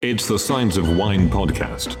It's the Signs of Wine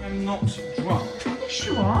podcast. I'm not drunk.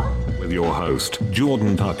 Sure. With your host,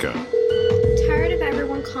 Jordan Tucker. Tired of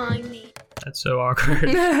everyone calling me. That's so awkward.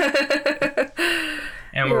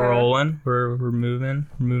 And we're rolling. We're moving.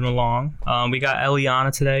 We're moving along. We got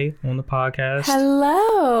Elliana today on the podcast.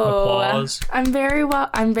 Hello. Applause. I'm very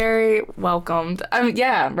welcomed.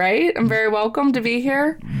 Right? I'm very welcome to be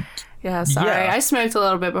here. Yeah, sorry. Yeah. I smoked a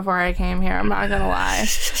little bit before I came here. I'm not going to lie.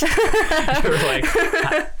 You're like,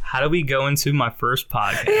 how do we go into my first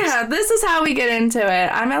podcast? Yeah, this is how we get into it.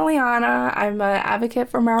 I'm Elliana. I'm an advocate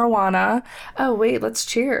for marijuana. Oh, wait, let's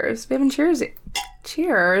cheers. We haven't cheers yet.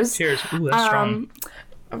 Cheers. Cheers. Ooh, that's strong.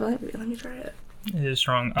 Let me try it. It is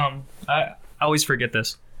strong. I always forget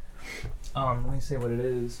this. Let me say what it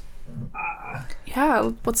is. Yeah,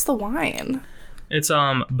 what's the wine? It's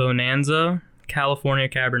Bonanza California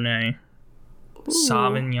Cabernet. Ooh.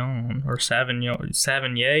 Sauvignon or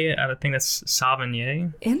Sauvignon. I think that's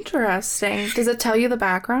Sauvignon. Interesting. Does it tell you the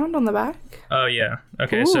background on the back? Oh yeah.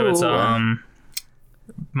 Okay, so it's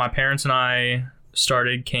my parents and I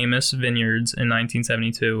started Camus Vineyards in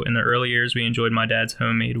 1972. In the early years, we enjoyed my dad's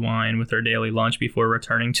homemade wine with our daily lunch before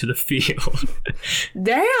returning to the field.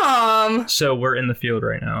 Damn. So we're in the field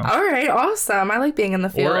right now. All right, awesome. I like being in the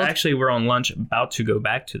field. We're on lunch, about to go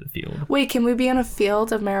back to the field. Wait, can we be in a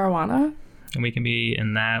field of marijuana? And we can be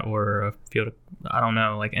in that or a field of, I don't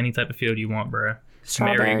know, like any type of field you want, bro.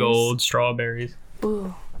 Strawberries. Marigold, strawberries.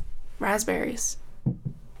 Ooh, raspberries.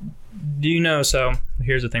 Do you know, so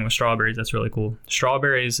here's the thing with strawberries that's really cool.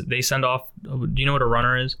 Strawberries, they send off, do you know what a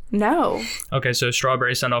runner is? No. Okay, so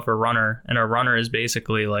strawberries send off a runner, and a runner is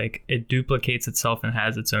basically like, it duplicates itself and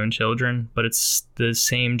has its own children, but it's the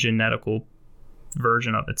same genetical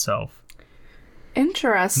version of itself.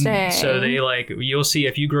 Interesting. So they you'll see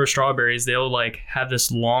if you grow strawberries, they'll like have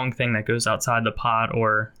this long thing that goes outside the pot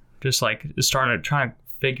or just like is trying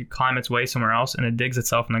to climb its way somewhere else, and it digs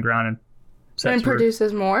itself in the ground and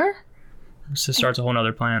produces more? So it starts a whole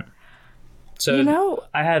nother plant. So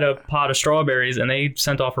I had a pot of strawberries and they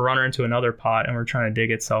sent off a runner into another pot and we're trying to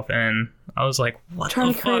dig itself in. I was like, what the fuck?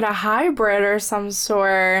 Trying to create a hybrid or some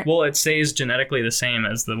sort. Well, it stays genetically the same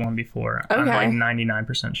as the one before. Okay. I'm like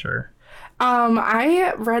 99% sure.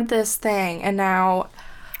 I read this thing and now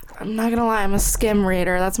I'm not gonna lie, I'm a skim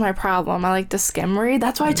reader. That's my problem. I like to skim read.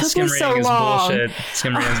 That's why it took me so long. Bullshit.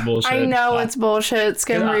 Skim reading is bullshit. I know it's bullshit.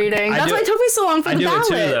 Skim reading. That's why it took me so long for the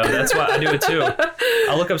ballot. I do it too, though. That's why I do it too.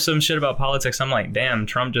 I look up some shit about politics. I'm like, damn,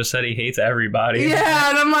 Trump just said he hates everybody.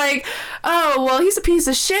 Yeah, and I'm like, oh, well, he's a piece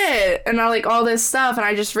of shit. And I like all this stuff, and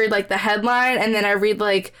I just read like the headline, and then I read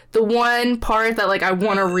like the one part that like I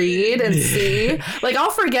want to read and see. Like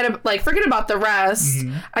I'll forget about the rest.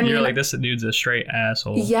 Mm-hmm. I mean, you're like, this dude's a straight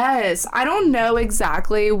asshole. Yes, I don't know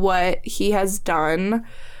exactly what he has done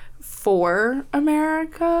for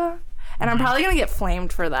America, and I'm probably gonna get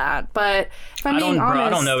flamed for that. But if I'm being honest, I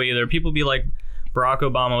don't know either. People be like, Barack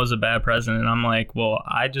Obama was a bad president. And I'm like, well,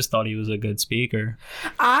 I just thought he was a good speaker.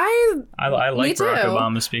 I like Barack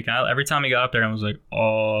Obama speaking. Every time he got up there, I was like,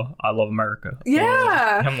 oh, I love America. Yeah.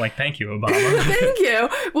 Oh. I'm like, thank you, Obama. Thank you.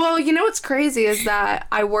 Well, you know what's crazy is that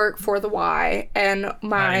I work for the Y, and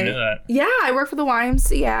I know that. Yeah, I work for the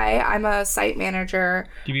YMCA. I'm a site manager.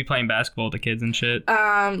 Do you be playing basketball with the kids and shit?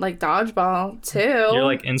 Like dodgeball too. You're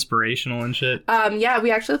like inspirational and shit. Yeah,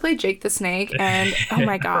 we actually played Jake the Snake, and oh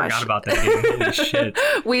my gosh, I forgot about that game. Holy shit.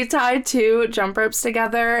 We tied 2 jump ropes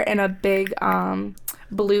together in a big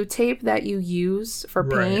blue tape that you use for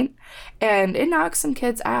paint, and it knocks some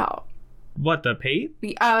kids out. What, the paint?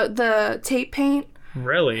 The tape paint.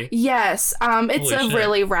 Really? Yes. It's Holy shit.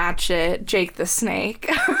 really ratchet Jake the Snake.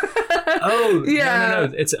 Oh, yeah.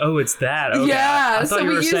 No. It's that. Okay. Yeah. I thought so you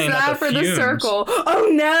we were use saying that for fumes. the circle. Oh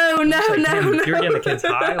no. You're getting the kids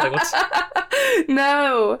high? Like what's?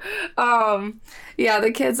 No. Yeah,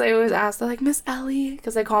 the kids, I always ask, they're like, Miss Ellie,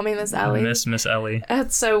 because they call me Miss Ellie. Miss Ellie.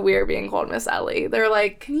 It's so weird being called Miss Ellie. They're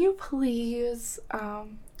like, can you please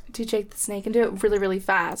do Jake the Snake and do it really, really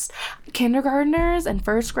fast? Kindergartners and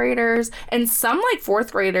first graders and some like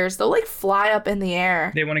fourth graders, they'll like fly up in the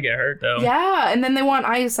air. They want to get hurt though. Yeah, and then they want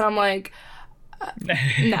ice, and I'm like,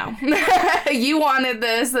 no. You wanted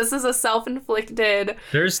this. This is a self-inflicted.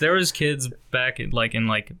 There was kids back in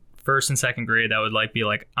first and second grade that would like be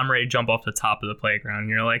like, I'm ready to jump off the top of the playground. And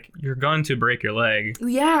you're like, you're going to break your leg.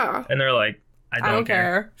 Yeah. And they're like, I don't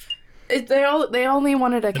care. They only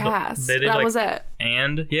wanted a cast. That was it.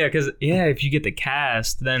 And because if you get the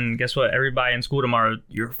cast, then guess what? Everybody in school tomorrow,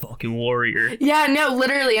 you're a fucking warrior. Yeah, no,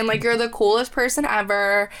 literally. And like, you're the coolest person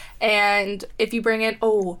ever. And if you bring it,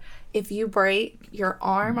 if you break your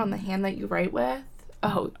arm on the hand that you write with,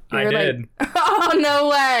 Oh, I did. Oh, no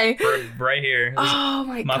way. Right here. Oh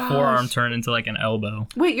my god. My forearm turned into like an elbow.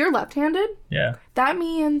 Wait, you're left-handed? Yeah. That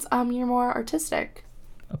means you're more artistic.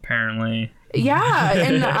 Apparently. Yeah,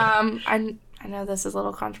 and I know this is a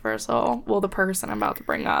little controversial. Well, the person I'm about to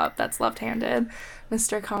bring up that's left-handed,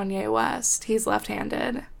 Mr. Kanye West, he's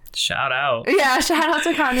left-handed. Shout out. Yeah, shout out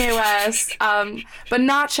to Kanye West. But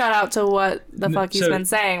not shout out to what the fuck he's been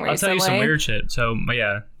saying recently. I'll tell you some weird shit. So,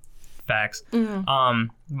 yeah, facts.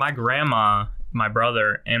 Mm-hmm. My grandma, my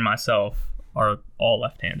brother, and myself are all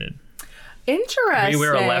left-handed. Interesting.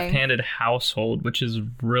 We're a left-handed household, which is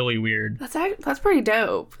really weird. That's pretty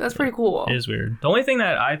dope. That's pretty cool. It is weird. The only thing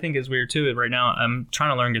that I think is weird too, right now, I'm trying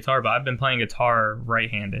to learn guitar, but I've been playing guitar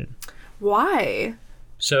right-handed. Why?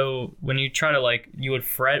 So when you try to you would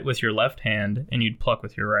fret with your left hand and you'd pluck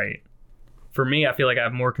with your right. For me, I feel like I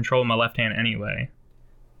have more control of my left hand anyway.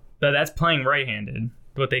 But that's playing right-handed.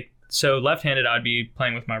 So left-handed, I'd be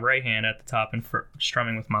playing with my right hand at the top and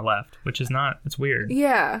strumming with my left, which is not. It's weird.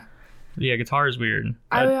 Yeah. Yeah, guitar is weird.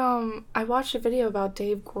 I watched a video about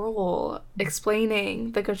Dave Grohl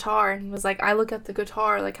explaining the guitar, and he was like, I look at the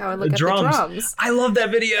guitar like how I look at the drums. I love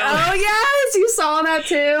that video. Oh yes, you saw that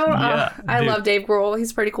too. Yeah, I love Dave Grohl.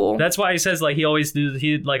 He's pretty cool. That's why he says he always do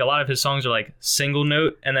a lot of his songs are single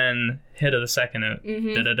note and then hit of the second note.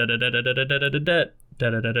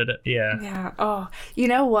 Yeah. Yeah. Oh, you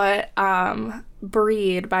know what?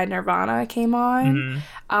 Breed by Nirvana came on.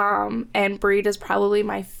 And Breed is probably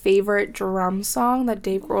my favorite drum song that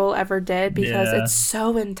Dave Grohl ever did because it's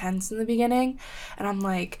so intense in the beginning. And I'm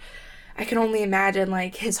like, I can only imagine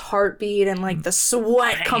his heartbeat and the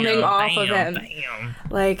sweat coming off of him.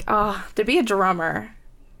 To be a drummer.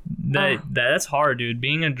 That's hard, dude.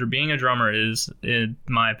 Being a drummer is, in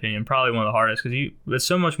my opinion, probably one of the hardest because it's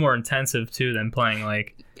so much more intensive too than playing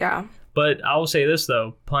Yeah. But I will say this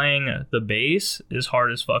though, playing the bass is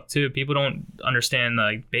hard as fuck too. People don't understand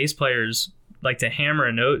bass players to hammer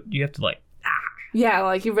a note. You have to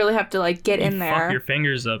Yeah, you really have to get in there. Fuck your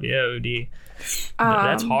fingers up, yeah, OD.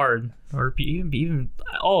 That's hard, or even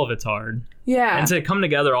all of it's hard. Yeah. And to come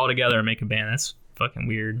together all together and make a band, that's fucking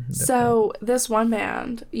weird. So this one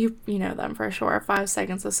band, you know them for sure, 5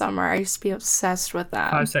 Seconds of Summer. I used to be obsessed with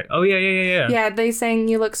them. 5 Seconds. Oh yeah. Yeah, they sang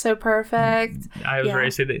 "You Look So Perfect." I was ready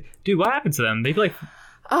to say that, dude. What happened to them? They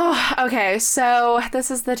Oh, okay. So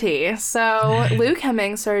this is the tea. So Luke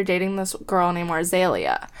Hemmings started dating this girl named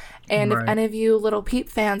Arzelia, and if any of you Little Peep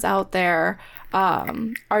fans out there,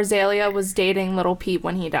 Arzelia was dating Little Peep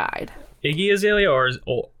when he died. Iggy Azalea or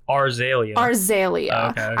Arzelia?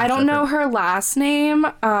 Arzelia. Okay, I don't know her last name.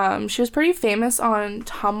 She was pretty famous on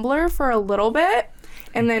Tumblr for a little bit,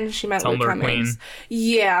 and then she met Luke Hemmings.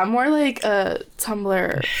 Yeah, more like a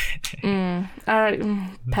Tumblr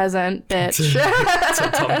peasant bitch. It's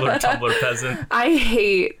a Tumblr peasant. I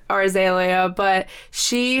hate Arzelia, but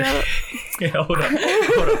she... Yeah, hold on.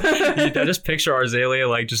 I just picture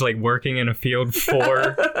Arzelia just working in a field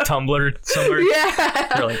for Tumblr somewhere.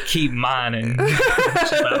 Yeah. You're keep mining.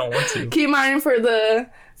 I don't want to. Keep mining for the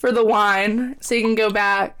wine so you can go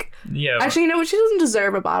back. Yeah. Actually, you know what? She doesn't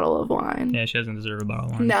deserve a bottle of wine. Yeah, she doesn't deserve a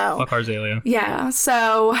bottle of wine. No. Fuck Arzelia. Yeah.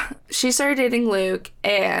 So she started dating Luke,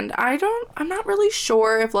 and I'm not really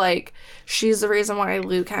sure if she's the reason why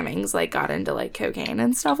Luke Hemmings got into cocaine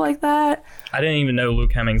and stuff like that. I didn't even know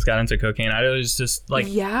Luke Hemmings got into cocaine. I was just they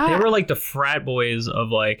were the frat boys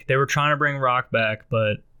of they were trying to bring rock back,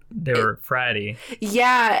 but they were fratty.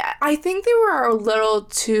 Yeah, I think they were a little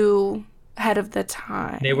too ahead of the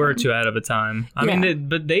time. They were too ahead of a time. I mean,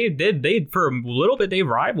 they for a little bit they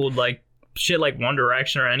rivaled shit like One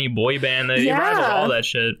Direction or any boy band. They rivaled all that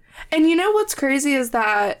shit. And you know what's crazy is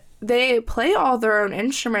that they play all their own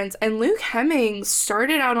instruments, and Luke Hemmings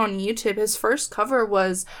started out on YouTube. His first cover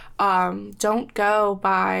was Don't Go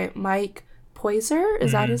by Mike Poyser.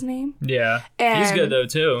 Is that his name? Yeah. And he's good though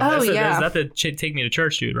too. Oh, Is that the Take Me to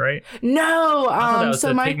Church dude, right? No.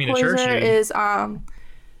 So Mike Poyser is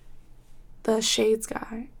the Shades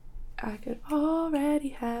guy. I could already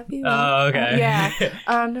have you. Oh, okay. Yeah.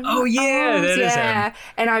 Oh, yeah. That is him.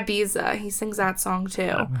 And Ibiza. He sings that song, too.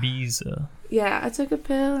 Ibiza. Yeah. I took a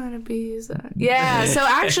pill and Ibiza. Yeah. So,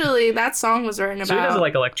 actually, that song was written about... So he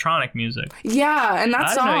does, electronic music. Yeah. And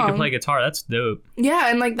that song... I didn't know you could play guitar. That's dope. Yeah.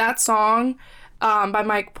 And, that song by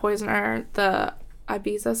Mike Poisner, the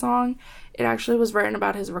Ibiza song, it actually was written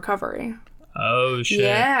about his recovery. Oh, shit.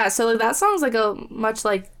 Yeah. So, that song's, a much,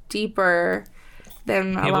 deeper...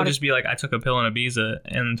 Then people just be I took a pill in Ibiza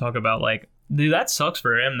and talk about dude, that sucks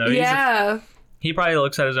for him though. Yeah. he probably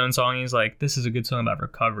looks at his own song and he's like, this is a good song about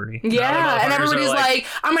recovery. Yeah, and everybody's like,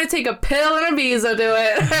 I'm going to take a pill and a visa to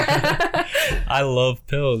it. I love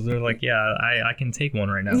pills. They're like, yeah, I can take one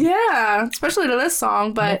right now. Yeah, especially to this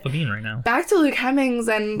song. But I'm right now. Back to Luke Hemmings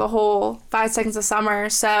and the whole 5 Seconds of Summer.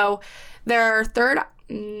 So their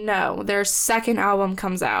second album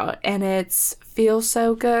comes out, and it's Feel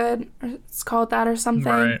So Good. It's called that or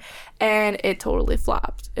something. Right. And it totally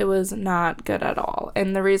flopped. It was not good at all.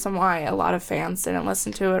 And the reason why a lot of fans didn't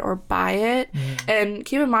listen to it or buy it, and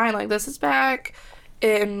keep in mind, like, this is back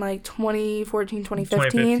in, like, 2014,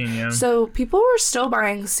 2015. Yeah. So people were still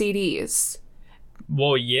buying CDs.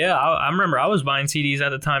 Well, yeah. I remember I was buying CDs at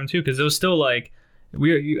the time, too, because it was still, like,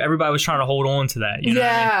 everybody was trying to hold on to that. You know what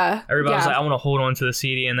I mean? Everybody was like, I want to hold on to the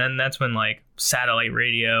CD. And then that's when, like, satellite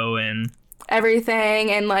radio and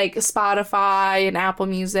everything, and like Spotify and Apple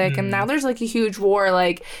Music, and now there's like a huge war,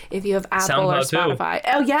 like if you have Apple SoundCloud or Spotify. too.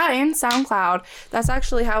 Oh yeah, and SoundCloud. That's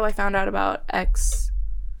actually how I found out about X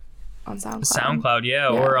on SoundCloud. SoundCloud, yeah.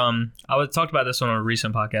 Or I talked about this on a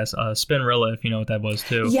recent podcast. Spinrilla, if you know what that was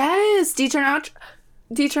too. Yes, D Trinatra.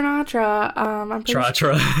 I'm pretty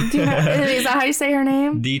Tra-tra. Is that how you say her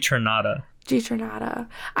name? D Trinata. G Trinata.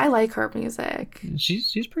 I like her music.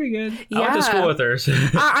 She's pretty good. Yeah. I went to school with her. So.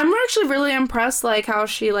 I'm actually really impressed, like how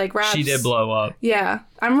she like raps. She did blow up. Yeah,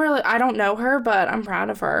 I don't know her, but I'm proud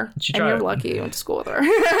of her. She and tried. You're lucky you went to school with her.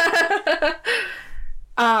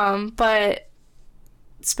 But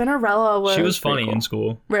Spinnerella was. She was funny cool. in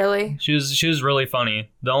school. Really? She was really funny.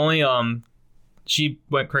 The only she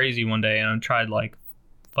went crazy one day and tried like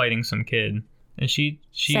fighting some kid, and she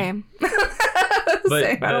Same. But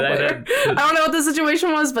same. I don't know what the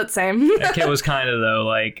situation was, but same. That kid was kind of though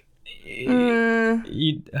like, how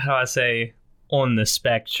do I say, on the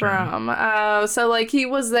spectrum. So like he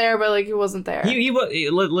was there, but like he wasn't there.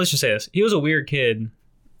 Let's just say this: he was a weird kid.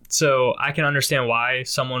 So I can understand why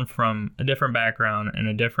someone from a different background and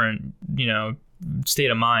a different,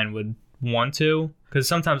 state of mind would want to. Because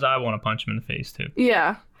sometimes I want to punch him in the face too.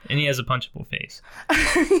 Yeah. And he has a punchable face.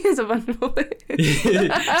 He has a punchable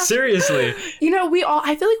face. Seriously.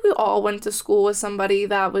 I feel like we all went to school with somebody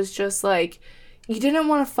that was just like, you didn't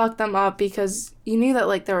want to fuck them up because you knew that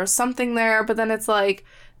like there was something there, but then it's like,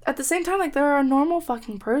 at the same time, like they're a normal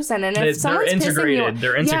fucking person, and if someone's integrated.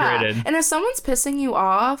 They're integrated. Yeah, and if someone's pissing you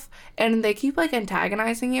off and they keep like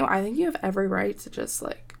antagonizing you, I think you have every right to just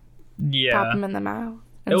like pop them in the mouth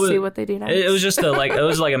and see what they do next. It was just it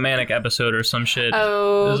was like a manic episode or some shit.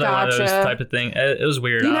 Oh, it was like gotcha. one of those type of thing. It was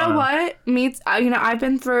weird. You know what? I've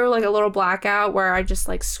been through like a little blackout where I just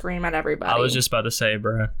like scream at everybody. I was just about to say,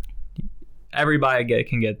 bro. Everybody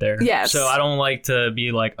can get there. Yes. So I don't like to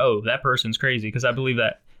be like, oh, that person's crazy, because I believe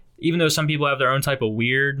that even though some people have their own type of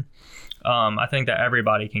weird, I think that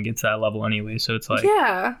everybody can get to that level anyway. So it's like,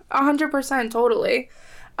 yeah, 100%, totally.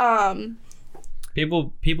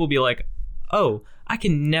 People be like, oh, I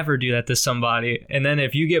can never do that to somebody, and then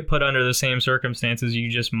if you get put under the same circumstances, you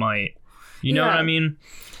just might. You know what I mean?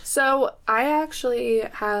 So I actually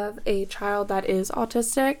have a child that is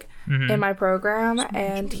autistic in my program,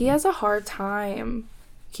 and he has a hard time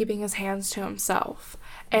keeping his hands to himself.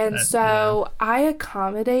 And I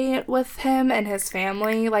accommodate with him and his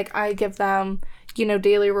family. Like, I give them,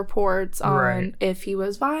 daily reports on if he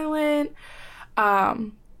was violent.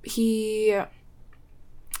 He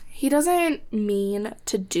doesn't mean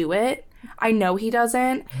to do it. I know he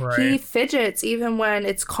doesn't. Right. He fidgets even when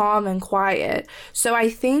it's calm and quiet. So I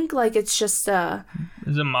think, like, it's just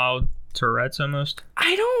Is it mild Tourette's almost?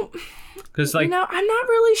 I don't... Because, like... I'm not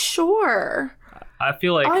really sure. I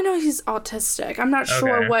feel like... All I know he's autistic. I'm not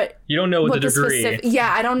sure what... You don't know what the degree...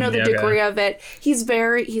 I don't know the degree of it. He's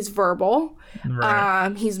verbal.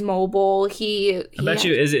 Right. He's mobile. I bet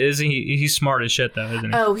you he's smart as shit though,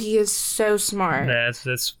 isn't he? Oh, he is so smart. That's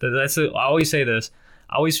I always say this.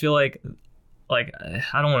 I always feel like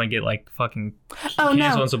I don't want to get like fucking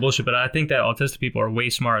canceled on some bullshit, but I think that autistic people are way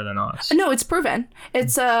smarter than us. No, it's proven.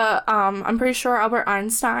 It's I'm pretty sure Albert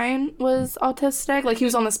Einstein was autistic. Like, he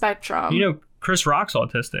was on the spectrum. Chris Rock's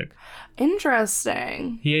autistic.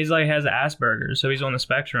 Interesting. He has Asperger's, so he's on the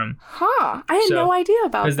spectrum. Huh. I had no idea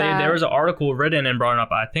about that. Because there was an article written and brought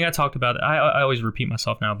up. I think I talked about it. I always repeat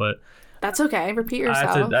myself now, but... That's okay. Repeat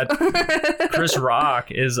yourself. Chris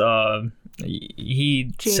Rock is...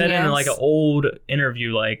 He Genius. said in like an old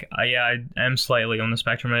interview, like, I am slightly on the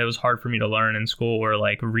spectrum. It was hard for me to learn in school or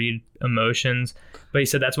like read emotions. But he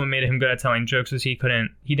said that's what made him good at telling jokes, is he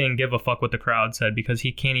didn't give a fuck what the crowd said, because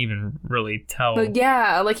he can't even really tell. But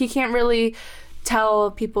yeah, like, he can't really tell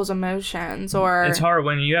people's emotions, or... It's hard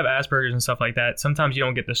when you have Asperger's and stuff like that. Sometimes you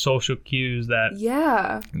don't get the social cues that,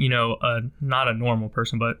 not a normal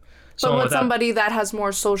person, but But with somebody that has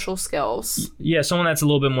more social skills. Yeah, someone that's a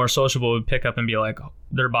little bit more sociable would pick up and be like,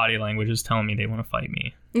 their body language is telling me they want to fight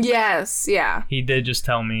me. Yes, yeah. He did just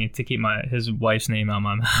tell me to keep his wife's name out of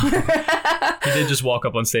my mouth. He did just walk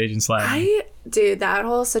up on stage and slap me. Dude, that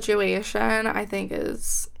whole situation, I think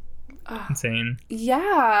is... insane.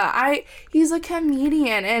 Yeah, he's a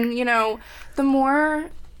comedian, and, you know, the more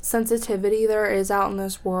sensitivity there is out in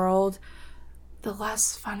this world, the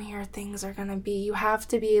less funnier things are gonna be. You have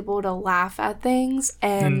to be able to laugh at things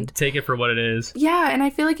and take it for what it is. Yeah, and I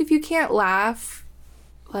feel like if you can't laugh,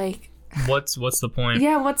 like... What's the point?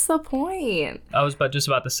 Yeah, what's the point? I was just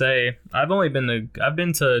about to say, I've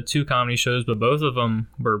been to 2 comedy shows, but both of them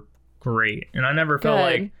were great, and I never felt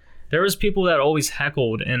like there was people that always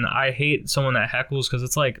heckled, and I hate someone that heckles because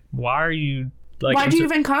it's like, why are you like? Why'd you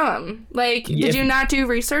even come? Like, did you not do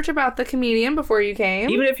research about the comedian before you came?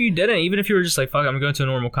 Even if you didn't, even if you were just like, fuck, I'm going to a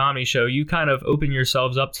normal comedy show, you kind of open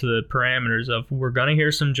yourselves up to the parameters of, we're gonna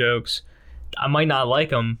hear some jokes. I might not like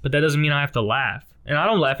them, but that doesn't mean I have to laugh. And I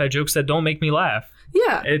don't laugh at jokes that don't make me laugh.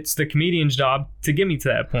 Yeah. It's the comedian's job to get me to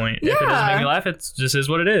that point. Yeah. If it doesn't make me laugh, it just is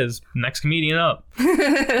what it is. Next comedian up.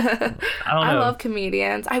 I don't know. I love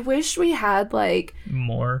comedians. I wish we had, like...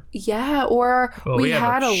 more. Yeah, or we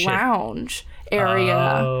had a lounge area.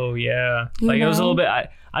 Oh, yeah. It was a little bit...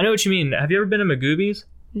 I know what you mean. Have you ever been to Magoobies?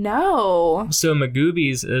 No. So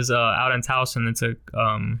Magoobies is out in Towson.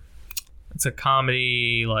 It's a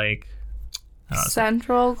comedy, like...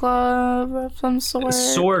 Central Club of some sort?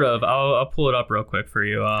 Sort of. I'll pull it up real quick for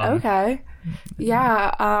you. Okay.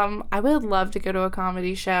 Yeah. I would love to go to a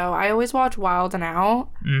comedy show. I always watch Wild and Out.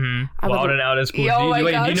 Mm-hmm. Wild and Out is cool. Oh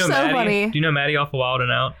my gosh, do you know so Maddie? funny. Do you know Maddie off of Wild and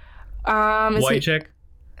Out? White chick?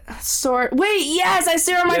 Wait, yes, I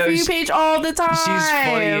see her on my For You page all the time. She's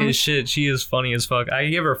funny as shit. She is funny as fuck. I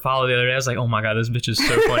gave her a follow the other day. I was like, oh my god, this bitch is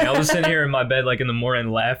so funny. I was sitting here in my bed like in the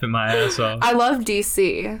morning laughing my ass off. I love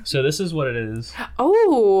DC. So this is what it is.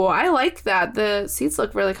 Oh, I like that. The seats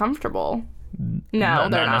look really comfortable. No,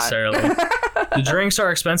 they're not necessarily. The drinks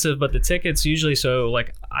are expensive, but the tickets usually, so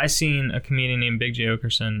like I seen a comedian named Big J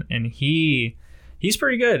Okerson, and he's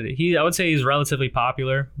pretty good. I would say he's relatively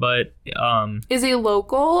popular, but is he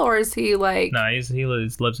local or is he like? No, he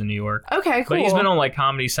lives in New York. Okay, cool. But he's been on like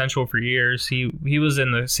Comedy Central for years. He was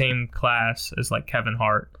in the same class as like Kevin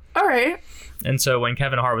Hart. All right. And so when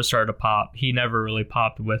Kevin Hart was starting to pop, he never really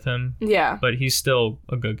popped with him. Yeah. But he's still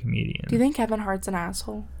a good comedian. Do you think Kevin Hart's an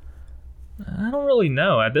asshole? I don't really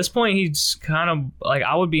know. At this point, he's kind of like,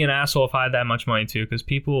 I would be an asshole if I had that much money too, because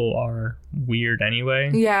people are weird anyway.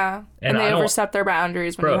 Yeah. And they overstep their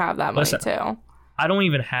boundaries when you have that money too. I don't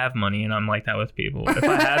even have money, and I'm like that with people. If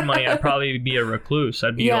I had money, I'd probably be a recluse.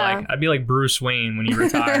 I'd be like Bruce Wayne when he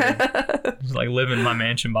retired. Just like living in my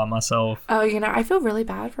mansion by myself. Oh, I feel really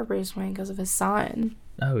bad for Bruce Wayne because of his son.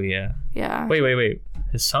 Oh yeah. Yeah. Wait.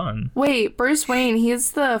 His son? Wait, Bruce Wayne,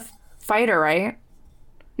 he's the fighter, right?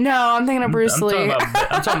 No, I'm thinking of Bruce Lee.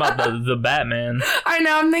 I'm talking about the Batman. I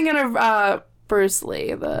know, I'm thinking of Bruce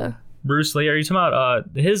Lee. Bruce Lee? Are you talking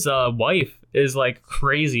about his wife is like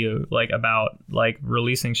crazy like about like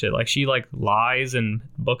releasing shit. Like she like lies in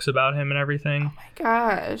books about him and everything. Oh my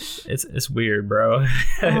gosh. It's weird, bro.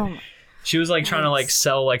 She was like trying to like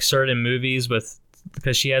sell like certain movies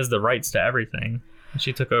because she has the rights to everything.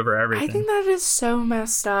 She took over everything. I think that is so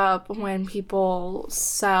messed up when people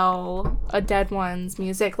sell a dead one's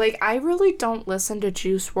music. Like, I really don't listen to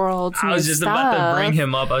Juice WRLD's I was just about to bring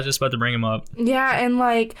him up. Yeah, and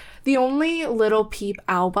like, the only Little Peep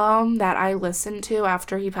album that I listened to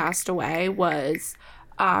after he passed away was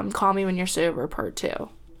Call Me When You're Sober Part 2.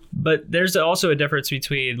 But there's also a difference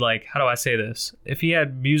between, like, how do I say this? If he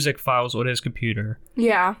had music files on his computer.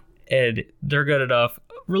 Yeah. And they're good enough,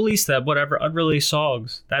 release that, whatever, unreleased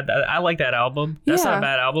songs. That I like that album. That's not a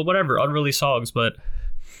bad album, whatever, unreleased songs. But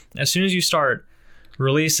as soon as you start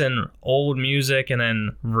releasing old music and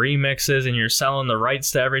then remixes and you're selling the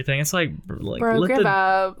rights to everything, it's like bro, give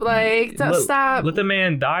up. Like, stop. Let the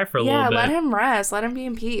man die for a little bit. Yeah, let him rest. Let him be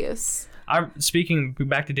in peace. Speaking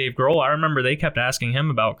back to Dave Grohl, I remember they kept asking him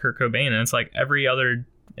about Kurt Cobain, and it's like every other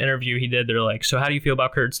interview he did, they're like, so how do you feel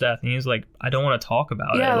about Kurt's death? And he's like, I don't want to talk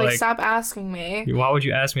about it. Yeah, like stop asking me. Why would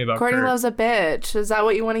you ask me about Courtney Kurt? loves a bitch. Is that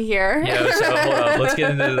what you want to hear? Yeah, so hold up. Let's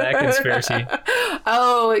get into that conspiracy.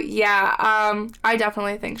 Oh, yeah. I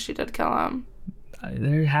definitely think she did kill him.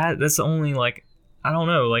 That's the only, like, I don't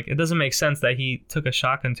know. Like, it doesn't make sense that he took a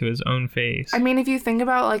shotgun to his own face. I mean, if you think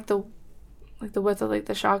about, like, the width of, like,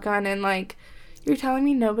 the shotgun and, like, you're telling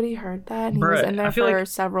me nobody heard that? And he was in there for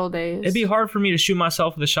several days. It'd be hard for me to shoot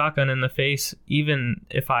myself with a shotgun in the face, even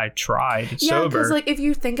if I tried sober. Yeah, because, like, if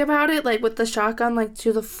you think about it, like, with the shotgun, like,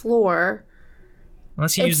 to the floor,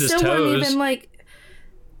 Unless he it used his still wouldn't toes. even like.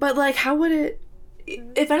 But like, how would it?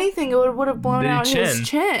 If anything, it would have blown out his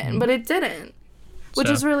chin, but it didn't, which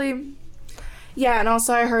is really. Yeah, and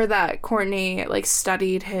also I heard that Courtney like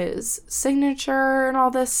studied his signature and all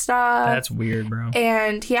this stuff. That's weird, bro.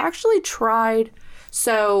 And he actually tried.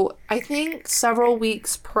 So I think several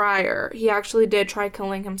weeks prior, he actually did try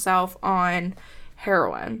killing himself on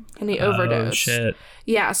heroin, and he overdosed. Oh shit.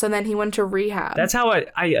 Yeah, so then he went to rehab. That's how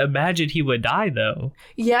I imagined he would die, though.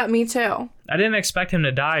 Yeah, me too. I didn't expect him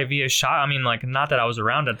to die via shot. I mean, like, not that I was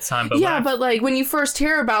around at the time, but yeah, but like when you first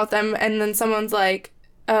hear about them, and then someone's like,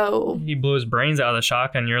 "Oh, he blew his brains out of the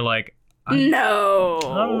shotgun," you're like, no,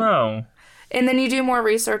 I don't know. And then you do more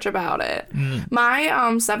research about it. My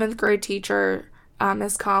 7th grade teacher,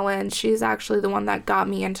 Miss Collins, she's actually the one that got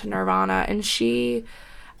me into Nirvana, and she,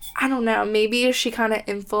 I don't know, maybe she kind of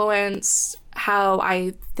influenced how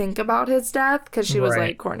I think about his death, because she was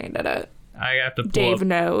like, Courtney did it. I have to pull Dave up,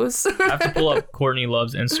 knows. I have to pull up Courtney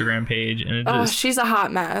Love's Instagram page, and it just, she's a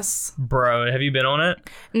hot mess. bro, have you been on it?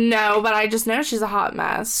 No, but I just know she's a hot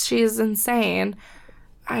mess. She's insane.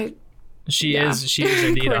 She is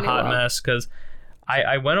indeed a hot mess, because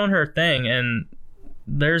I went on her thing, and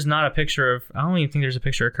there's not a picture of, I don't even think there's a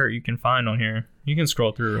picture of Kurt you can find on here. You can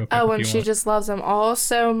scroll through real quick. Oh, and she just loves him all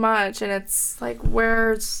so much, and it's like,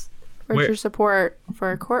 where's your support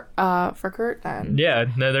for Kurt then? Yeah,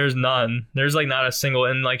 no, there's none. There's like not a single,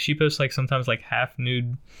 and like she posts like sometimes like half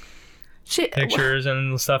nude pictures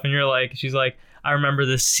and stuff, and she's like, I remember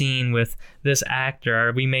this scene with this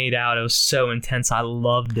actor. We made out. It was so intense. I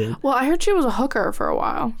loved it. Well, I heard she was a hooker for a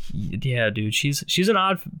while. Yeah, dude. She's an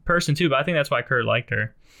odd person too, but I think that's why Kurt liked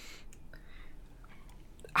her.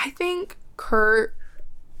 I think Kurt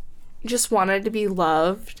just wanted to be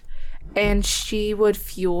loved, and she would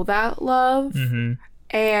fuel that love. Mm-hmm.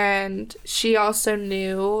 And she also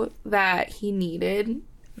knew that he needed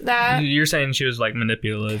that. You're saying she was like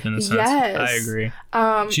manipulative in a sense. Yes. I agree.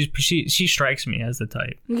 She strikes me as the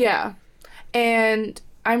type. Yeah. And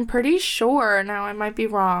I'm pretty sure, now I might be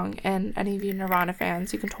wrong, and any of you Nirvana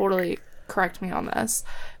fans, you can totally correct me on this,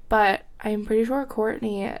 but I'm pretty sure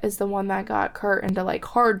Courtney is the one that got Kurt into like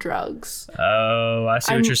hard drugs. Oh, I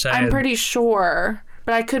see what you're saying. I'm pretty sure,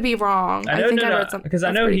 but I could be wrong. I think I read something. Because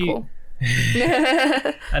I know cool.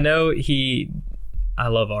 I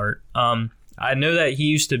love art. I know that he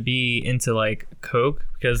used to be into like coke,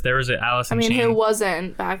 because there was an Alice in Chains. Who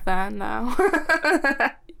wasn't back then though?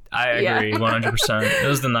 I agree 100%. It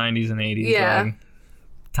was the 90s and 80s. Yeah. Like,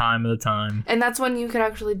 time of the time. And that's when you could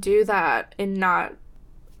actually do that and not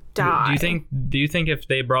die. Do you think if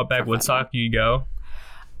they brought back Woodstock, you'd go?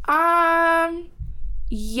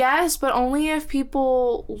 Yes, but only if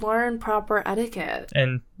people learn proper etiquette.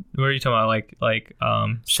 And what are you talking about? Like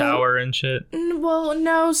shower and shit? Well,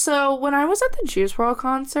 no. So when I was at the Juice WRLD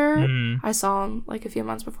concert, I saw him like a few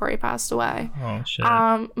months before he passed away. Oh shit.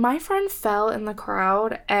 My friend fell in the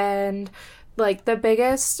crowd, and like the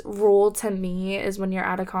biggest rule to me is when you're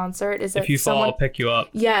at a concert is that if you fall, I'll pick you up.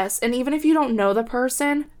 Yes, and even if you don't know the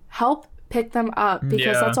person, help pick them up,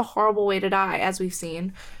 because that's a horrible way to die, as we've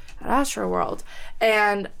seen at Astroworld.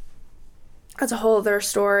 And that's a whole other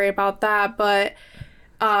story about that, but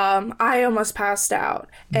I almost passed out.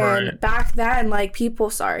 And back then, like,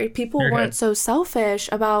 people weren't so selfish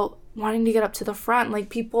about wanting to get up to the front. Like,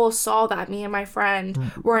 people saw that me and my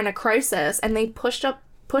friend were in a crisis, and they pushed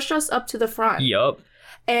us up to the front. Yup.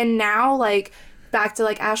 And now, like, back to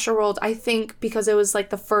like Astroworld, I think because it was like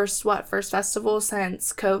the first festival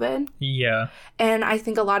since COVID. Yeah. And I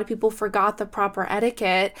think a lot of people forgot the proper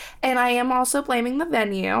etiquette. And I am also blaming the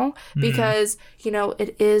venue because,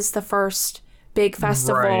 it is the first big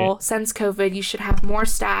festival since COVID. You should have more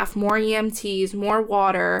staff, more EMTs, more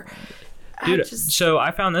water. Dude, so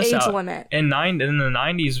I found this out. Limit. In the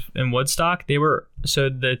 90s in Woodstock,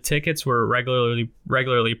 the tickets were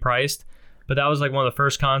regularly priced. But that was like one of the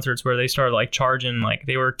first concerts where they started like charging, like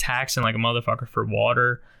they were taxing like a motherfucker for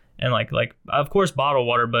water, and like of course bottled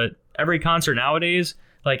water. But every concert nowadays,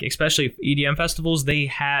 like especially EDM festivals, they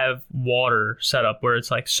have water set up where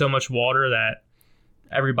it's like so much water that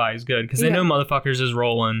everybody's good, because they know motherfuckers is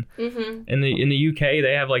rolling. Mm-hmm. In the UK,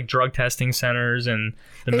 they have like drug testing centers, and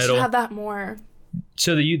they should have that more.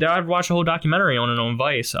 So I've watched a whole documentary on it on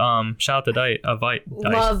Vice. Shout out to Vice.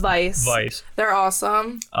 Love Vice. Vice. They're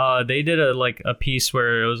awesome. They did a piece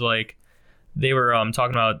where it was like they were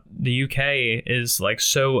talking about the UK is like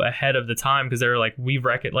so ahead of the time, because they were like,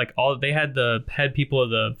 they had the head people of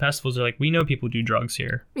the festivals. They're like, we know people do drugs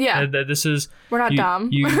here. Yeah. We're not dumb.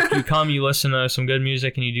 You come, you listen to some good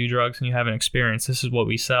music, and you do drugs, and you have an experience. This is what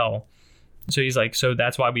we sell. So he's like, so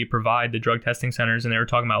that's why we provide the drug testing centers. And they were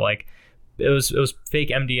talking about like it was fake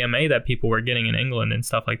MDMA that people were getting in England and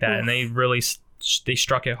stuff like that. And they really they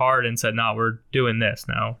struck it hard and said, nah, we're doing this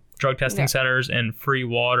now. Drug testing centers and free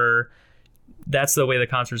water. That's the way the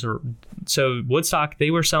concerts were. So Woodstock,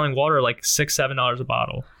 they were selling water like $6-7 a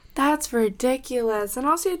bottle. That's ridiculous. And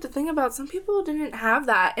also you have to think about, some people didn't have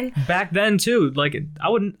that. And back then too, like I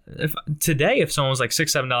wouldn't, if someone was like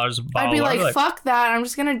 $6-7 a bottle, I'd be like, fuck that. I'm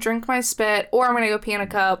just going to drink my spit, or I'm going to go pee in a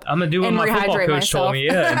cup. I'm going to do what my football coach myself. told me.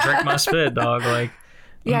 Yeah. And drink my spit, dog. Like,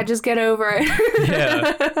 yeah, just get over it.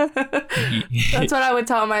 Yeah. That's what I would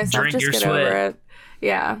tell myself. Drink just your get sweat. over it.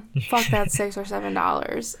 Yeah. Fuck that $6 or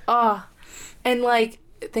 $7. Oh. And like,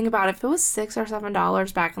 think about it. If it was $6 or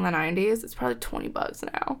 $7 back in the 90s, it's probably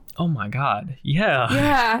 $20 now. Oh my God. Yeah.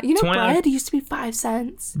 Yeah. You know, 20 bread used to be 5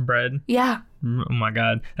 cents. Bread? Yeah. Oh my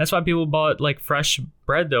God. That's why people bought like fresh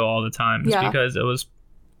bread though all the time. It's because it was,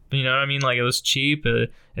 you know what I mean? Like it was cheap.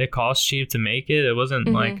 It cost cheap to make it. It wasn't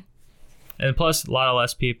like, and plus a lot of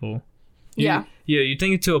less people. Yeah, you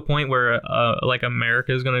think to a point where like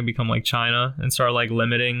America is going to become like China and start like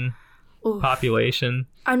limiting population.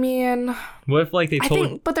 I mean, what if like they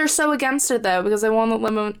told? But they're so against it though, because they won't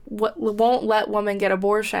let women get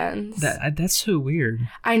abortions. That's so weird.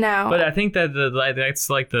 I know. But I think that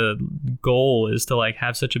that's like the goal is to like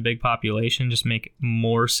have such a big population, just make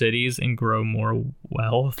more cities and grow more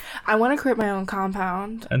wealth. I want to create my own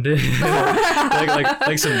compound. And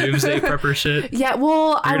like some doomsday prepper shit. Yeah,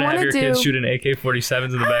 well, You're gonna I want to have your kids shooting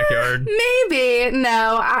AK-47s in the backyard. Maybe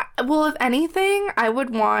no. Well, if anything, I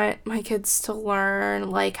would want my kids to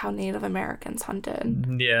learn like how Native Americans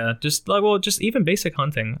hunted. Yeah, just even basic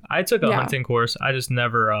hunting. I took a hunting course. I just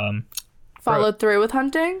never followed through with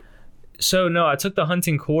hunting. So no, I took the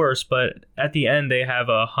hunting course, but at the end they have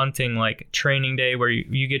a hunting like training day where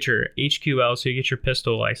you get your HQL, so you get your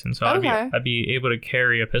pistol license. So I'd be able to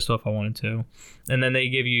carry a pistol if I wanted to, and then they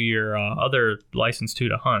give you your other license too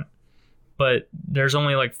to hunt. But there's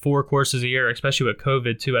only like 4 courses a year, especially with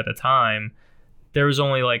COVID too. At the time, there was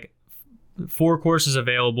only like 4 courses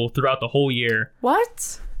available throughout the whole year.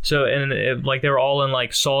 What? So like they were all in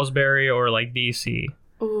like Salisbury or like DC.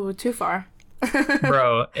 Ooh, too far.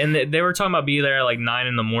 Bro, and they were talking about be there at like 9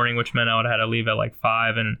 a.m, which meant I would have had to leave at like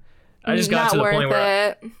 5, and I just got to the point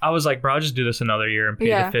where I was like, bro, I'll just do this another year and pay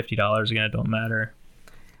the $50 again. It don't matter.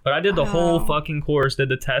 But I did the whole fucking course, did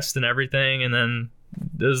the test and everything, and then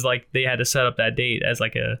it was like they had to set up that date as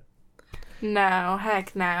like a... No,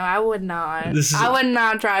 heck no, I would not. I would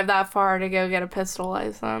not drive that far to go get a pistol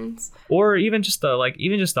license. Or even just the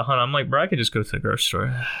hunt. I'm like, bro, I could just go to the grocery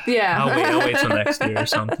store. Yeah. I'll wait till next year or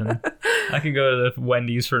something. I could go to the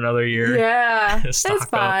Wendy's for another year. Yeah, it's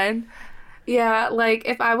fine. Yeah, like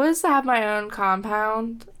if I was to have my own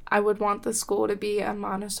compound, I would want the school to be a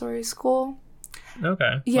Montessori school.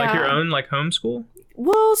 Okay. Yeah. Like your own like homeschool?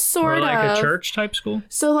 Well, sort of. Or like a church type school?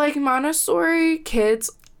 So like Montessori kids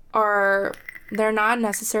they're not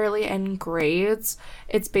necessarily in grades.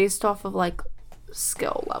 It's based off of like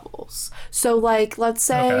skill levels. So like let's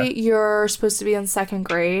say you're supposed to be in 2nd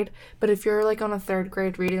grade, but if you're like on a 3rd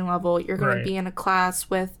grade reading level, you're going to be in a class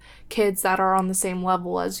with kids that are on the same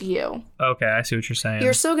level as you. Okay, I see what you're saying.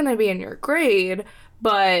 You're still going to be in your grade,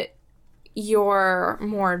 but you're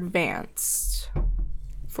more advanced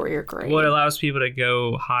for your grade. Well, it allows people to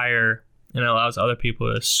go higher, and it allows other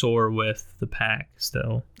people to soar with the pack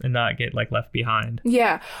still and not get like left behind.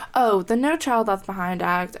 Yeah. Oh, the No Child Left Behind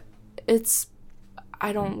Act.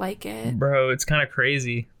 I don't like it. Bro, it's kind of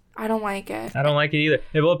crazy. I don't like it. I don't like it either.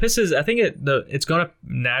 Well, it pisses. I think it's gonna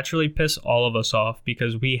naturally piss all of us off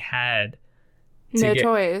because we had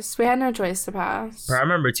choice. We had no choice to pass. Bro, I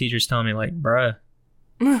remember teachers telling me like, bruh,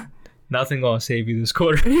 nothing gonna save you this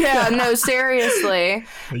quarter. Yeah, no, seriously.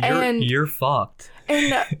 You're fucked.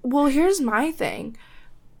 And well, here's my thing.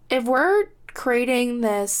 If we're creating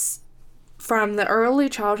this from the early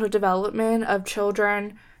childhood development of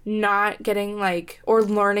children not getting like or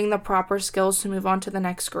learning the proper skills to move on to the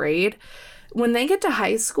next grade, when they get to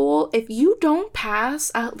high school, if you don't pass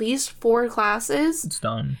at least 4 classes, it's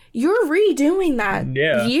done. You're redoing that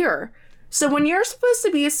year. So when you're supposed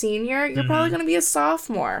to be a senior, you're probably going to be a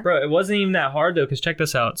sophomore. Bro, it wasn't even that hard though, because check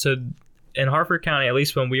this out. So in Harford County, at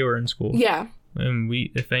least when we were in school. Yeah. And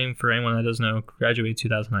for anyone that doesn't know, graduated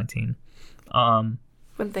 2019.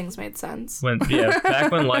 When things made sense.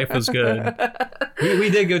 Back when life was good. We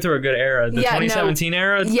did go through a good era. The 2017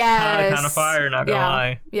 era, kind of fire, not gonna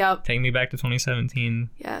lie. Yep. Take me back to 2017.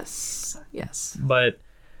 Yes. But,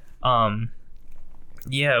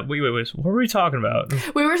 yeah, wait, what were we talking about?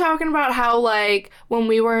 We were talking about how, like, when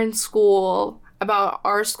we were in school, about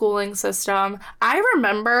our schooling system. I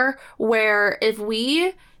remember where if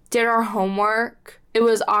we did our homework it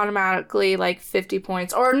was automatically like 50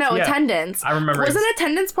 points. Or no, attendance. I remember. Wasn't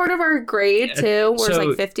attendance part of our grade too? Where it was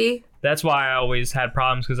like 50? That's why I always had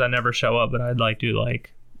problems because I never show up, but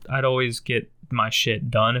I'd always get my shit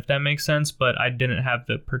done, if that makes sense, but I didn't have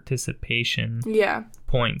the participation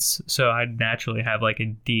points, so I'd naturally have like a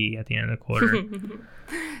D at the end of the quarter.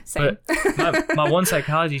 Same. But my one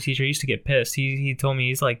psychology teacher used to get pissed. He told me,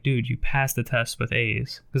 he's like, dude, you passed the test with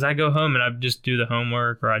A's. Because I go home and I just do the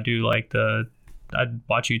homework, or I do like I'd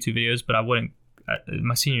watch YouTube videos, but I wouldn't.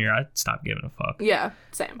 My senior year, I stopped giving a fuck. Yeah,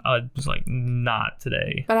 same. I was like, not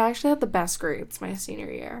today. But I actually had the best grades my senior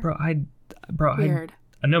year. Weird.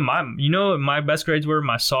 I know what my best grades were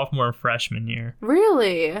my sophomore and freshman year.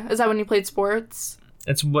 Really? Is that when you played sports?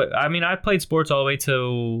 I played sports all the way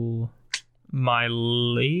to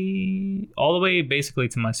all the way basically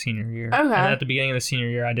to my senior year. Okay. And at the beginning of the senior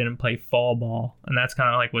year, I didn't play fall ball, and that's kind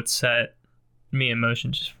of like what set me in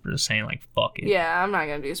motion, just for saying like, fuck it. Yeah, I'm not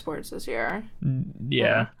gonna do sports this year.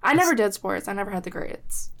 Yeah. I never did sports. I never had the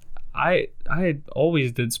grades. I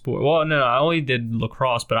always did sport. Well, no, I only did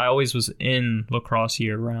lacrosse, but I always was in lacrosse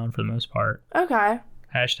year round for the most part. Okay.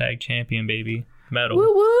 #champion, baby. Medal.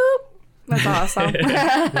 Woo woo. That's awesome.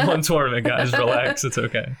 One tournament, guys. Relax. It's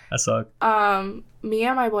okay. I suck. Me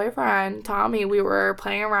and my boyfriend, Tommy, we were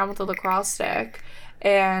playing around with the lacrosse stick,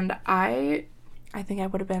 and I think I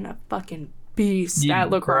would have been a fucking beast at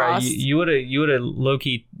lacrosse. You would have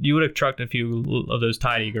low-key, you would have trucked a few of those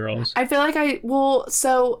tidy girls. I feel like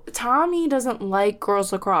so Tommy doesn't like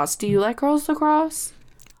girls lacrosse. Do you like girls lacrosse?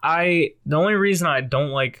 The only reason I don't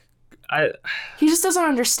like, he just doesn't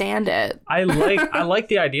understand it. I like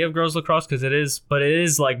the idea of girls lacrosse because it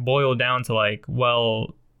is like boiled down to like,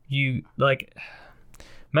 well, you like,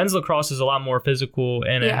 men's lacrosse is a lot more physical,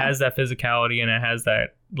 and it has that physicality, and it has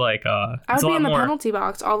that like I would be in the penalty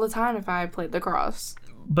box all the time if I played lacrosse.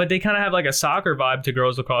 But they kind of have like a soccer vibe to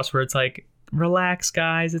girls lacrosse, where it's like, relax,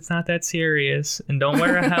 guys, it's not that serious, and don't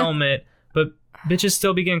wear a helmet, but bitches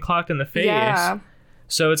still be getting clocked in the face. Yeah.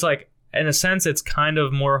 So it's like, in a sense, it's kind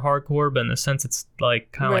of more hardcore, but in a sense, it's like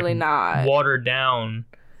kind of really like not watered down,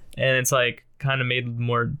 and it's like kind of made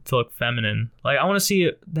more to look feminine. Like, I want to see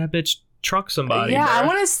that bitch truck somebody. Yeah, bro. I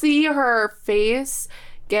want to see her face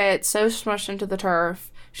get so smushed into the turf.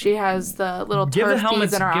 She has the little turf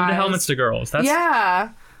beads in her eyes. Give the helmets to girls.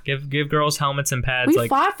 Give girls helmets and pads. We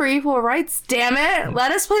fought for equal rights, damn it.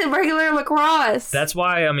 Let us play regular lacrosse. That's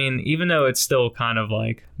why, I mean, even though it's still kind of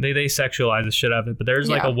like, they sexualize the shit out of it, but there's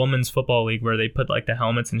like a women's football league where they put like the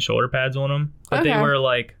helmets and shoulder pads on them. But they wear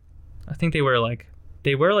like, I think they wear like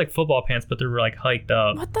football pants, but they're like hiked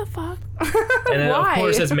up. What the fuck? And then of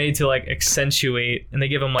course it's made to like accentuate, and they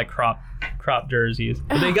give them like crop jerseys.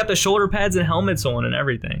 But they got the shoulder pads and helmets on and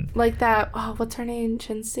everything. Like that, what's her name?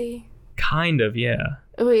 Chinsey? Kind of, yeah.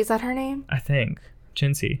 Wait, is that her name? I think.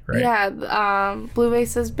 Chinsey, right? Yeah, Blue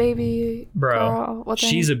Ace's baby girl. What's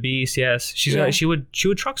she's a beast, yes. She would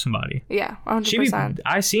truck somebody. Yeah, 100%.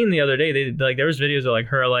 I seen the other day, there was videos of like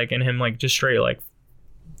her like and him like just straight like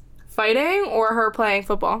fighting, or her playing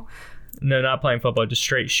football? No, not playing football, just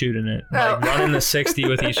straight shooting it. Like running the 60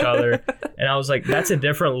 with each other. And I was like, that's a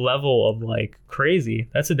different level of like crazy.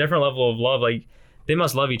 That's a different level of love. Like, they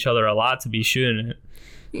must love each other a lot to be shooting it.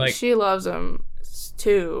 Like, she loves him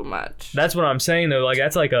too much. That's what I'm saying though. Like,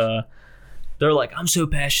 that's like they're like, I'm so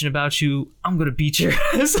passionate about you, I'm gonna beat your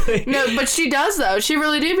ass. Like, no, but she does though. She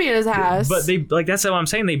really do beat his ass. But they like, that's what I'm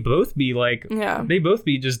saying. They both be like, they both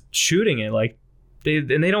be just shooting it. Like, they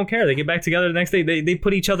don't care. They get back together the next day. They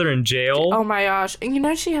put each other in jail. Oh my gosh. And you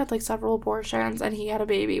know, she had like several abortions, and he had a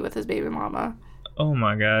baby with his baby mama. Oh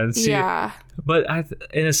my God. See, yeah. But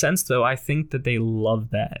in a sense though, I think that they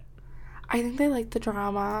love that. I think they like the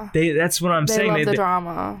drama. That's what I'm saying. They love the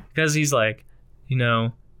drama. Because he's like, you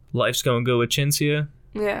know, life's going good with Chinsia.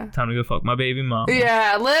 Yeah. Time to go fuck my baby mama.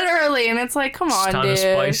 Yeah, literally. And it's like, come on, time dude.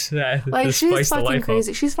 To spice that. Like, she's fucking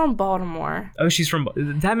crazy. She's from Baltimore. Oh, she's from...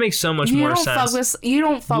 That makes so much more sense. You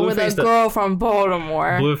don't fuck with a girl from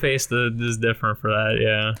Baltimore. Blueface is different for that,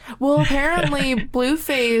 yeah. Well, apparently,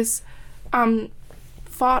 Blueface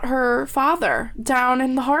fought her father down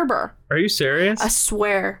in the harbor. Are you serious? I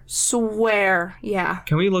swear. Yeah.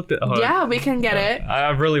 Can we look at... Yeah, we can get it. I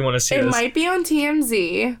really want to see this. It might be on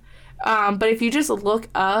TMZ. But if you just look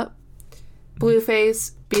up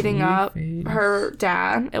Blueface beating up her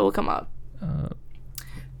dad, it will come up.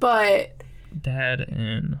 But dad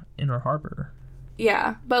in Inner Harbor.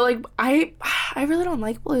 Yeah, but like I I really don't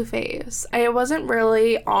like Blueface. I wasn't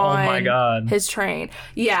really on Oh my God. his train.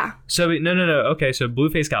 Yeah. So no. Okay, so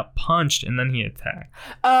Blueface got punched and then he attacked.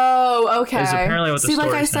 Oh, okay. Is apparently what the See, like I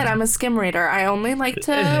story's said, saying. I'm a skim reader. I only like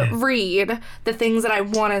to read the things that I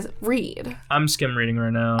want to read. I'm skim reading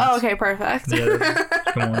right now. Oh, okay, perfect. Yeah,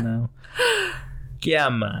 come on now.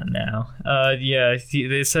 Come on now. Yeah,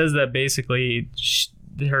 it says that basically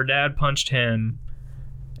her dad punched him,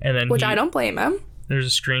 and then Which I don't blame him. There's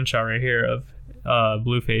a screenshot right here of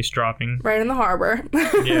Blueface dropping. Right in the harbor.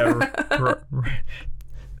 Yeah,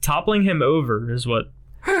 toppling him over is what.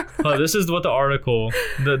 Oh, this is what the article.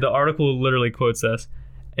 The article literally quotes this.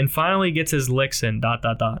 And finally gets his licks in. ...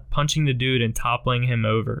 Punching the dude and toppling him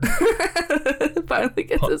over. Finally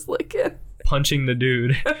gets his lick in. Punching the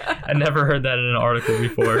dude. I never heard that in an article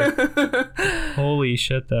before. Holy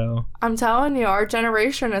shit, though. I'm telling you, our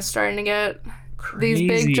generation is starting to get Crazy.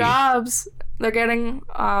 these big jobs. They're getting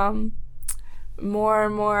more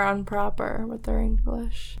and more improper with their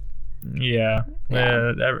English. Yeah.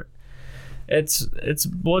 Yeah. It's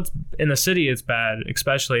in the city. It's bad,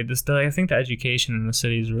 especially this. I think the education in the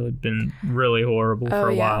city has really been really horrible for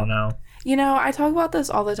a while now. You know, I talk about this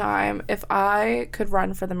all the time. If I could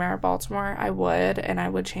run for the mayor of Baltimore, I would, and I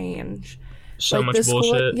would change So much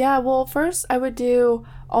bullshit. Yeah, well, first I would do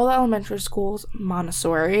all the elementary schools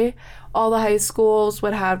Montessori. All the high schools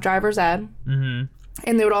would have driver's ed, and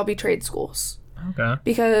they would all be trade schools. Okay.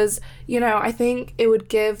 Because, you know, I think it would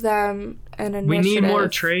give them an initiative. We need more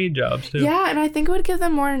trade jobs, too. Yeah, and I think it would give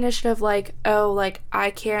them more initiative, like, oh, like,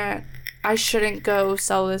 I shouldn't go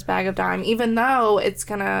sell this bag of dime, even though it's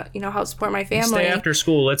gonna, you know, help support my family. Stay after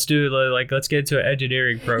school. Let's do, let's get into an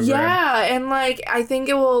engineering program. Yeah, and, like, I think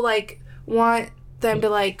it will, like, want them to,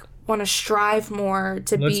 like, want to strive more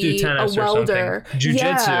to be a welder.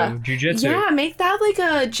 Jiu-jitsu. Yeah, make that, like,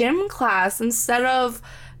 a gym class instead of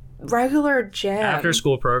regular gym. After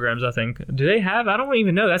school programs, I think. Do they have? I don't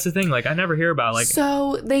even know. That's the thing. Like, I never hear about, like...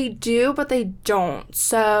 So, they do, but they don't.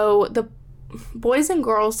 So, the Boys and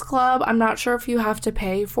Girls Club, I'm not sure if you have to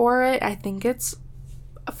pay for it. I think it's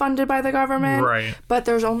funded by the government. Right. But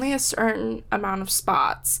there's only a certain amount of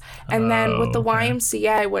spots. And then with the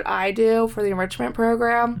YMCA, what I do for the enrichment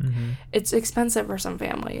program, it's expensive for some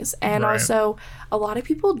families. And also, a lot of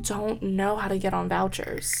people don't know how to get on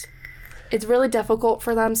vouchers. It's really difficult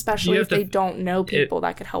for them, especially if they don't know people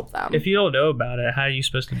that could help them. If you don't know about it, how are you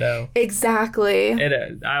supposed to know? Exactly.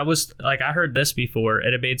 I heard this before.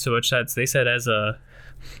 It made so much sense. They said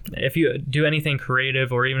if you do anything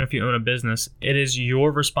creative or even if you own a business, it is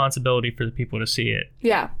your responsibility for the people to see it.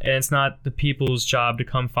 Yeah. And it's not the people's job to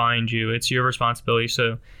come find you. It's your responsibility.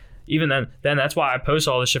 So even then that's why I post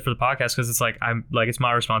all this shit for the podcast, because it's like it's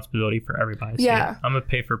my responsibility for everybody to see it. I'm gonna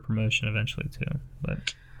pay for promotion eventually too.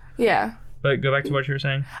 But go back to what you were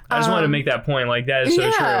saying. I just wanted to make that point. Like, that is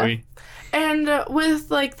so true. And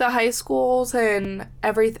with, like, the high schools and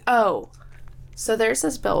everything. Oh, so there's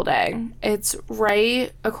this building. It's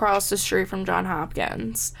right across the street from Johns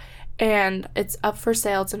Hopkins. And it's up for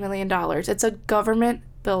sale. It's $1 million. It's a government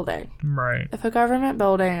building. Right. If a government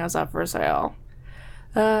building is up for sale,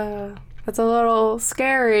 that's a little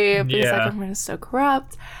scary because the government is so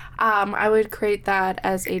corrupt. I would create that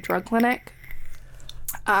as a drug clinic.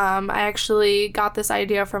 I actually got this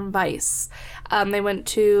idea from Vice. They went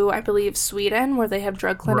to, I believe, Sweden, where they have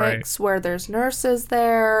drug clinics where there's nurses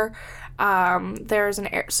there. There's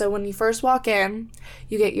so when you first walk in,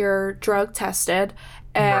 you get your drug tested,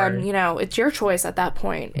 and you know, it's your choice at that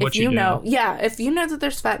point. If you know that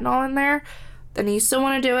there's fentanyl in there, then you still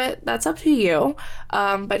want to do it, that's up to you.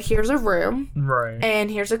 But here's a room. Right. And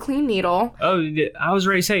here's a clean needle. Oh, I was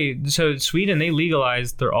ready to say, so Sweden, they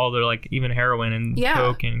legalized all their, like, even heroin and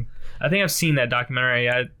coke. And I think I've seen that documentary.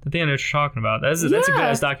 I think I know what you're talking about. That's a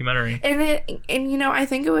good-ass documentary. And you know, I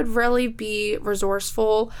think it would really be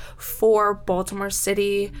resourceful for Baltimore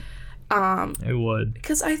City. It would.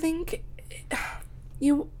 Because I think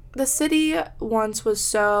the city once was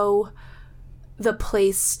so... the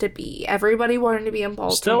place to be. Everybody wanted to be in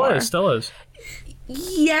Baltimore. Still is.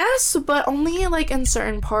 Yes, but only, like, in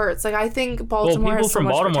certain parts. Like, I think Baltimore has so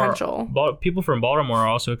much potential. People from Baltimore are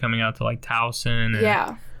also coming out to, like,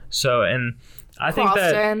 Towson. So, and I think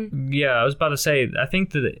Crofton. that, I was about to say, I think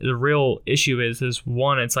the real issue is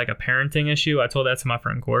one, it's like a parenting issue. I told that to my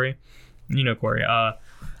friend Corey. You know Corey.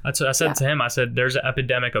 I said to him, I said, there's an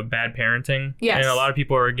epidemic of bad parenting. Yes. And a lot of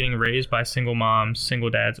people are getting raised by single moms, single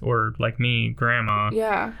dads, or like me, grandma.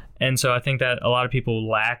 Yeah. And so I think that a lot of people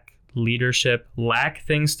lack leadership, lack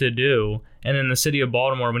things to do. And in the city of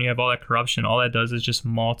Baltimore, when you have all that corruption, all that does is just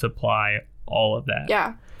multiply all of that.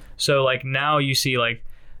 Yeah. So, like, now you see, like,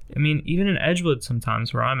 I mean, even in Edgewood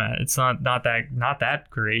sometimes where I'm at, it's not that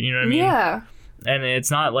great, you know what I mean? Yeah. And it's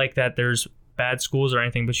not like that there's bad schools or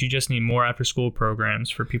anything, but you just need more after school programs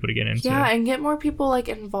for people to get into. Yeah, and get more people like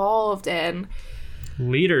involved and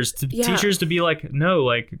leaders, teachers to be like, no,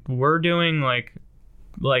 like we're doing like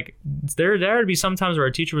there would be sometimes where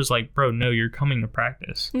a teacher was like, bro, no, you're coming to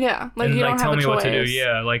practice. Yeah, like and you like don't tell have a me choice. what to do.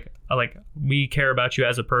 Yeah, like we care about you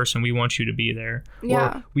as a person. We want you to be there.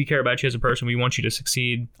 Yeah. Or we care about you as a person. We want you to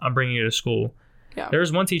succeed. I'm bringing you to school. Yeah. There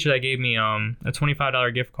was one teacher that gave me a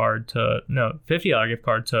 $50 gift card to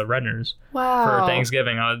Redner's Wow. for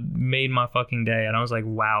Thanksgiving. I made my fucking day, and I was like,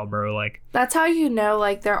 wow, bro, like That's how you know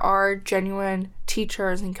like there are genuine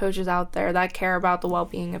teachers and coaches out there that care about the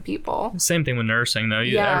well-being of people. same thing with nursing though.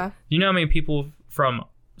 Yeah. You know how many people from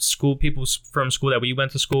school that we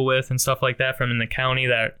went to school with and stuff like that from in the county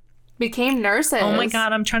that Became nurses. oh my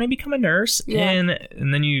god, I'm trying to become a nurse. Yeah.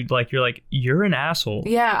 And then you're an asshole.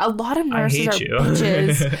 Yeah, a lot of nurses hate are you.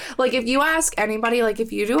 bitches. Like if you ask anybody, like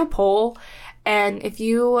if you do a poll and if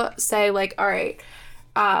you say like, all right,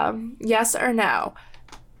 yes or no,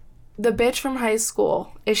 the bitch from high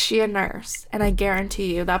school, is she a nurse? And I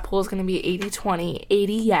guarantee you that poll is going to be 80-20.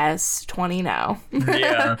 80 yes, 20 no.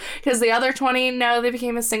 Yeah. Because the other 20, no, they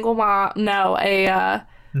became a single mom. No,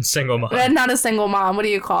 Single mom. not a single mom. What do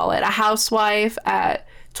you call it? A housewife at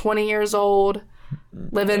 20 years old,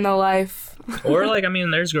 living the life. Or like, I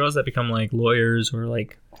mean, there's girls that become like lawyers or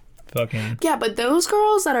like fucking. Yeah, but those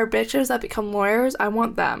girls that are bitches that become lawyers, I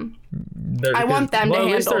want them. I want them to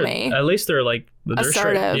handle me. At least they're like they're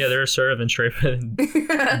straight. Assertive. Yeah, they're assertive and straight and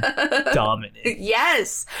dominant.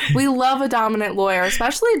 Yes, we love a dominant lawyer,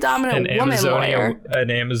 especially a dominant woman lawyer. An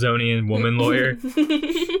Amazonian woman lawyer.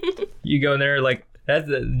 You go in there like.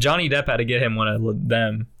 Johnny Depp had to get him one of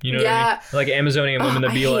them. You know what I mean? Like Amazonian woman to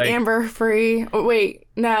be like Amber Free. Oh, wait,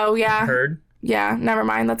 no, yeah. Heard? Yeah, never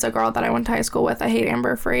mind. That's a girl that I went to high school with. I hate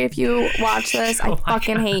Amber Free. If you watch this, I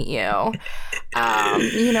fucking hate you.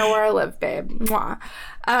 You know where I live, babe. Mwah.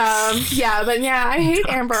 Yeah, but yeah, I hate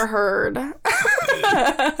Amber Heard.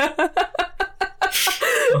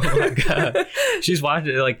 Oh my god. She's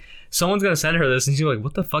watching it like someone's gonna send her this and she's like,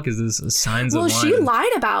 what the fuck is this? Signs of wine. Well, she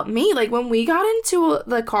lied about me. Like when we got into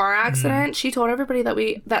the car accident, she told everybody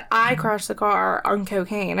that I crashed the car on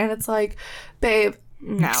cocaine. And it's like, babe,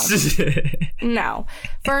 no. No.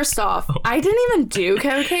 First off, I didn't even do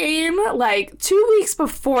cocaine like 2 weeks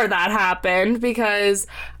before that happened because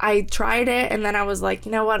I tried it and then I was like,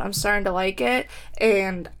 you know what? I'm starting to like it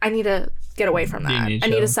and I need to get away from that. I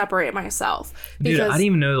need to separate myself. Dude, I didn't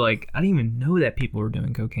even know that people were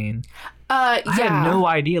doing cocaine. I had no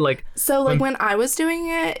idea. Like, so like when I was doing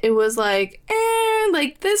it, it was like,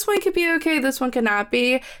 like this one could be okay, this one could not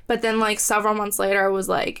be. But then like several months later, I was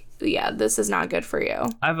like, yeah, this is not good for you.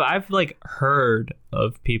 I've like heard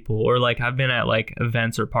of people, or like I've been at like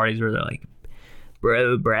events or parties where they're like,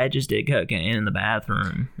 bro, Brad just did cocaine in the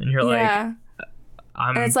bathroom, and you're like.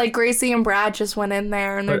 And it's like Gracie and Brad just went in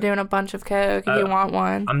there and they're doing a bunch of coke. If you want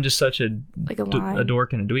one, I'm just such a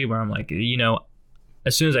dork and a dweeb where I'm like, you know,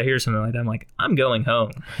 as soon as I hear something like that, I'm like, I'm going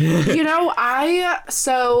home. You know,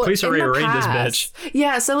 Please hurry, raid this bitch.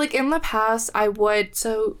 Yeah, so like in the past,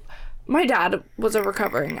 my dad was a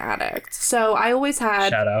recovering addict, so I always had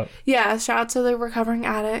shout out. Yeah, shout out to the recovering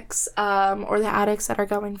addicts, or the addicts that are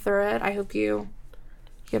going through it. I hope you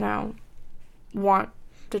want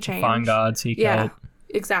to change. Find God, seek help.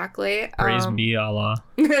 Exactly. Praise be Allah.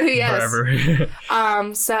 Yes.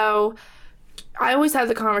 Forever. So I always had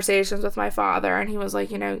the conversations with my father, and he was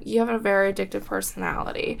like, you have a very addictive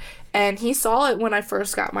personality. And he saw it when I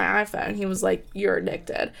first got my iPhone. He was like, you're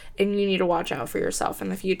addicted, and you need to watch out for yourself in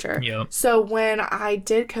the future. Yep. So when I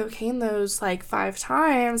did cocaine those like 5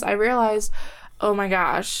 times, I realized, oh my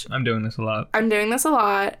gosh. I'm doing this a lot,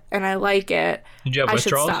 and I like it. Did you have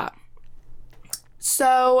withdrawals? I should stop.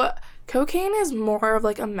 So cocaine is more of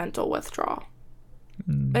like a mental withdrawal.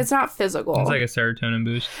 It's not physical. It's like a serotonin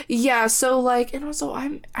boost. Yeah, so like, and also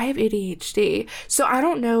I have ADHD, so I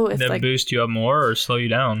don't know if that like boost you up more or slow you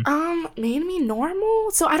down. Made me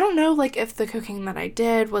normal. So I don't know like if the cocaine that I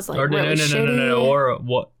did was like really shitty. No. Or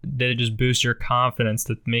what did it just boost your confidence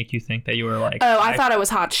to make you think that you were like? Oh, I thought it was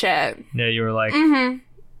hot shit. Yeah, you were like. Mm-hmm.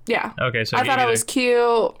 Yeah. Okay, so I thought I was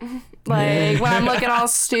cute. Like when I'm looking all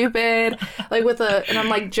stupid, like and I'm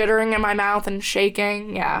like jittering in my mouth and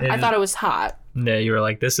shaking. Yeah, I thought it was hot. Yeah, you were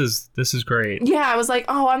like, this is great. Yeah, I was like,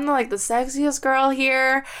 oh, I'm the sexiest girl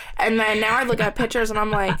here. And then now I look at pictures and I'm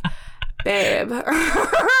like, babe,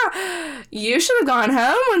 you should have gone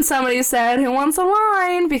home when somebody said, who wants a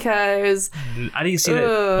line? Because I didn't see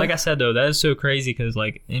that. Like I said, though, that is so crazy because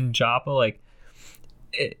like in Joppa, like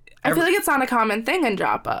I feel like it's not a common thing in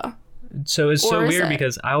Joppa. So it's so Or is weird it?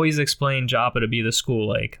 because I always explain Joppa to be the school,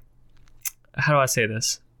 like, how do I say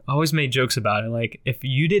this? I always made jokes about it. Like, if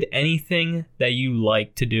you did anything that you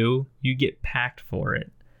like to do, you get packed for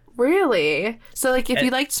it. Really? So, like, if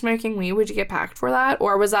you liked smoking weed, would you get packed for that?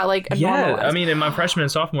 Or was that, like, a normal? I mean, in my freshman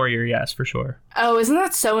and sophomore year, yes, for sure. Oh, isn't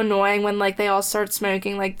that so annoying when, like, they all start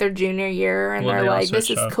smoking, like, their junior year and Well, they're they all like, this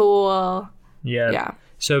switch is up. cool. Yeah. Yeah.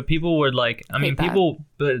 So people would, like, I mean, that. people,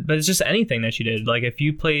 but it's just anything that you did. Like, if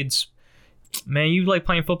you played, man, you like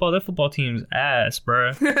playing football, that football team's ass,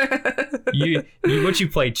 bruh. What you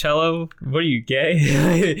play, cello? What are you,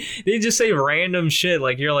 gay? They just say random shit.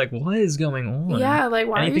 Like, you're like, what is going on? Yeah, like,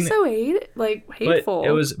 why Anything are you so hateful? But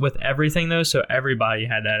it was with everything, though, so everybody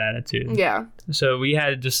had that attitude. Yeah. So we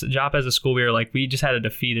had just Jop as a school. We were like, we just had a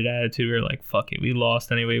defeated attitude. We were like, fuck it, we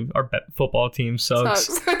lost anyway. Our football team sucks.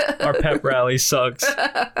 Our pep rally sucks.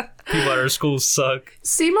 People at our school suck.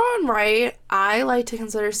 SEMO and Wright, I like to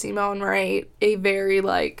consider SEMO and Wright a very,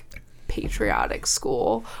 like, patriotic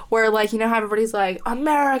school where, like, you know how everybody's like,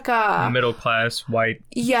 America. Middle class, white.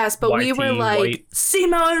 Yes, but we white were team, like, white.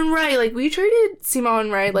 SEMO and Wright. Like, we treated SEMO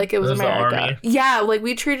and Wright like it was It was the America. army. Yeah, like,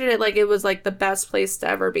 we treated it like it was, like, the best place to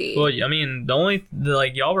ever be. Well, I mean,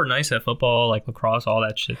 like, y'all were nice at football, like lacrosse, all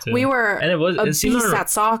that shit too. We were and it was a it beast at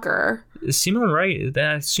soccer. Simon Wright.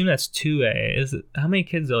 I assume that's 2A. How many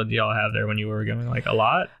kids did y'all have there when you were going? Like a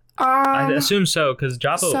lot. I assume so because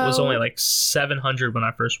Joppa was only like 700 when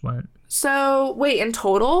I first went. So, wait, in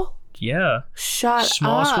total? Yeah. Shut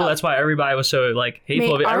Small up. school. That's why everybody was so like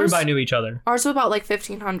hateful. Mate, Everybody knew each other. Ours was about, like,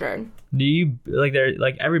 1,500. Do you like they're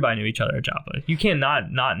like everybody knew each other at Joppa? You can't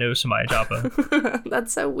not know somebody at Joppa.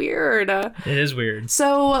 That's so weird. It is weird.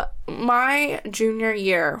 So, my junior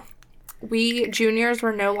year, we juniors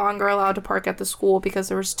were no longer allowed to park at the school because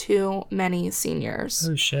there was too many seniors.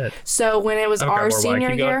 Oh shit. So when it was Okay, our more why. senior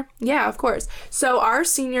Keep going. year, yeah, of course. So our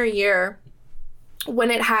senior year,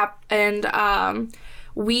 when it happened,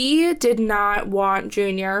 we did not want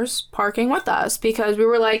juniors parking with us because we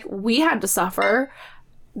were like, we had to suffer.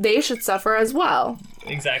 They should suffer as well.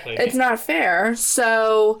 Exactly. It's not fair.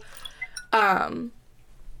 So,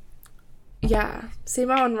 yeah,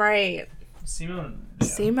 SEMO and Wright. Simone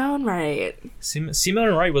SEMO and Wright.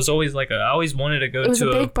 and Wright was always like I always wanted to go It was to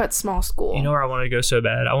a big but small school. You know where I wanted to go so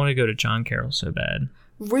bad? I wanted to go to John Carroll so bad.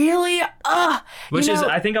 Really? Which is,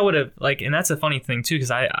 I think I would have, like, and that's a funny thing, too,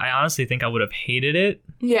 because I honestly think I would have hated it.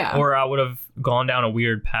 Yeah. Or I would have gone down a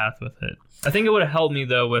weird path with it. I think it would have helped me,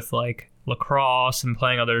 though, with, like, lacrosse and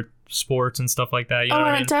playing other sports and stuff like that. You know what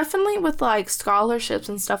I mean? Definitely with, like, scholarships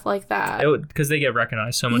and stuff like that. Because they get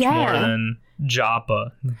recognized so much Yeah. more than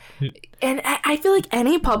Joppa. And I feel like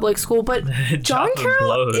any public school, but John Joppa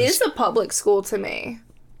Carroll blows. is a public school to me.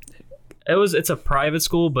 It's a private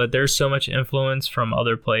school, but there's so much influence from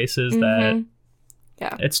other places that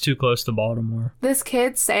Yeah. it's too close to Baltimore. This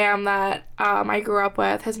kid, Sam, that I grew up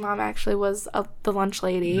with, his mom actually was the lunch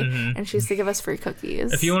lady, and she used to give us free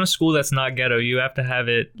cookies. If you want a school that's not ghetto, you have to have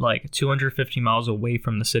it like 250 miles away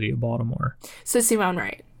from the city of Baltimore. So Simone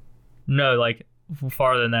Wright. No, like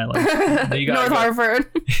farther than that. Like you North gotta Hartford.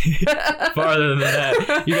 farther than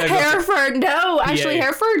that. You gotta go. Hereford. No, actually, Yeah.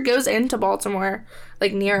 Hereford goes into Baltimore,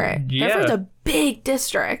 like near it. Yeah. Hereford's a big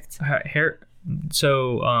district.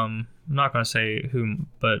 So I'm not gonna say who,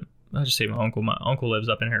 but I'll just say my uncle. My uncle lives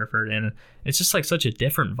up in Hereford, and it's just like such a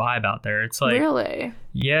different vibe out there. It's like Really?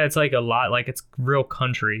 yeah, it's like a lot like it's real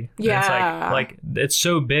country. And Yeah. it's like it's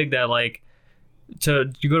so big that like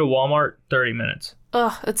you go to Walmart 30 minutes.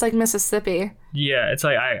 Ugh, it's like Mississippi. Yeah, it's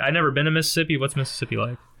like I never been to Mississippi. What's Mississippi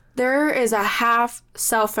like? There is a half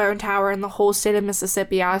cell phone tower in the whole state of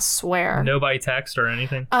Mississippi, I swear. Nobody text or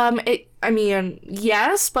anything. I mean,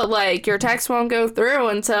 yes, but like your text won't go through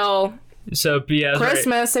until So yeah, that's right.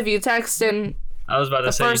 Christmas if you text in I was about to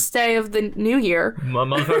the say first day of the new year. my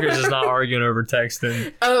motherfuckers is not arguing over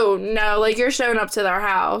texting. Oh no, like you're showing up to their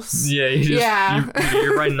house. Yeah,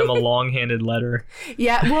 you're writing them a long-handed letter.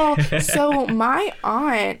 Yeah, well, so my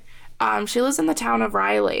aunt, she lives in the town of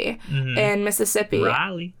Riley in Mississippi.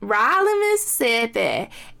 Riley, Mississippi.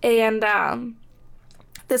 And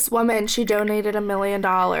this woman, she donated $1 million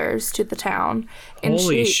to the town. And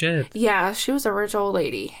holy shit. Yeah, she was a rich old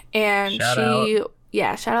lady. And Shout out.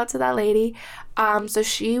 Yeah, shout out to that lady. So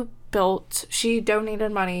she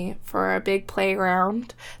donated money for a big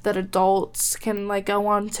playground that adults can like go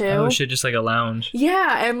on to. Oh shit, just like a lounge.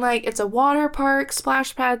 Yeah, and like it's a water park,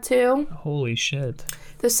 splash pad too. Holy shit.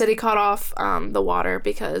 The city cut off the water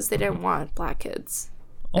because they didn't want black kids.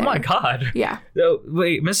 Oh my God. Yeah. Oh,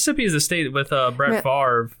 wait, Mississippi is the state with Brett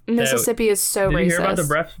Favre. Mississippi is so racist. Did you hear about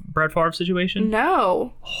the Brett Favre situation?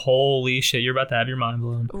 No. Holy shit, you're about to have your mind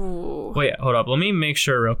blown. Ooh. Wait, hold up. Let me make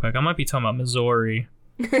sure real quick. I might be talking about Missouri.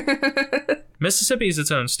 Mississippi is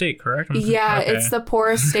its own state, correct? Yeah, okay. It's the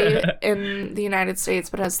poorest state in the United States,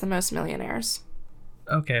 but has the most millionaires.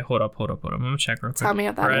 Okay, hold up. I'm gonna check real quick. Tell me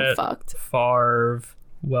if that ain't fucked. Favre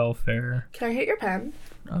welfare. Can I hit your pen?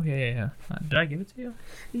 Oh, yeah. Did I give it to you?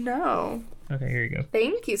 No. Okay, here you go.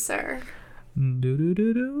 Thank you, sir.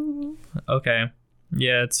 Okay.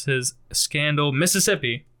 Yeah, it's his scandal.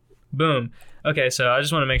 Mississippi. Boom. Okay, so I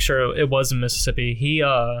just want to make sure it was in Mississippi.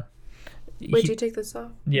 Wait, did you take this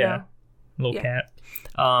off? Yeah. No. Little cat.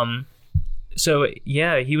 So,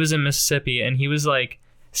 yeah, he was in Mississippi, and he was, like,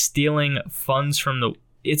 stealing funds from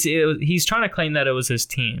he's trying to claim that it was his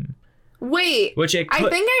team. Wait, I think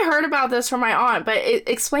I heard about this from my aunt, but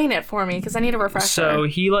explain it for me because I need a refresher. So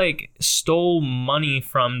he like stole money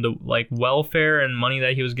from the like welfare and money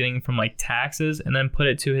that he was getting from like taxes, and then put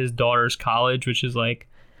it to his daughter's college, which is like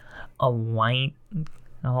a white,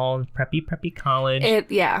 all preppy college.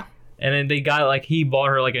 Yeah. And then he got like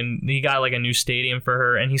a new stadium for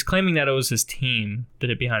her, and he's claiming that it was his team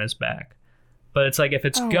did it behind his back. But it's like, if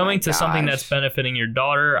it's going to something that's benefiting your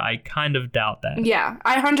daughter, I kind of doubt that. Yeah,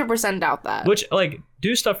 I 100% doubt that. Which, like,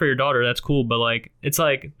 do stuff for your daughter, that's cool. But, like, it's,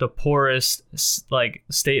 like, the poorest, like,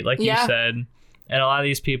 state, like you said. And a lot of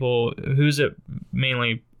these people, who's it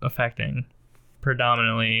mainly affecting?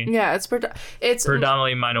 Predominantly. Yeah, it's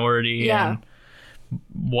predominantly minority and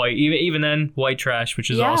white. Even then, white trash, which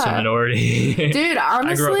is also minority. Dude,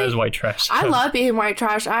 honestly, I grew up as white trash. So. I love being white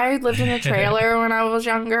trash. I lived in a trailer when I was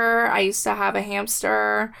younger. I used to have a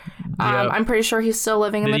hamster. I'm pretty sure he's still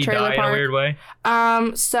living in the trailer park. Did he die in a weird way?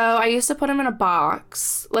 So I used to put him in a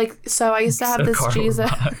box. I used to have this Jesus.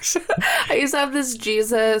 I used to have this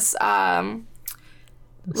Jesus. Little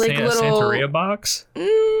Santeria box.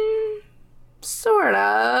 Sort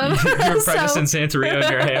of. You're practicing Santeria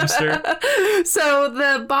on your hamster. So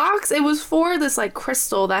the box, it was for this like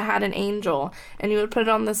crystal that had an angel, and you would put it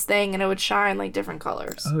on this thing and it would shine like different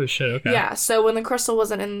colors. Oh shit, okay. Yeah, so when the crystal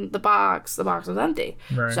wasn't in the box was empty.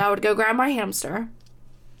 Right. So I would go grab my hamster,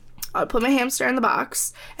 I would put my hamster in the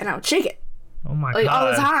box, and I would shake it. Oh my god. Like all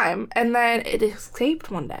the time. And then it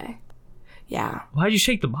escaped one day. Yeah. Why'd you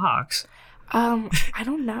shake the box? I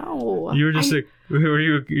don't know. You were just were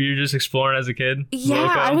you just exploring as a kid? Yeah,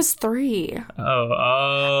 I was 3.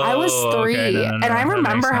 I was 3, okay. No, and I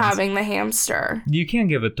remember having the hamster. You can't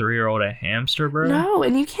give a 3-year-old a hamster, bro. No,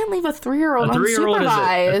 and you can't leave a 3-year-old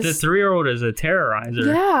unsupervised. The 3-year-old is a terrorizer.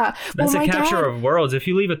 Yeah, that's a capture of worlds. If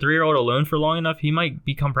you leave a 3-year-old alone for long enough, he might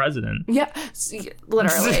become president. Yeah,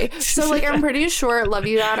 literally. So like, I'm pretty sure. Love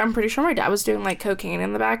you, Dad. I'm pretty sure my dad was doing like cocaine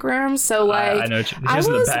in the back room. So like, I know. Just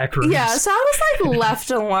in the back room. Yeah, so I was like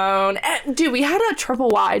left alone. And, dude, we had a triple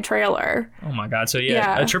wide trailer. Oh my god! So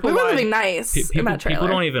a triple we were wide. living nice in that trailer. People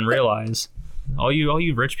don't even realize. All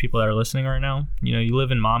you rich people that are listening right now, you live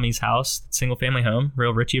in mommy's house, single family home,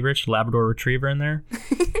 real rich Labrador Retriever in there.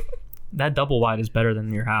 That double wide is better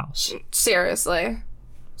than your house. Seriously.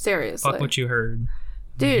 Fuck what you heard.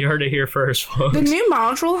 Dude. You heard it here first, folks. The new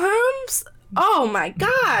module homes? Oh my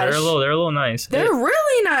gosh. They're a little nice. They're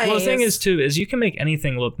really nice. Well, the thing is too, is you can make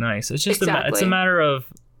anything look nice. It's just it's a matter of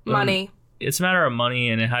money. It's a matter of money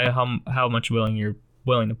and how much you're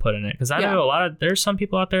willing to put in it. Because I know there's some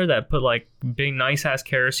people out there that put like big nice ass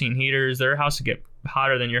kerosene heaters. Their house would get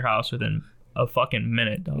hotter than your house within a fucking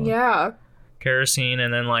minute, dog. Yeah. Kerosene,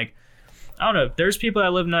 and then like, I don't know. There's people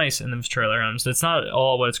that live nice in those trailer homes. It's not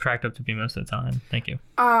all what it's cracked up to be most of the time. Thank you.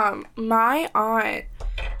 My aunt,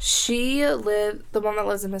 the one that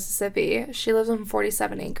lives in Mississippi, she lives on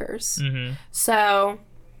 47 acres. Mm-hmm. So,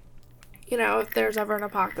 if there's ever an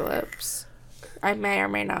apocalypse, I may or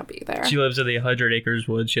may not be there. She lives in the 100 acres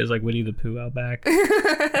woods. She has like Winnie the Pooh out back.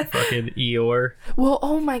 Fucking Eeyore. Well,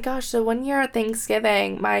 oh my gosh. So one year at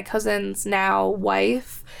Thanksgiving, my cousin's now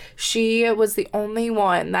wife, she was the only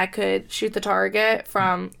one that could shoot the target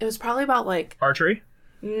from, it was probably about like... Archery?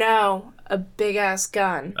 No, a big ass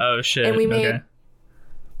gun. Oh shit. And we made...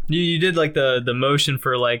 You did like the motion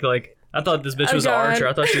for like I thought this bitch was an archer.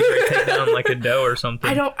 I thought she was ready to take down like a doe or something.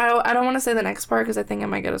 I don't want to say the next part because I think I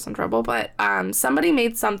might get us in trouble. But somebody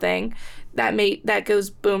made something that goes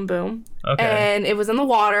boom boom. Okay. And it was in the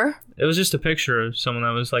water. It was just a picture of someone that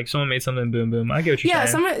was like someone made something boom boom. I get what you're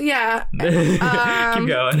saying. Keep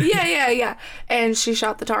going. Yeah. And she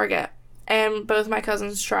shot the target, and both my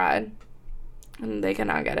cousins tried. And they could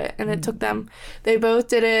not get it. And it took them... They both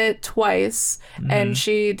did it twice. And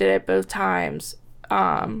she did it both times.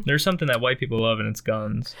 There's something that white people love, and it's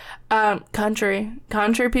guns. Country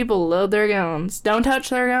people love their guns. Don't touch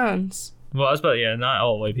their guns. Well, I was about, yeah, not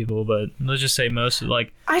all white people, but let's just say most,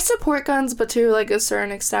 like... I support guns, but to, like, a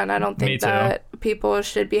certain extent. I don't think that people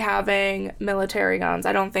should be having military guns.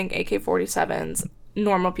 I don't think AK-47s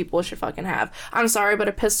normal people should fucking have. I'm sorry, but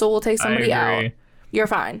a pistol will take somebody out. You're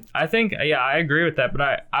fine. I think, yeah, I agree with that, but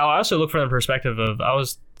I also look from the perspective of... I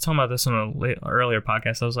was talking about this on an earlier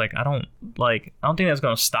podcast. I was like, I don't think that's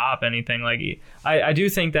going to stop anything. Like, I do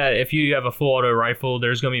think that if you have a full auto rifle,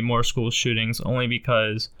 there's going to be more school shootings, only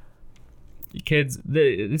because... Kids,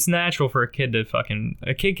 it's natural for a kid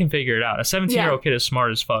can figure it out. A 17-year-old kid is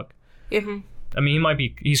smart as fuck. Mm-hmm. I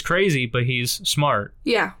mean, he's crazy, but he's smart.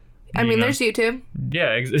 Yeah. I mean, there's YouTube.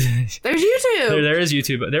 Yeah. There's YouTube. There is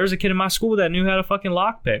YouTube. But there was a kid in my school that knew how to fucking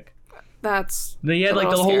lockpick. He had like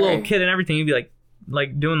the whole little kit and everything. He'd be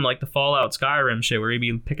like doing like the Fallout Skyrim shit where he'd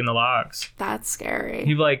be picking the locks. That's scary.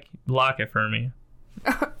 He'd be like, lock it for me.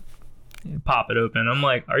 Pop it open. I'm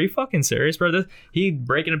like, are you fucking serious, bro? He'd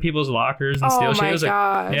break into people's lockers and steal shit. Oh my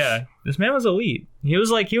gosh. Yeah, this man was elite. He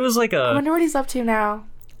was like a... I wonder what he's up to now.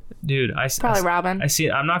 Dude, probably robbing.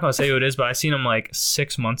 I'm not gonna say who it is, but I seen him like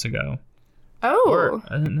 6 months ago. Oh. Or,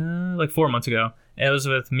 like 4 months ago. And it was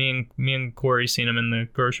with me and Corey seen him in the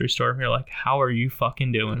grocery store. We were like, how are you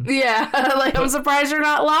fucking doing? Yeah, like I'm surprised you're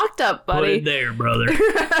not locked up, buddy. Put it there, brother.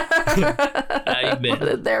 How you been? Put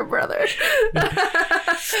it there, brother.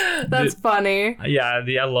 That's funny. Yeah,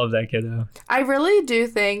 I love that kid though. I really do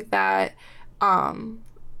think that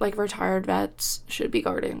like retired vets should be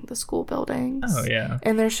guarding the school buildings. Oh yeah.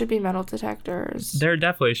 And there should be metal detectors. There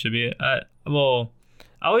definitely should be. Well,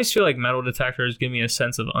 I always feel like metal detectors give me a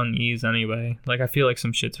sense of unease anyway. Like, I feel like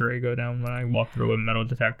some shit's ready to go down when I walk through a metal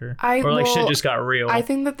detector. Shit just got real. I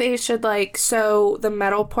think that they should, like, so the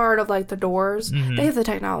metal part of, like, the doors, they have the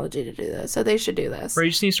technology to do this, so they should do this. Bro,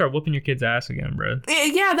 you just need to start whooping your kid's ass again, bro.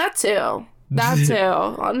 Yeah, that too. That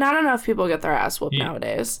too. Not enough people get their ass whooped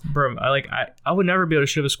nowadays. Bro, I would never be able to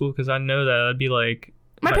shoot up a school because I know that I'd be like...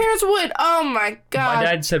 My parents would. Oh my god. My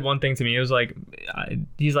dad said one thing to me. It was like,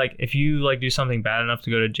 he's like, if you like do something bad enough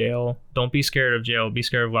to go to jail, don't be scared of jail. Be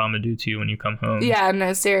scared of what I'm gonna do to you when you come home. Yeah,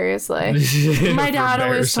 no, seriously. My dad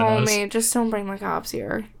always told me, just don't bring the cops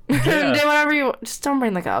here. Yeah. Do whatever you want. Just don't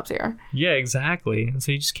bring the cops here. Yeah, exactly.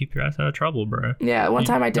 So you just keep your ass out of trouble, bro. Yeah, one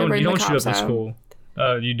time I did bring the cops home. You don't shoot up in school.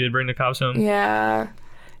 You did bring the cops home? Yeah.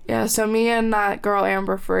 Yeah, so me and that girl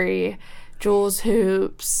Amber Free, Jules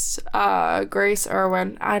Hoops, Grace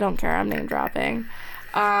Irwin, I don't care, I'm name dropping.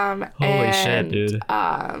 Holy shit, dude.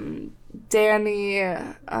 Danny,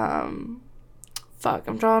 fuck,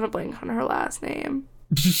 I'm drawing a blank on her last name.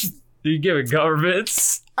 You giving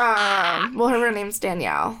governments? Well, her real name's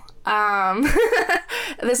Danielle.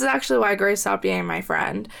 This is actually why Grace stopped being my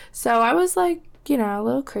friend. So I was like, you know, a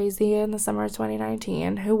little crazy in the summer of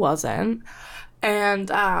 2019. Who wasn't? And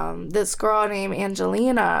this girl named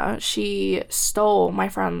Angelina, she stole my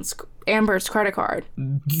friend's Amber's credit card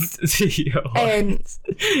and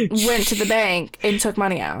went to the bank and took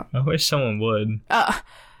money out. I wish someone would.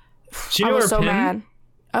 She knew I was her so PIN? mad.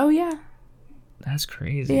 Oh yeah. That's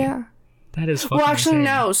crazy. Yeah. That is fucking Well, actually, insane.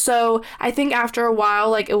 no. So I think after a while,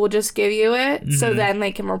 like, it will just give you it, so then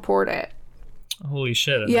they can report it. Holy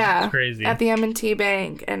shit. Yeah. That's crazy. At the M&T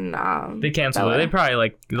Bank. And they canceled it. They probably,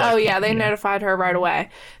 like oh, yeah. They notified her right away.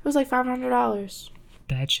 It was like $500.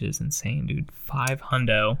 That shit is insane, dude.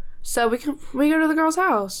 $500. So we go to the girl's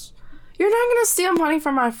house. You're not going to steal money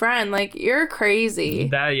from my friend. Like, you're crazy.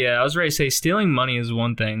 Yeah, I was ready to say, stealing money is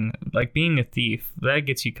one thing. Like, being a thief, that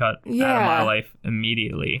gets you cut out of my life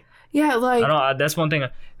immediately. Yeah, like... I don't know, that's one thing.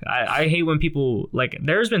 I hate when people, like,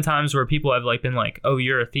 there's been times where people have, like, been like, oh,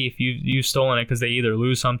 you're a thief. You've stolen it because they either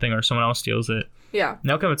lose something or someone else steals it. Yeah. And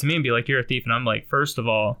they'll come up to me and be like, you're a thief. And I'm like, first of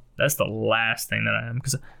all, that's the last thing that I am.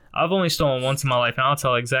 Because I've only stolen once in my life. And I'll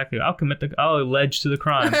tell exactly, I'll allege to the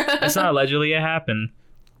crime. It's not allegedly, it happened.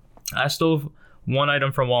 I stole one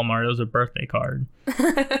item from Walmart. It was a birthday card.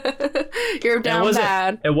 You're down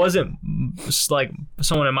bad. It wasn't like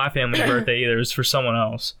someone in my family's birthday either. It was for someone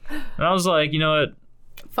else. And I was like, you know what?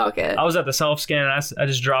 Fuck it. I was at the self-scan and I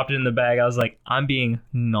just dropped it in the bag. I was like, I'm being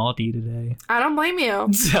naughty today. I don't blame you.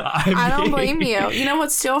 I don't blame you. You know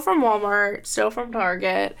what? Steal from Walmart. Steal from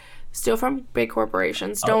Target. Steal from big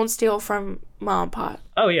corporations. Don't steal from mom and pop.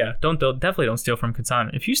 Oh yeah, definitely don't steal from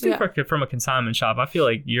consignment. If you steal from a consignment shop, I feel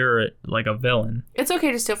like you're like a villain. It's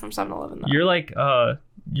okay to steal from 7-Eleven though. You're like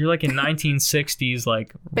in 1960s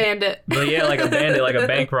like bandit. Yeah, like a bandit, like a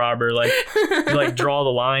bank robber. Like you like draw the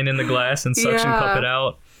line in the glass and suction cup it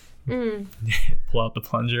out. Pull out the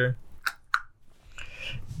plunger.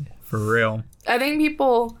 For real. I think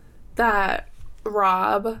people that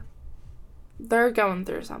rob, they're going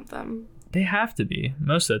through something. They have to be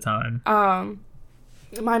most of the time.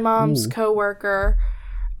 My mom's coworker,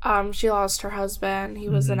 she lost her husband. He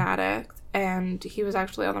was an addict, and he was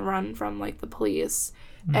actually on the run from like the police.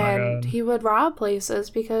 And he would rob places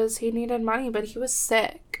because he needed money, but he was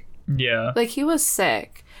sick. Yeah. Like, he was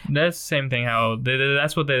sick. That's the same thing how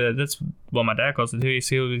that's what my dad calls it too.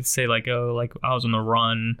 He would say like, oh, like I was on the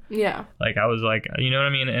run. Yeah. Like I was like, you know what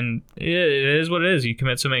I mean? And it is what it is. You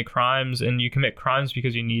commit so many crimes, and you commit crimes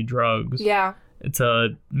because you need drugs. Yeah.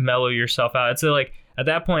 To mellow yourself out. It's like, at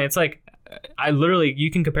that point, it's like,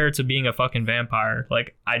 you can compare it to being a fucking vampire.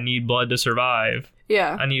 Like, I need blood to survive.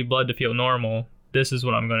 Yeah. I need blood to feel normal. This is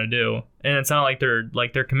what I'm going to do. And it's not like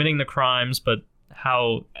they're committing the crimes, but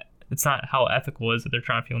it's not how ethical is it they're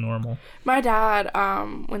trying to feel normal. My dad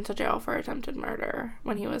went to jail for attempted murder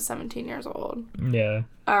when he was 17 years old. Yeah.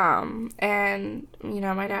 And, you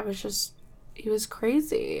know, my dad was he was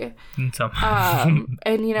crazy. And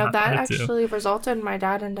you know, that actually resulted in my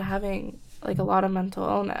dad into having, like, a lot of mental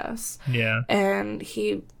illness. Yeah. And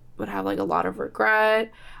he would have, like, a lot of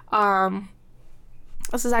regret.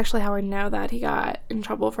 This is actually how I know that he got in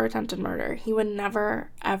trouble for attempted murder. He would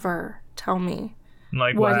never, ever tell me.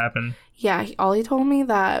 Like, what happened? All he told me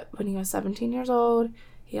that when he was 17 years old,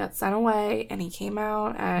 he got sent away, and he came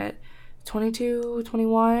out at 22,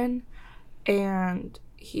 21, and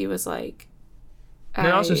he was like... It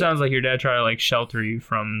also sounds like your dad tried to, like, shelter you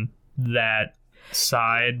from that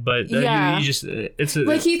side, but you just...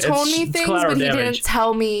 he told me things, but he didn't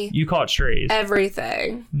tell me... You caught strays.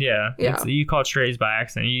 Everything. Yeah. You caught strays by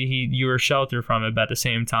accident. You were sheltered from it, but at the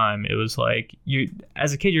same time, it was like,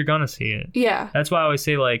 as a kid, you're gonna see it. Yeah. That's why I always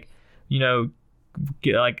say, like, you know,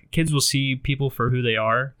 like, kids will see people for who they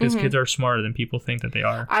are, because kids are smarter than people think that they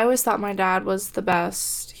are. I always thought my dad was the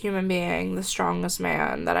best human being, the strongest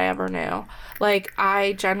man that I ever knew. Like,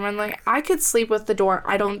 I could sleep with the door.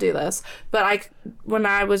 I don't do this, but when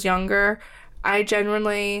I was younger, I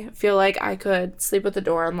genuinely feel like I could sleep with the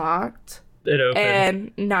door unlocked. It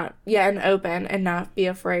open. And open and not be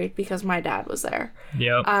afraid because my dad was there.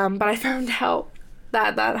 Yep. But I found out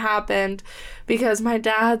that happened because my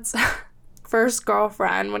dad's first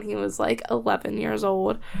girlfriend, when he was like 11 years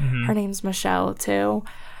old, her name's Michelle too.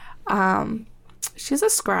 She's a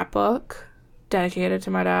scrapbook dedicated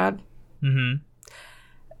to my dad.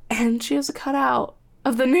 And she has a cutout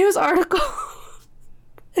of the news article.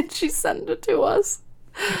 And she sent it to us.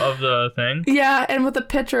 Of the thing? Yeah, and with a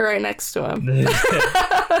picture right next to him.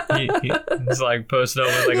 He's like posted up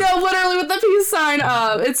with like... No, literally with the peace sign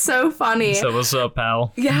up. It's so funny. So what's up,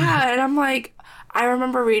 pal? Yeah, and I'm like... I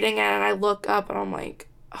remember reading it, and I look up, and I'm like,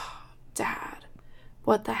 oh, Dad,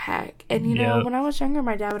 what the heck? And, you know, when I was younger,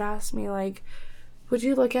 my dad would ask me, like, would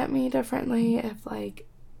you look at me differently if I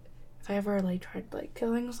ever, like, tried, like,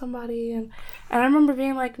 killing somebody? And I remember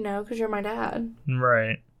being like, no, because you're my dad.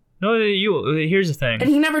 Right. No, here's the thing. And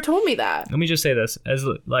he never told me that. Let me just say this. As,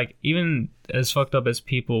 like, even as fucked up as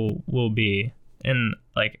people will be, and,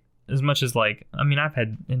 like, as much as, like, I mean, I've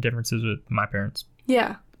had indifferences with my parents.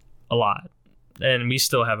 Yeah. A lot. And we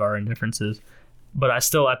still have our indifferences. But I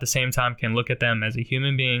still, at the same time, can look at them as a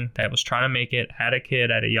human being that was trying to make it, had a kid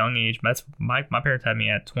at a young age. That's my parents had me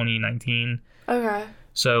at 2019. Okay.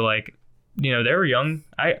 So, like, you know, they were young.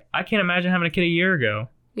 I can't imagine having a kid a year ago.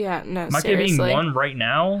 Yeah, no, my seriously. kid being 1 right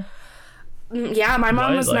now. Yeah, my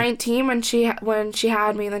mom was 19 when she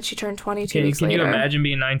had me, and then she turned 22 weeks later. Can you imagine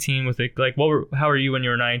being 19 with it? Like, how were you when you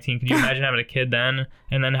were 19? Can you imagine having a kid then,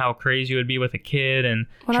 and then how crazy it would be with a kid and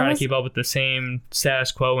trying to keep up with the same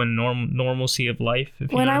status quo and normalcy of life?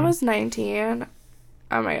 When I was 19,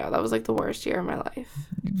 oh my god, that was like the worst year of my life.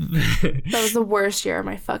 That was the worst year of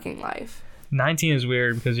my fucking life. 19 is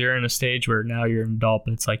weird because you're in a stage where now you're an adult,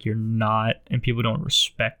 but it's like you're not, and people don't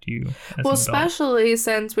respect you as well, an especially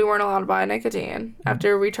since we weren't allowed to buy nicotine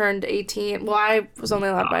after we turned 18. Well, I was only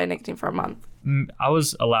allowed to buy nicotine for a month. I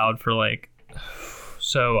was allowed for like,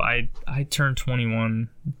 so I turned 21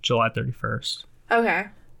 July 31st. Okay.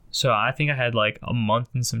 So I think I had like a month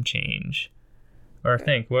and some change, or I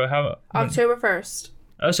think October 1st.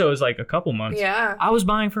 Oh, so it was like a couple months. Yeah. I was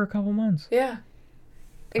buying for a couple months. Yeah.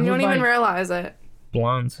 And you don't even realize it.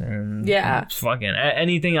 Blunts and yeah, fucking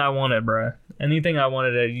anything I wanted, bro. Anything I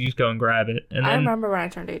wanted, you just go and grab it. And then I remember when I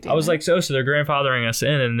turned 18. I was like, so they're grandfathering us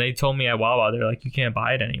in, and they told me at Wawa, they're like, you can't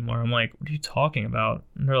buy it anymore. I'm like, what are you talking about?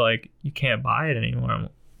 And they're like, you can't buy it anymore. I'm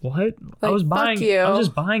like, what? Like, I was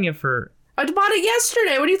just buying it for. I bought it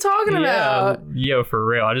yesterday. What are you talking about? Yeah, for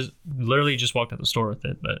real. I just literally just walked out the store with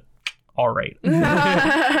it, but all right.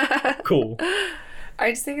 Cool.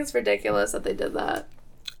 I just think it's ridiculous that they did that.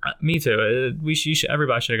 Me too.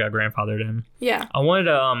 Everybody should have got grandfathered in. Yeah. I wanted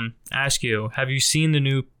to ask you, have you seen the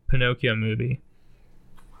new Pinocchio movie?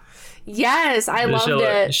 Yes, I loved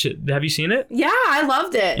it. Have you seen it? Yeah, I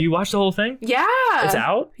loved it. You watched the whole thing? Yeah. It's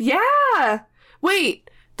out? Yeah. Wait,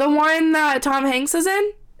 the one that Tom Hanks is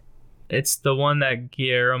in? It's the one that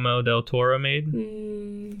Guillermo del Toro made?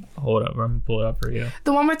 Hold up, I'm going to pull it up for you.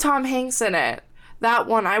 The one with Tom Hanks in it. That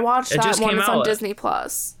one. I watched that one. It's on Disney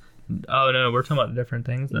Plus. Oh, no, we're talking about different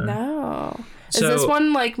things then. No. So, is this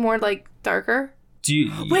one like more like darker?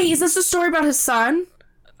 Wait, is this the story about his son?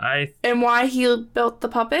 And why he built the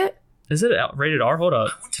puppet? Is it rated R? Hold up.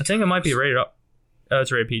 I think it might be rated R. Oh,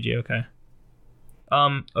 it's rated PG. Okay.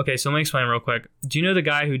 Okay, so let me explain real quick. Do you know the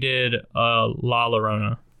guy who did La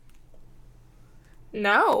Llorona?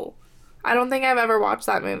 No. I don't think I've ever watched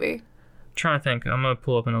that movie. I'm trying to think. I'm going to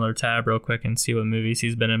pull up another tab real quick and see what movies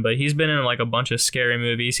he's been in. But he's been in like a bunch of scary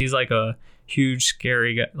movies. He's like a huge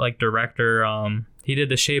scary like director. He did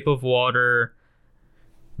The Shape of Water,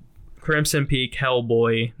 Crimson Peak,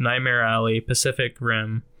 Hellboy, Nightmare Alley, Pacific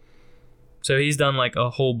Rim. So he's done like a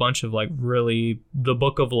whole bunch of like really The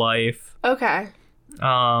Book of Life. Okay.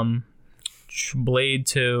 Blade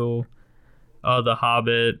 2, The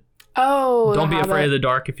Hobbit. Oh, Don't Be Afraid of the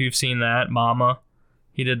Dark if you've seen that. Mama.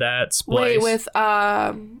 He did that. Splice. Wait, with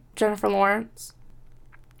Jennifer Lawrence?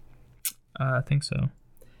 I think so.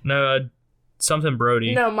 No, something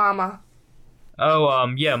Brody. No, Mama.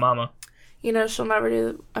 Oh, yeah, Mama. You know, she'll never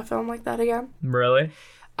do a film like that again. Really?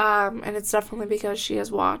 And it's definitely because she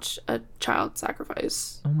has watched a child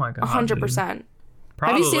sacrifice. Oh my god. 100%.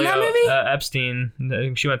 Probably, have you seen that movie?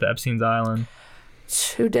 Epstein. She went to Epstein's Island.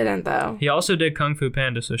 Who didn't, though? He also did Kung Fu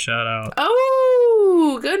Panda, so shout out.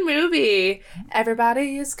 Oh, good movie.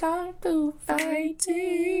 Everybody is Kung Fu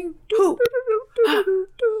fighting.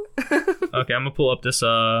 Okay, I'm gonna pull up this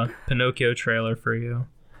Pinocchio trailer for you.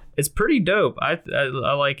 It's pretty dope. I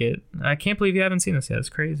like it. I can't believe you haven't seen this yet. It's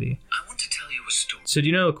crazy. I want to tell you a story. So do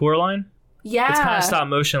you know Coraline? Yeah. It's kind of stop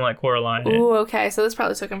motion like Coraline. Ooh, okay. So this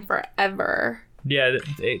probably took him forever. Yeah,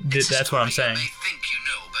 that's what I'm saying. You may think you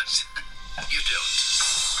know, but you don't.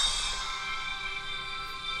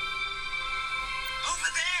 Over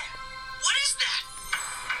there! What is that?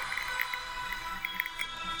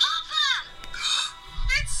 Papa!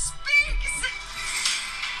 It speaks!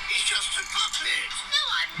 He's just a puppet! No,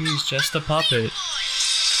 I'm He's just a puppet.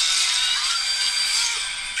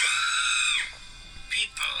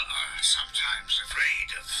 People are sometimes afraid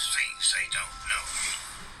of things they don't know.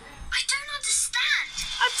 I don't understand.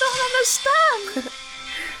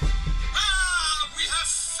 Ah, we have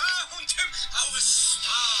found him, our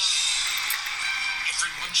star.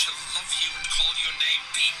 Everyone shall love you and call your name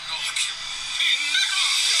Pinocchio.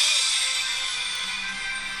 Pinocchio!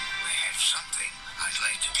 I have something I'd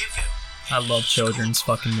like to give you. I love children's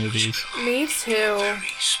fucking movies. Me too. Very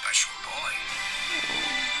special boy.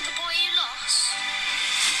 The boy you lost?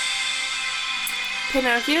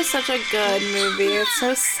 Pinocchio is such a good movie. It's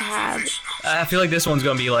so sad. I feel like this one's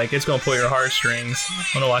gonna be like, it's gonna pull your heartstrings. I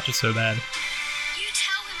wanna watch it so bad. You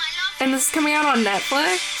tell him I love And this is coming out on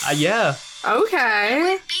Netflix? Yeah.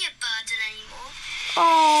 Okay. be a burden anymore.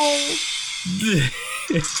 Oh,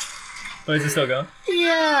 Oh, is it still going?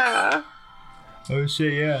 yeah. Oh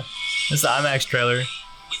shit, yeah. That's the IMAX trailer. With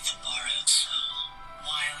the borrowed soul,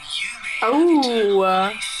 while you may Oh. your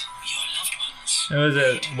loved ones. It was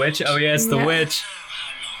a witch. Oh yeah, it's the Yeah. witch. Know how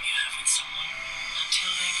long you have with someone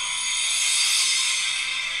until they're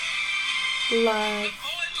gone. Love. Oh,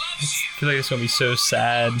 it loves I feel like it's gonna be so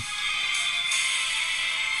sad. Guide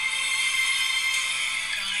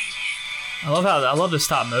him. I love the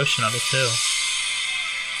stop motion of it too.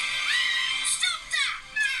 Stop that!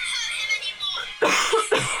 Don't hurt him anymore.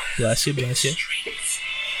 Bless you, bless you,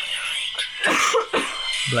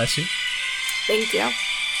 bless you. Thank you.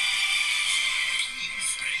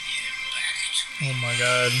 Oh my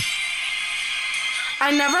god.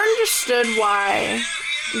 I never understood why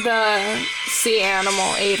the sea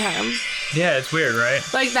animal ate him. Yeah, it's weird, right?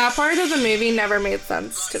 Like, that part of the movie never made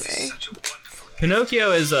sense to me.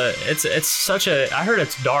 Pinocchio is it's such a, I heard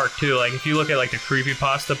it's dark too. Like if you look at like the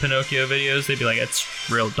creepypasta Pinocchio videos, they'd be like, it's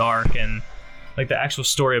real dark, and like the actual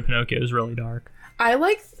story of Pinocchio is really dark. I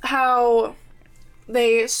like how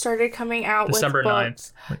they started coming out December with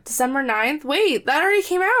books. 9th. December 9th? Wait, that already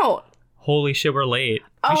came out. Holy shit, we're late.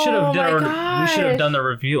 Oh We should have my done the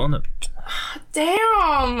review on the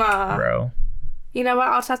Damn. bro. You know what?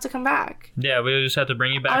 I'll just have to come back. Yeah, we just have to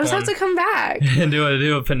bring you back I'll just on have to come back. and do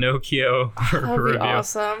a Pinocchio That'd be review.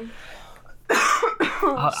 awesome.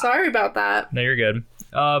 Sorry about that. No, you're good.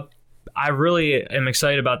 I really am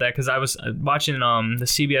excited about that because I was watching the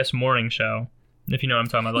CBS morning show, if you know what I'm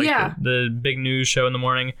talking about. Like Yeah. the big news show in the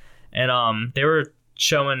morning. And they were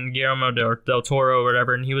showing Guillermo del Toro or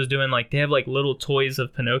whatever, and he was doing like, they have like little toys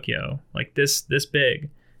of Pinocchio, like this big.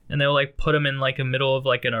 And they'll like put them in like a middle of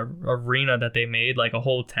like an arena that they made, like a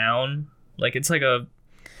whole town. Like it's like it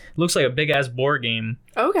looks like a big ass board game.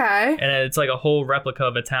 Okay. And it's like a whole replica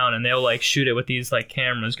of a town, and they'll like shoot it with these like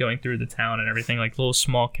cameras going through the town and everything, like little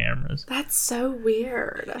small cameras. That's so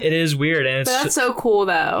weird. It is weird, and But that's so cool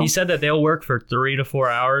though. He said that they'll work for 3 to 4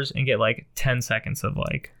 hours and get like 10 seconds of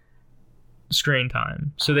like screen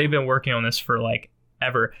time. So they've been working on this for like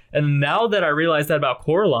ever. And now that I realize that about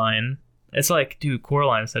Coraline, it's like, dude,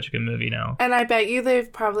 Coraline is such a good movie now. And I bet you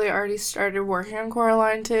they've probably already started working on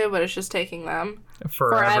Coraline too, but it's just taking them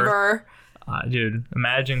forever. Dude,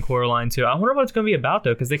 imagine Coraline 2. I wonder what it's going to be about,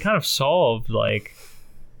 though, because they kind of solved, like,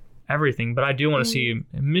 everything. But I do want to see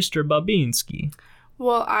Mr. Babinski.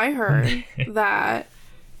 Well, I heard that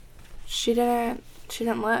she didn't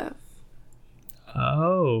live.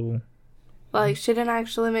 Oh. Like, she didn't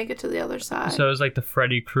actually make it to the other side. So it was like the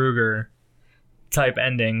Freddy Krueger type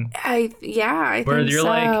ending. I think where you're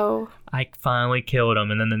so. like, I finally killed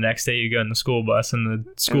him, and then the next day you go in the school bus, and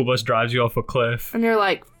the school bus drives you off a cliff. And you're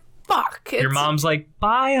like, fuck. Your mom's like,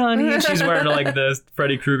 bye, honey. And she's wearing like the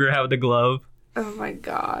Freddy Krueger hat with the glove. Oh my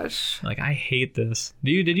gosh. Like, I hate this.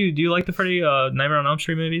 Do you like the Freddy Nightmare on Elm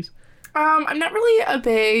Street movies? I'm not really a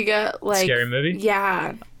big like scary movie.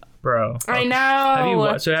 Yeah. Bro. I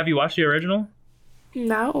know. Have you watched the original?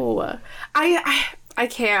 No. I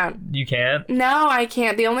can't. You can't? No, I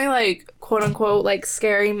can't. The only like quote unquote like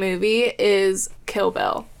scary movie is Kill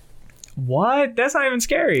Bill. What? That's not even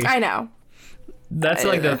scary. I know. That's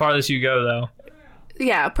like the farthest you go, though.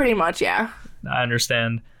 Yeah, pretty much, yeah. I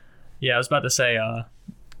understand. Yeah, I was about to say,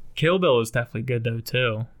 Kill Bill is definitely good, though,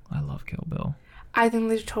 too. I love Kill Bill. I think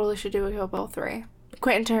they totally should do a Kill Bill 3.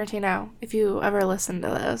 Quentin Tarantino, if you ever listen to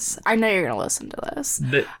this, I know you're going to listen to this.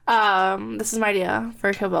 This is my idea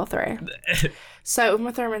for Kill Bill 3. So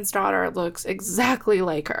Uma Thurman's daughter looks exactly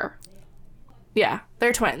like her. Yeah,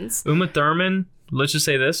 they're twins. Uma Thurman, let's just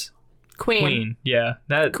say this. Queen. Yeah.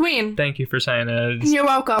 Queen. Thank you for saying that. You're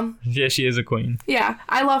welcome. Yeah, she is a queen. Yeah,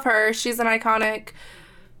 I love her. She's an iconic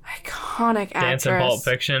actress. Dance in Pulp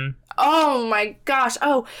Fiction. Oh my gosh.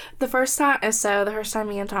 Oh, the first time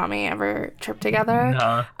me and Tommy ever tripped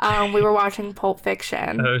together, we were watching Pulp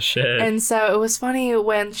Fiction. Oh shit. And so it was funny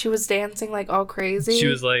when she was dancing like all crazy. She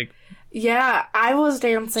was like, yeah, I was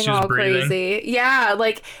dancing all crazy. Yeah,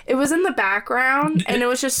 like it was in the background and it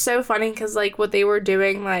was just so funny because like what they were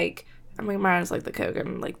doing, like, I mean, mine was like the coke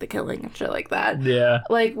and like the killing and shit like that. Yeah.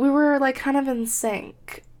 Like we were like kind of in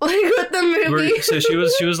sync. Like with the movie. So she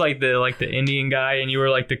was like the Indian guy, and you were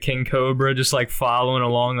like the King Cobra, just like following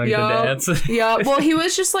along like the dance. Yeah. Well, he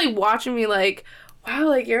was just like watching me, like, wow,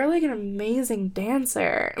 like you're like an amazing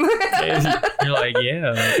dancer. You're like,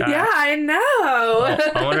 yeah. Like, yeah, I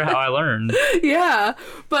know. I wonder how I learned. Yeah,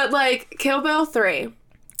 but like Kill Bill 3,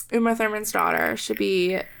 Uma Thurman's daughter should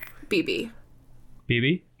be BB.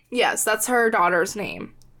 BB? Yes, that's her daughter's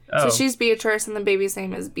name. Oh. So she's Beatrice, and the baby's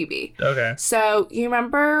name is BB. Okay. So you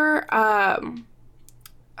remember,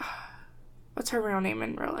 what's her real name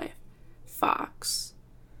in real life? Fox.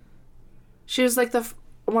 She was like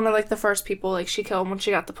one of like the first people like she killed when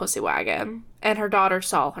she got the pussy wagon, and her daughter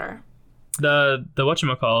saw her. The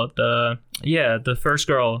whatchamacallit, the first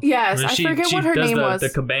girl. Yes, I forget what her name was. The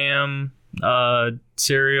kabam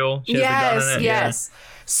cereal. She has yes, a gun in it. Yes. Yeah.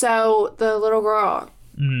 So the little girl,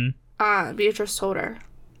 Beatrice told her.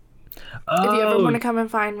 Oh, if you ever want to come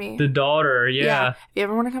and find me. The daughter, yeah. If you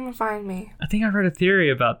ever want to come and find me. I think I read a theory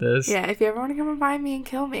about this. Yeah, if you ever want to come and find me and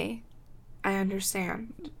kill me, I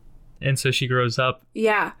understand. And so she grows up.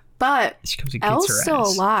 Yeah, but she comes and Elle's gets her still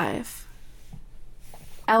ass. alive.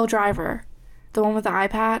 Elle Driver, the one with the eye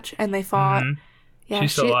patch, and they fought. Mm-hmm. Yeah,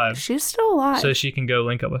 she's still alive. She's still alive. So she can go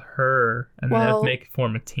link up with her and then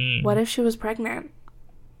form a team. What if she was pregnant?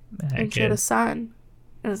 And she had a son,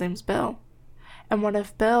 and his name's Bill. And what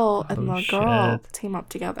if Bill and the girl team up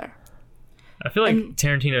together? I feel like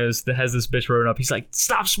Tarantino has this bitch wrote up. He's like,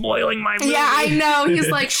 stop spoiling my movie. Yeah, I know. He's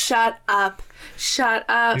like, shut up. Shut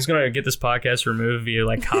up. He's going to get this podcast removed via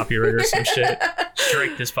like copyright or some shit.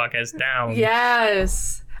 Strike this podcast down.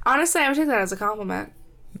 Yes. Honestly, I would take that as a compliment.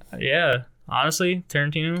 Yeah. Honestly,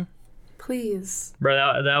 Tarantino. Please. Bro,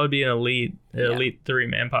 that would be an elite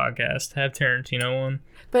 3-man podcast. Have Tarantino on.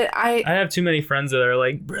 But I have too many friends that are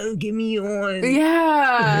like, bro, get me on.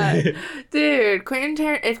 Yeah. Dude, if Quentin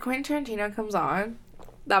Tarantino comes on,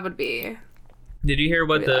 that would be... Did you hear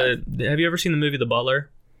have you ever seen the movie The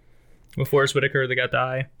Butler? With Forrest Whitaker, the guy with the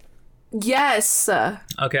eye? Yes.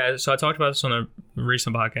 Okay, so I talked about this on a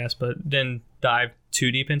recent podcast, but didn't dive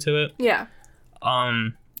too deep into it. Yeah.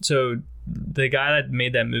 So the guy that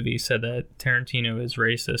made that movie said that Tarantino is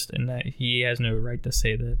racist and that he has no right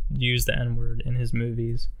to use the N-word in his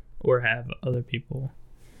movies or have other people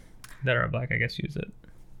that are black, I guess, use it.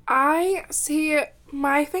 I see.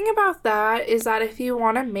 My thing about that is that if you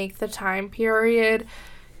want to make the time period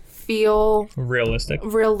feel realistic,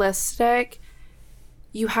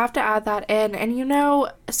 you have to add that in. And you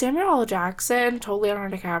know, Samuel L. Jackson told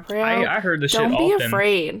Leonardo DiCaprio, I heard this shit often. Don't be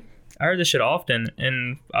afraid. I heard this shit often,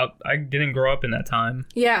 and I didn't grow up in that time.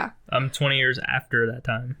 Yeah. I'm 20 years after that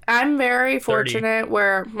time. I'm very fortunate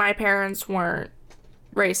where my parents weren't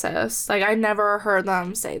racist. Like, I never heard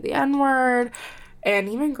them say the N-word. And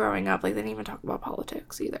even growing up, like, they didn't even talk about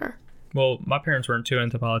politics either. Well, my parents weren't too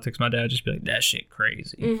into politics. My dad would just be like, that shit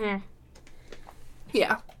crazy. Mm-hmm.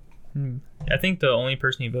 Yeah. I think the only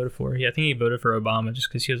person he voted for, I think he voted for Obama just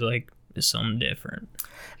because he was like, it's something different.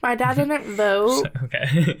 My dad didn't vote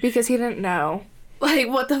okay. because he didn't know, like,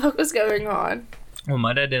 what the fuck was going on. Well,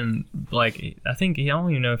 my dad didn't, like, I don't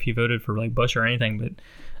even know if he voted for, like, Bush or anything, but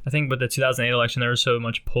I think with the 2008 election, there was so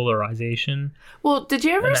much polarization. Well, did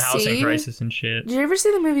you ever and the housing crisis and shit. Did you ever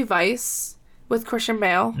see the movie Vice with Christian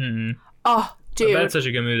Bale? Mm-hmm. Oh, dude. That's such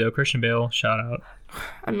a good movie, though. Christian Bale, shout out.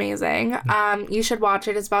 Amazing. You should watch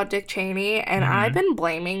it. It's about Dick Cheney, and I've been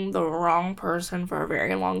blaming the wrong person for a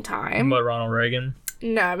very long time. What, Ronald Reagan?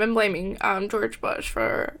 No, I've been blaming George Bush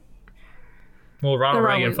for... Well, Ronald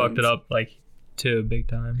Reagan fucked it up, like, too, big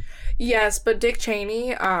time. Yes, but Dick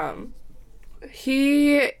Cheney,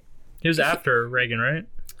 he was after Reagan, right?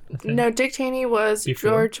 No, Dick Cheney was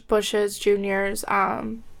Before? George Bush's Jr.'s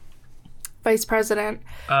vice president.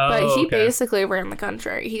 Oh, but he okay. basically ran the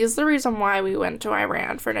country. He's the reason why we went to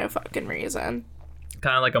Iran for no fucking reason.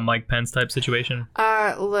 Kind of like a Mike Pence type situation.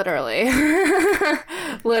 Literally.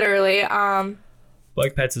 Literally.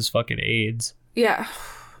 Mike Pence is fucking AIDS. Yeah,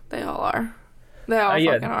 they all are. They all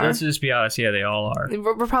fucking are. Let's just be honest. Yeah, they all are.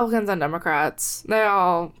 Republicans and Democrats. They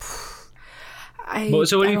all...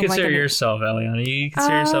 So what do you consider yourself, Elliana? You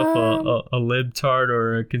consider yourself a libtard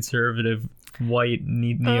or a conservative white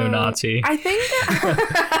neo-Nazi? I think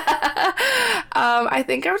I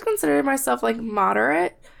think I would consider myself like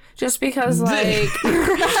moderate, just because like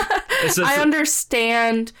I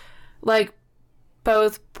understand like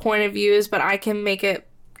both point of views, but I can make it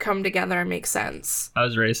come together and make sense. I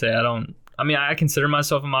was ready to say I consider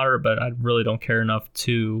myself a moderate, but I really don't care enough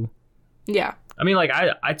to. Yeah. I mean, like,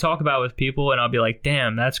 I talk about it with people, and I'll be like,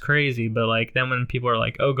 damn, that's crazy. But, like, then when people are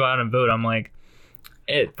like, oh, go out and vote, I'm like,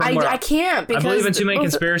 I can't, because... I believe in too many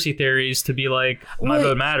conspiracy theories to be like, my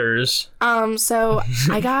vote matters. So,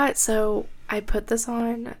 I put this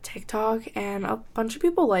on TikTok, and a bunch of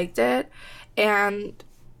people liked it, and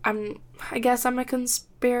I guess I'm a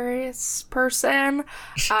conspiracy person,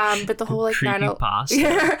 but the whole, like,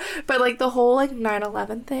 Creepypasta. but, like, the whole, like,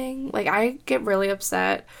 9/11 thing, like, I get really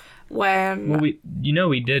upset when... Well, we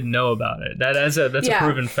did know about it. That's a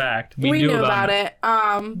proven fact. We knew about it.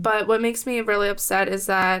 But what makes me really upset is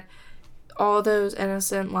that all those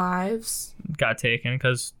innocent lives got taken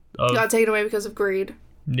away because of greed.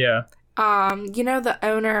 Yeah. You know, the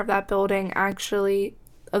owner of that building, actually,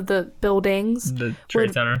 of the buildings, the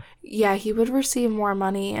Trade Center. Yeah, he would receive more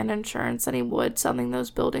money and insurance than he would selling those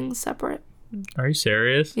buildings separate. Are you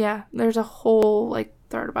serious? Yeah, there's a whole like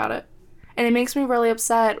thread about it. And it makes me really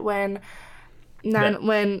upset when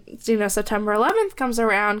September 11th comes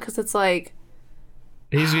around, because it's like...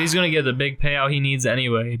 He's going to get the big payout he needs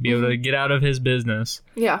anyway, be able to get out of his business.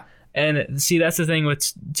 Yeah. And see, that's the thing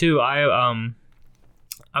with, too, I'll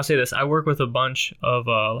say this, I work with a bunch of,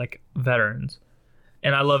 like, veterans.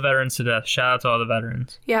 And I love veterans to death. Shout out to all the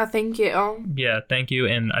veterans. Yeah, thank you. Yeah, thank you.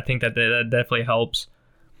 And I think that definitely helps.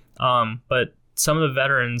 But some of the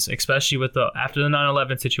veterans, especially with after the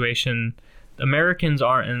 9/11 situation, Americans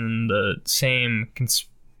aren't in the same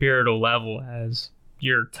conspiratorial level as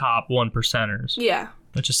your top 1%ers. Yeah.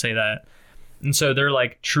 Let's just say that. And so they're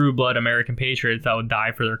like true blood American patriots that would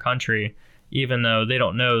die for their country, even though they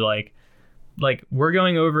don't know, like we're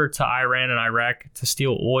going over to Iran and Iraq to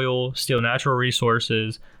steal oil, steal natural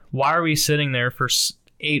resources. Why are we sitting there for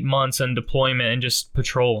 8 months on deployment and just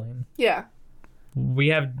patrolling? Yeah. We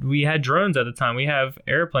had drones at the time. We have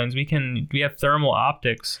airplanes. We have thermal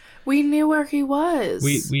optics. We knew where he was.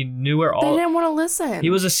 We knew where all... They didn't want to listen. He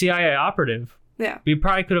was a CIA operative. Yeah. We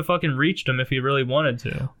probably could have fucking reached him if he really wanted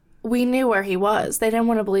to. We knew where he was. They didn't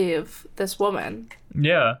want to believe this woman.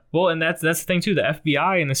 Yeah. Well, and that's the thing too. The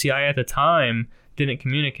FBI and the CIA at the time didn't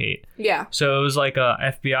communicate. Yeah. So it was like a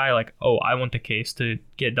FBI, like, oh, I want the case to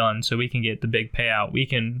get done so we can get the big payout.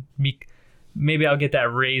 Maybe I'll get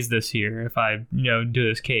that raise this year if I, do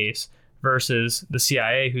this case. Versus the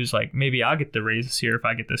CIA, who's like, maybe I'll get the raise this year if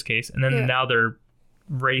I get this case. And then now they're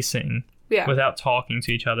racing without talking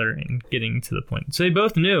to each other and getting to the point. So they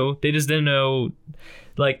both knew. They just didn't know.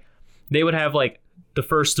 Like, they would have like the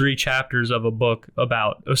first 3 chapters of a book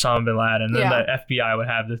about Osama bin Laden, and then the FBI would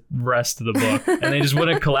have the rest of the book, and they just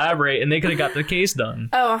wouldn't collaborate, and they could have got the case done.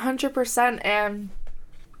 Oh, 100%. And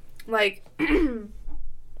like,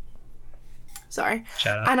 sorry,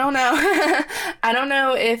 shout out. I don't know. I don't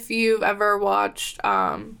know if you've ever watched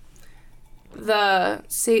the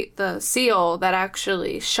SEAL that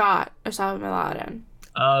actually shot Osama bin Laden.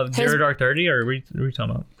 Zero Dark 30, or what are we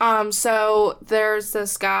talking about? So there's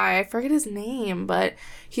this guy, I forget his name, but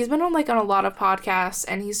he's been on a lot of podcasts,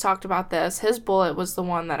 and he's talked about this. His bullet was the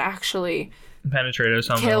one that actually penetrated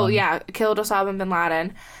Osama bin Laden. Killed Osama bin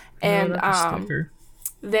Laden. And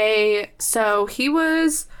so he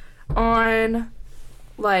was on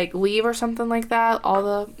leave or something like that. All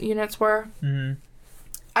the units were. Mm-hmm.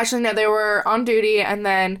 Actually, no, they were on duty, and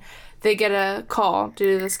then they get a call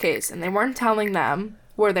due to this case, and they weren't telling them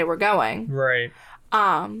where they were going. Right.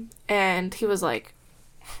 And he was like,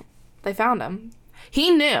 they found him.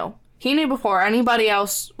 He knew before anybody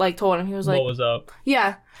else told him. He was like, what was up?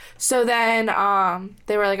 Yeah. So then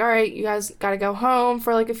they were like, all right, you guys got to go home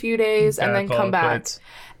for a few days and then come back. Quits.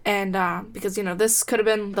 And because, this could have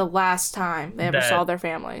been the last time they ever saw their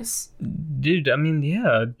families. Dude, I mean,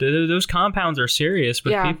 yeah, those compounds are serious,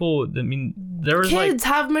 but people, I mean, there was kids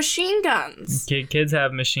have machine guns. Kids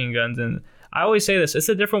have machine guns, and I always say this, it's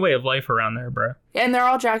a different way of life around there, bro. And they're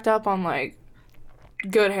all jacked up on,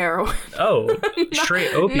 good heroin. Oh,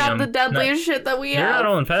 straight opium. Not the deadliest shit that we have. They're not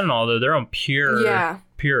on fentanyl, though. They're on pure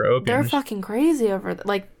opium. They're fucking crazy over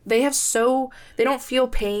there. They don't feel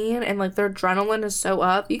pain, and their adrenaline is so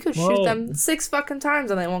up. You could shoot them 6 fucking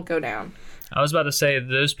times and they won't go down. I was about to say,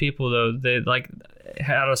 those people, though, they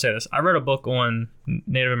how do I say this? I read a book on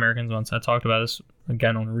Native Americans once. I talked about this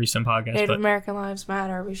again on a recent podcast. Native American lives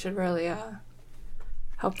matter. We should really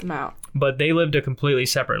help them out. But they lived a completely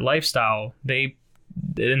separate lifestyle.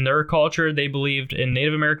 In their culture, they believed in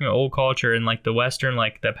Native American old culture, and the Western,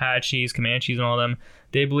 the Apaches, Comanches, and all them,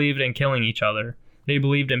 they believed in killing each other. They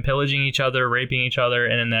believed in pillaging each other, raping each other,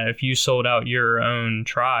 and in that if you sold out your own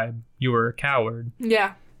tribe, you were a coward.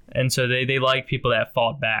 Yeah. And so they liked people that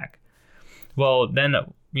fought back. Well, then,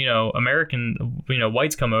 American,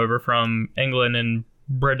 whites come over from England and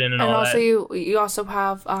Britain and all also that. You also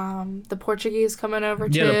have the Portuguese coming over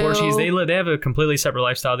too. Yeah, the Portuguese, they have a completely separate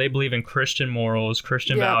lifestyle. They believe in Christian morals,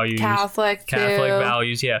 Christian values. Catholic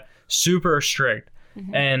values, yeah. Super strict.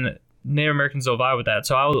 Mm-hmm. And Native Americans don't vibe with that.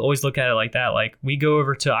 So I would always look at it like that. We go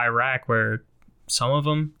over to Iraq where some of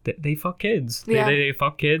them, they fuck kids. They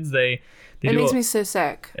fuck kids. It makes me so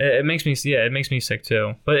sick. It makes me sick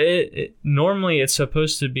too. But it normally it's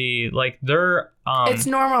supposed to be they're it's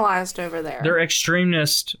normalized over there. Their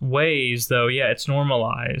extremist ways, though, it's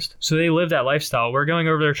normalized. So they live that lifestyle. We're going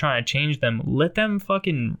over there trying to change them. Let them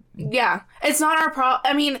fucking... Yeah. It's not our problem.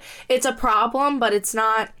 I mean, it's a problem, but it's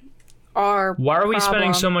not our Why are we problem.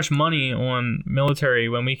 spending so much money on military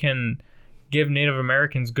when we can give Native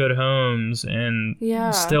Americans good homes and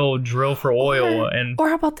still drill for oil? Or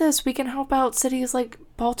how about this? We can help out cities like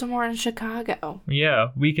Baltimore and Chicago. Yeah,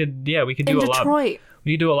 we could do in a Detroit. lot.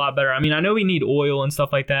 We do a lot better. I mean, I know we need oil and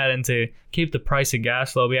stuff like that, and to keep the price of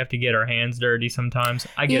gas low, we have to get our hands dirty sometimes.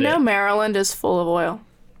 I get it. Maryland is full of oil.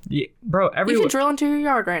 Yeah, bro, everywhere. You can drill into your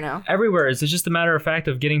yard right now. Everywhere. It's just a matter of fact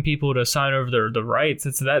of getting people to sign over the rights.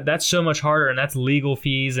 That's so much harder, and that's legal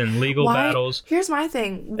fees and legal battles. Here's my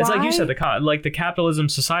thing. It's like you said, the capitalism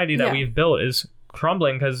society that we've built is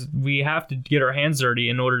crumbling because we have to get our hands dirty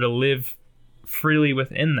in order to live freely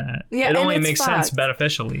within that. Yeah, it only makes sense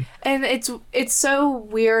beneficially. And it's so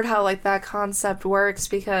weird how that concept works,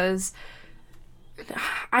 because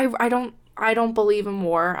I don't believe in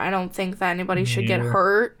war. I don't think that anybody should get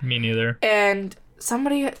hurt. Me neither. And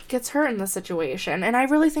somebody gets hurt in this situation. And I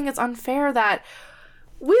really think it's unfair that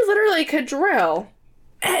we literally could drill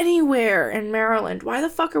anywhere in Maryland. Why the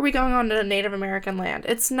fuck are we going on to Native American land?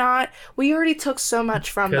 It's not. We already took so much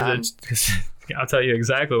from them. I'll tell you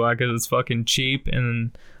exactly why. Because it's fucking cheap,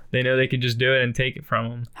 and they know they can just do it and take it from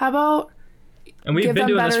them. How about we've been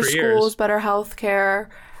doing this for years. Better schools, better health care.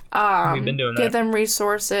 We've been doing that. Give them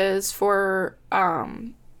resources for...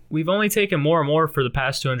 We've only taken more and more for the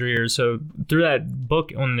past 200 years. So through that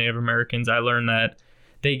book on Native Americans, I learned that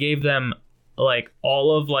they gave them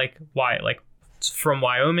all of from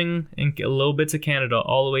Wyoming and a little bits of Canada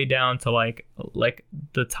all the way down to like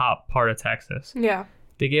the top part of Texas. Yeah.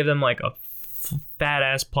 They gave them like a fat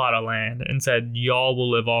ass plot of land and said, y'all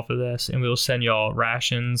will live off of this and we'll send y'all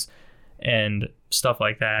rations and stuff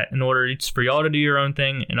like that in order for y'all to do your own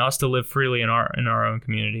thing and us to live freely in our own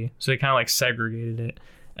community. So they kind of like segregated it.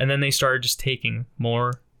 And then they started just taking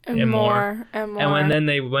more and more. And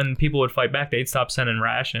when people would fight back, they'd stop sending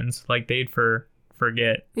rations. Like they'd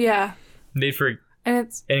forget. Yeah. They'd and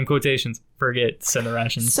it's in quotations forget to send the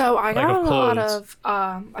rations. So I got like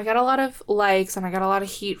a lot of likes and I got a lot of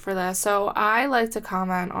heat for this. So I like to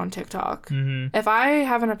comment on TikTok. Mm-hmm. If I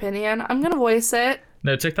have an opinion, I'm gonna voice it.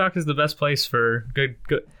 No, TikTok is the best place for good.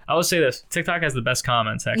 I will say this: TikTok has the best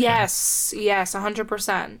comment section. Yes,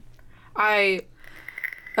 100%.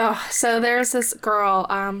 So there's this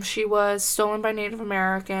girl. She was stolen by Native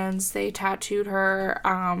Americans. They tattooed her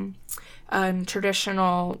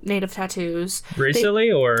traditional Native tattoos.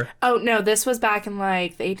 Recently, or? Oh no, this was back in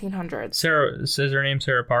like the 1800s. Sarah, is her name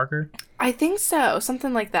Sarah Parker? I think so,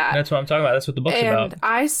 something like that. That's what I'm talking about. That's what the book's about. And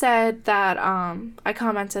I said that I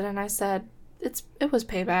commented and I said it was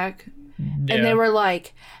payback. Yeah. And they were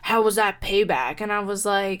like, how was that payback? And I was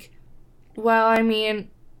like, well, I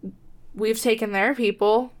mean, we've taken their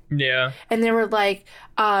people. Yeah. And they were like,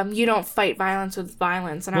 you don't fight violence with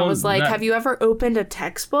violence. And I was like, have you ever opened a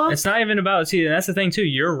textbook? It's not even about, see, that's the thing too.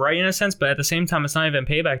 You're right in a sense, but at the same time, it's not even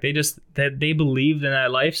payback. They believed in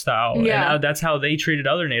that lifestyle. Yeah. And that's how they treated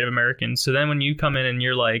other Native Americans. So then when you come in and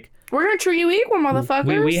you're like, we're going to treat you equal,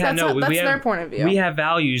 motherfuckers. That's their point of view. We have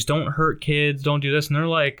values. Don't hurt kids. Don't do this. And they're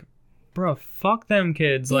like, bro, fuck them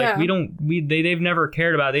kids. Like, they've never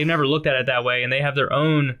cared about it. They've never looked at it that way. And they have their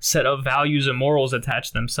own set of values and morals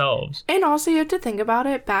attached to themselves. And also, you have to think about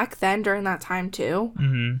it back then during that time, too.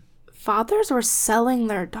 Mm-hmm. Fathers were selling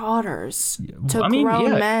their daughters to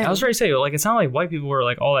grown men. I was ready to say, like, it's not like white people were,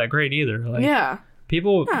 like, all that great either. Like, yeah.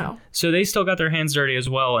 People, so they still got their hands dirty as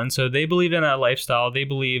well. And so they believed in that lifestyle.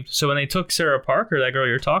 So when they took Sarah Parker, that girl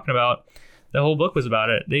you're talking about, the whole book was about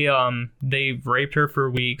it. They raped her for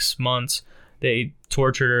weeks, months. They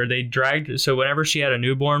tortured her. They dragged her. So whenever she had a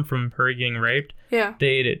newborn from her getting raped,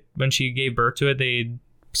 when she gave birth to it, they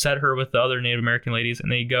set her with the other Native American ladies and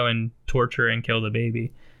they go and torture and kill the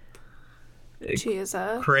baby.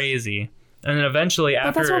 Jesus. Crazy. And then eventually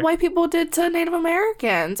But that's what white people did to Native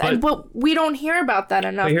Americans. But we don't hear about that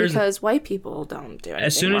enough because white people don't do anything.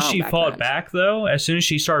 As soon as she fought back, though, as soon as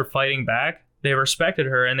she started fighting back, they respected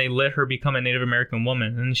her and they let her become a Native American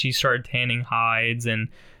woman. And she started tanning hides. And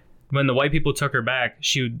when the white people took her back,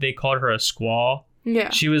 they called her a squaw. Yeah.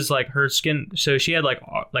 She was like, her skin, so she had like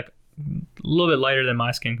a little bit lighter than my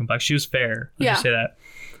skin complexion. She was fair. Let's just say that.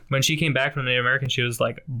 When she came back from the Native American, she was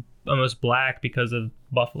like almost black because of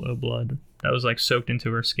buffalo blood that was like soaked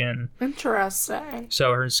into her skin. Interesting.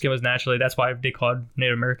 So her skin was naturally, that's why they called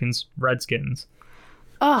Native Americans Redskins.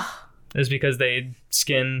 Ugh. It's because they'd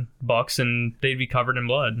skin bucks and they'd be covered in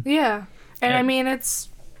blood. Yeah. And I mean, that's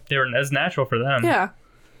natural for them. Yeah.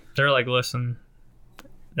 They're like, listen,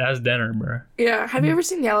 that's dinner, bro. Yeah. Have you ever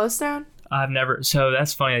seen Yellowstone? I've never. So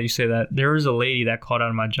that's funny that you say that. There was a lady that called out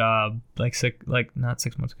of my job not 6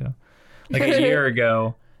 months ago, like a year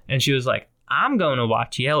ago. And she was like, I'm going to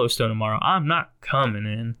watch Yellowstone tomorrow. I'm not coming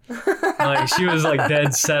in. Like, she was like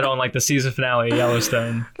dead set on like the season finale of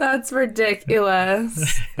Yellowstone. That's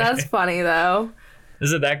ridiculous. That's funny though.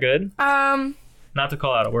 Is it that good? Not to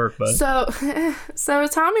call out of work, but so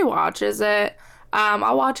Tommy watches it.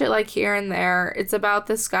 I'll watch it like here and there. It's about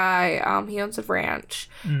this guy. He owns a ranch.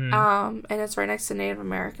 And it's right next to Native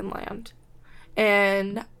American land.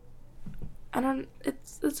 And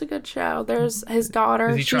it's a good show. There's his daughter.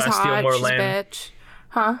 Is he trying to steal more land? Bitch.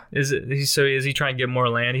 Huh? Is he trying to get more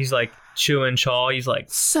land? He's like chewing chaw. He's like,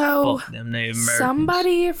 fuck them Native Americans.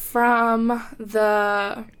 Somebody from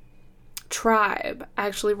the tribe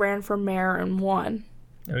actually ran for mayor and won.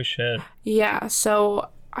 Oh shit. Yeah, so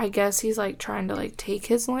I guess he's like trying to like take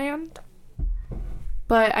his land.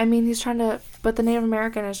 But I mean but the Native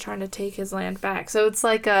American is trying to take his land back. So it's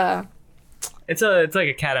like It's like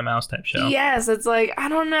a cat and mouse type show. Yes, it's like I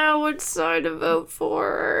don't know which side to vote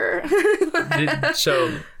for.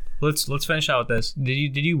 So let's finish out with this.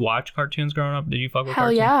 Did you watch cartoons growing up? Did you fuck with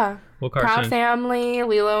cartoons? Hell yeah. What cartoons? Proud Family,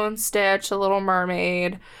 Lilo and Stitch, The Little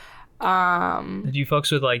Mermaid. Did you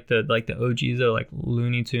fucks with like the OGs though, like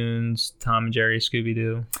Looney Tunes, Tom and Jerry, Scooby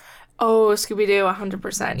Doo? Oh, Scooby-Doo,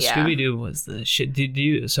 100%, yeah. Scooby-Doo was the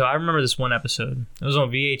shit. So I remember this one episode. It was on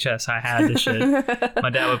VHS. I had this shit. My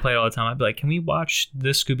dad would play it all the time. I'd be like, can we watch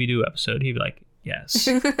this Scooby-Doo episode? He'd be like, yes.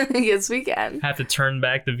 Yes, we can. Have to turn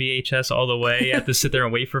back the VHS all the way. You have to sit there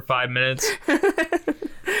and wait for 5 minutes.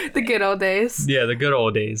 The good old days. Yeah, the good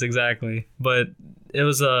old days, exactly. But it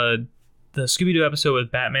was the Scooby-Doo episode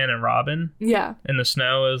with Batman and Robin. Yeah. In the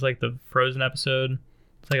snow. It was like the Frozen episode.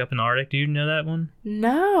 It's like up in the Arctic. Do you know that one?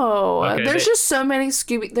 No. Okay, there's just so many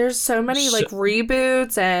there's so many like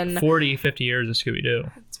reboots and 40, 50 years of Scooby-Doo.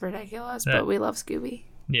 It's ridiculous, but we love Scooby.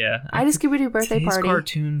 Yeah. I had a Scooby-Doo birthday party. These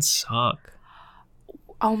cartoons suck.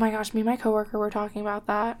 Oh my gosh, me and my coworker were talking about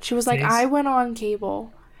that. She was like, I went on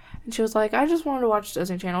cable. And she was like, I just wanted to watch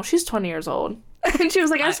Disney Channel. She's 20 years old. And she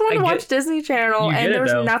was like, I just wanted to watch Disney Channel. And there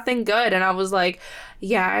was nothing good. And I was like,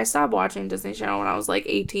 yeah, I stopped watching Disney Channel when I was like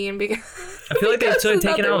 18 because I feel like they've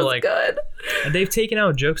taken out like good. They've taken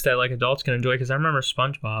out jokes that like adults can enjoy. Because I remember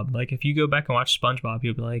SpongeBob. Like if you go back and watch SpongeBob,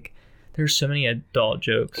 you'll be like, there's so many adult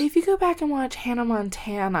jokes. If you go back and watch Hannah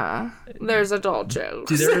Montana, there's adult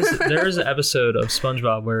jokes. Dude, there's an episode of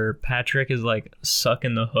SpongeBob where Patrick is like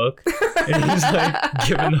sucking the hook, and he's like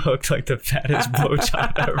giving the hook like the fattest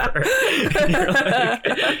blowjob ever. And you're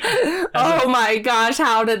like, oh my gosh,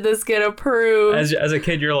 how did this get approved? As a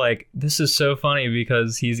kid, you're like, this is so funny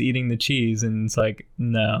because he's eating the cheese, and it's like,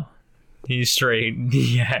 no. He's straight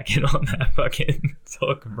yakking on that fucking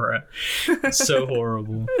hook, bro. It's so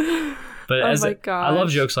horrible. But I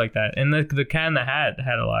love jokes like that. And the Cat in the Hat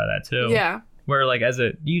had a lot of that too. Yeah. Where like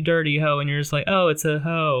you dirty hoe, and you're just like, oh, it's a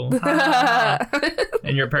hoe.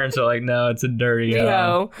 And your parents are like, no, it's a dirty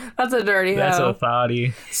hoe. That's a dirty hoe. That's a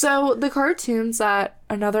thotty. So the cartoons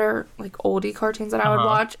another like oldie cartoons that I would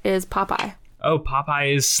watch is Popeye. Oh,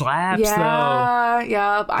 Popeye is slaps though.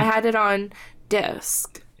 Yeah. I had it on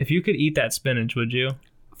disc. If you could eat that spinach, would you?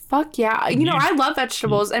 Fuck yeah. You know, I love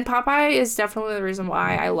vegetables, and Popeye is definitely the reason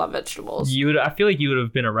why I love vegetables. I feel like you would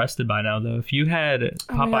have been arrested by now, though. If you had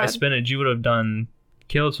Popeye spinach, you would have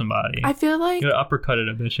killed somebody. I feel like... You would have uppercutted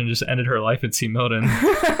a bitch and just ended her life at Sea Milton.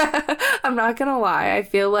 I'm not gonna lie. I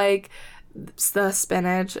feel like the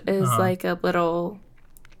spinach is like a little...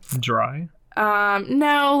 Dry?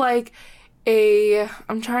 No, like...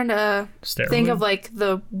 I'm trying to think of like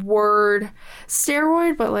the word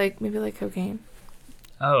steroid, but like maybe like cocaine.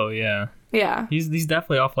 Oh yeah. Yeah. He's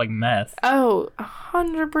definitely off like meth. Oh,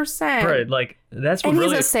 100%. Right, like that's what and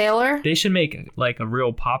really. He's a sailor. They should make like a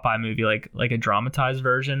real Popeye movie, like a dramatized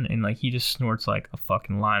version, and like he just snorts like a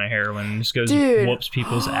fucking line of heroin and just goes and whoops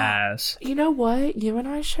people's ass. You know what? You and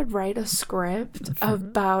I should write a script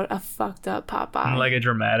about a fucked up Popeye. Like a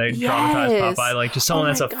dramatized Popeye, like just someone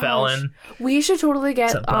that's a felon. We should totally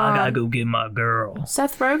get. I gotta go get my girl.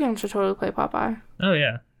 Seth Rogen should totally play Popeye. Oh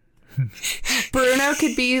yeah. Bruno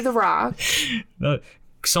could be The Rock.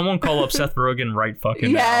 Someone call up Seth Rogen right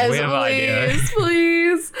fucking now. We have ideas.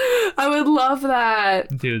 Please. I would love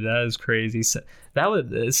that. Dude, that is crazy. Seth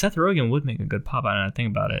Rogen would make a good Popeye now I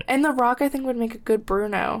think about it. And The Rock I think would make a good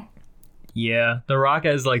Bruno. Yeah, The Rock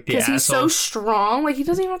has like the asshole. Because he's so strong. Like, he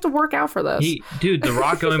doesn't even have to work out for this. Dude, The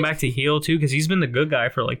Rock going back to heel, too, because he's been the good guy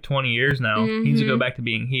for like 20 years now. Mm-hmm. He needs to go back to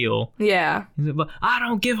being heel. Yeah. He's like, but I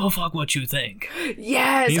don't give a fuck what you think.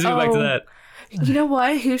 Yes. He needs to go back to that. You know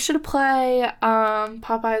what? Who should play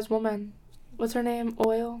Popeye's woman? What's her name?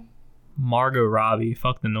 Oil? Margot Robbie.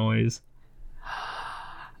 Fuck the noise.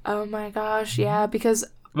 Oh my gosh, yeah, because...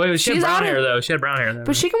 Wait, she had brown hair, though. She had brown hair, though.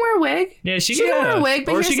 But she can wear a wig. Yeah, she can wear a wig,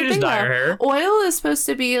 but or here's she can the just thing, dye her hair. Oil is supposed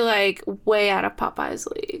to be, like, way out of Popeye's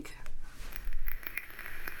league.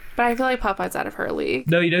 But I feel like Popeye's out of her league.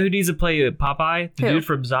 No, you know who needs to play Popeye? The Who? dude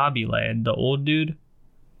from Zombieland. The old dude.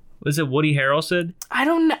 Was it Woody Harrelson? I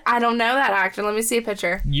don't know that actor. Let me see a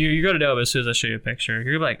picture. You're going to know as soon as I show you a picture.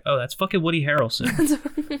 You're like, oh, that's fucking Woody Harrelson.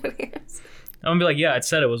 I'm going to be like, yeah, it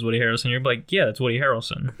said it was Woody Harrelson. You're like, yeah, that's Woody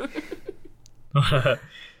Harrelson.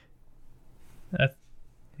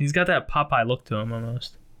 He's got that Popeye look to him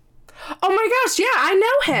almost. Oh my gosh, yeah, I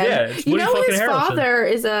know him. Yeah, it's Woody fucking his Harrelson. father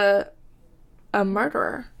is a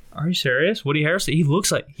murderer. Are you serious? Woody Harrelson? He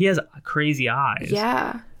looks like he has crazy eyes.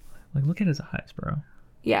 Yeah. Like, look at his eyes, bro.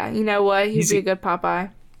 Yeah, you know what? He'd be a good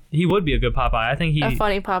Popeye. He would be a good Popeye. I think a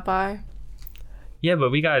funny Popeye. Yeah,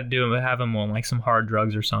 but we gotta have him on like some hard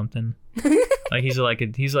drugs or something. Like he's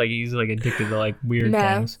addicted to like weird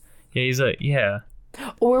things. Yeah,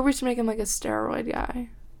 Or we should make him like a steroid guy.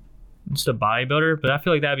 Just a bodybuilder, but I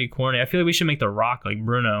feel like that'd be corny. I feel like we should make The Rock like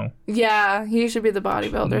Bruno. Yeah, he should be the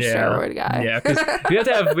bodybuilder steroid guy. Yeah, because we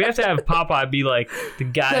have to have Popeye be like the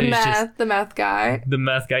guy the meth guy. The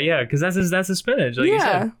meth guy, yeah, because that's his spinach. Like you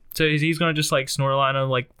said. So he's gonna just like snort a line of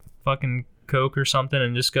like fucking coke or something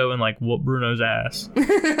and just go and like whoop Bruno's ass.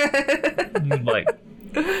 Like.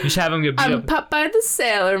 We should have him get beat up. I'm Popeye the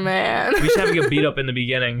Sailor Man. We should have him get beat up in the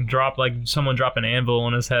beginning. Someone drop an anvil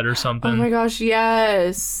on his head or something. Oh my gosh,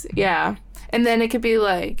 yes. Yeah. And then it could be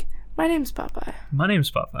like, My name's Popeye. My name's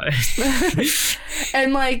Popeye.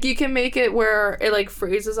 And, like, you can make it where it, like,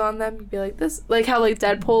 freezes on them and be like, this, like how, like,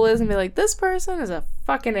 Deadpool is, and be like, this person is a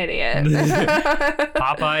fucking idiot.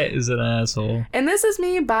 Popeye is an asshole. And this is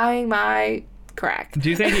me buying my crack. Do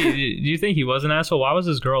you think he was an asshole? Why was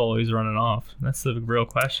his girl always running off? That's the real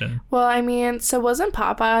question. Well, I mean, so wasn't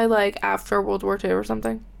Popeye, like, after World War II or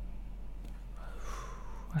something?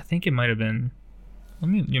 I think it might have been. Let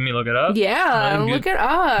me look it up. Yeah, look it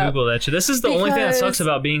up. Google that shit. This is the only thing that sucks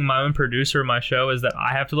about being my own producer of my show is that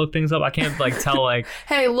I have to look things up. I can't like tell like.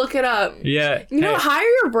 Hey, look it up. Yeah. You know, hire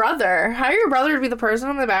your brother. Hire your brother to be the person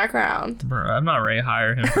in the background. Bro, I'm not ready to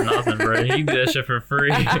hire him for nothing, bro. He can do that shit for free.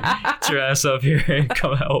 Get your ass up here and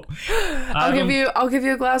come help. I'll give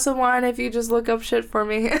you a glass of wine if you just look up shit for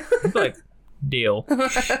me. Like, deal.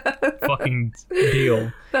 Fucking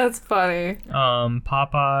deal. That's funny.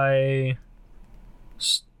 Popeye.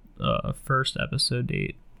 First episode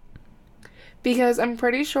date. Because I'm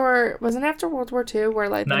pretty sure, wasn't it after World War II where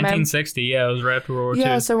like the 1960, yeah, it was right after World War II.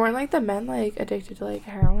 Yeah, so weren't like the men like addicted to like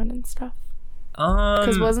heroin and stuff?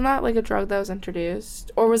 Because wasn't that like a drug that was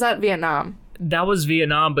introduced? Or was that Vietnam? That was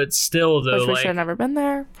Vietnam, but still though, which we like, should have never been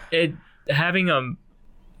there. It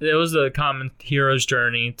was a common hero's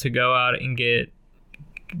journey to go out and get,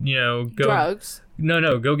 drugs.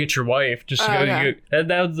 No, go get your wife. Just go. Okay.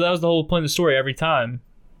 That was the whole point of the story every time.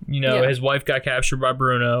 His wife got captured by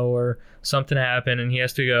Bruno or something happened and he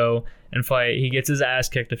has to go and fight. He gets his ass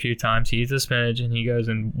kicked a few times. He eats the spinach and he goes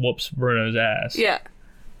and whoops Bruno's ass. Yeah.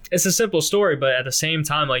 It's a simple story, but at the same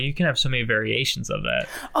time, like, you can have so many variations of that.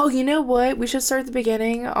 Oh, you know what? We should start at the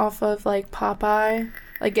beginning off of, like, Popeye,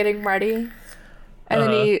 like, getting ready. And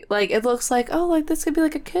then he, like, it looks like, oh, like, this could be,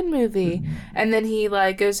 like, a kid movie. And then he,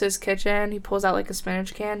 like, goes to his kitchen, he pulls out, like, a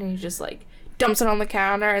spinach can, and he just, like, dumps it on the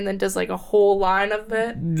counter and then does, like, a whole line of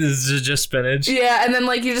it. This is just spinach. Yeah, and then,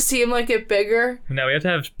 like, you just see him, like, get bigger. Now we have to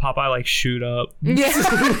have Popeye, like, shoot up. Yeah.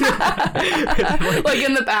 Like,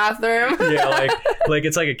 in the bathroom. Yeah, like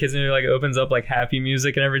it's like a kid's movie, like, opens up, like, happy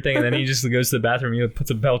music and everything, and then he just goes to the bathroom, he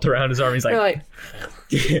puts a belt around his arm, he's like...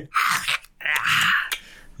 You're like...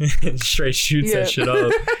 Straight shoots that shit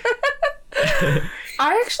up.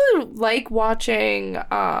 I actually like watching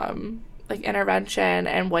like Intervention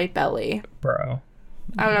and White Belly. Bro.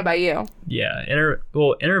 I don't know about you. Yeah.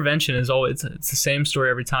 Intervention is always it's the same story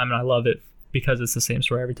every time and I love it because it's the same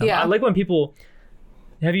story every time. Yeah. I like when people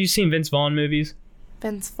have you seen Vince Vaughn movies?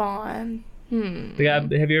 Vince Vaughn. The guy,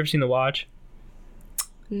 have you ever seen The Watch?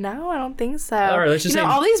 No, I don't think so. All right, let's just say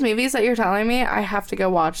all these movies that you're telling me, I have to go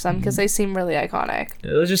watch them because they seem really iconic.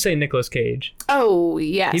 Let's just say Nicolas Cage. Oh,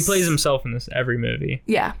 yes. He plays himself in this every movie.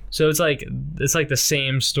 Yeah. So it's like the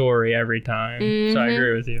same story every time. Mm-hmm. So I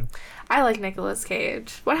agree with you. I like Nicolas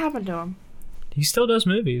Cage. What happened to him? He still does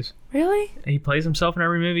movies. Really? He plays himself in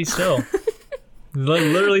every movie still.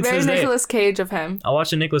 Literally to Very this day. Nicolas Cage of him. I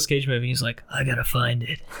watched a Nicolas Cage movie. He's like, I gotta find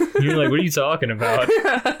it. And you're like, what are you talking about?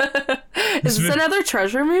 Is this another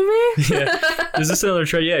treasure movie? Yeah. Is this another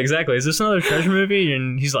treasure? Yeah, exactly. Is this another treasure movie?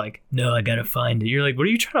 And he's like, no, I gotta find it. You're like, what are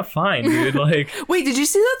you trying to find, dude? Like, wait, did you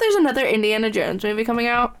see that there's another Indiana Jones movie coming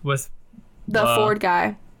out? With the Ford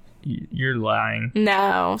guy. You're lying.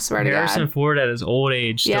 No, swear to God. Harrison Ford at his old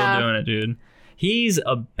age still doing it, dude. He's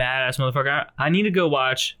a badass motherfucker. I need to go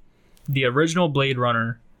watch the original Blade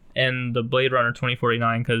Runner and the Blade Runner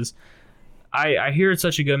 2049 because I hear it's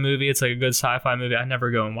such a good movie. It's like a good sci-fi movie. I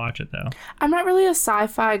never go and watch it though. I'm not really a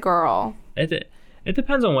sci-fi girl. It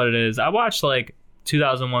depends on what it is. I watched like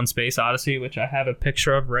 2001 Space Odyssey, which I have a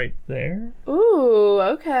picture of right there. Ooh,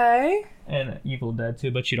 okay. And Evil Dead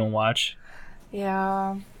 2, but you don't watch.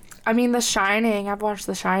 Yeah. I mean, The Shining. I've watched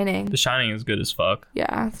The Shining. The Shining is good as fuck.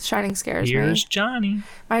 Yeah, The Shining scares me. Here's Johnny.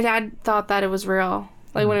 My dad thought that it was real.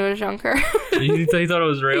 Like when he was younger. He thought it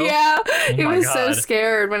was real? Yeah. He was God. so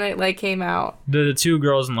scared when it like came out. The two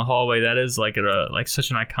girls in the hallway, that is like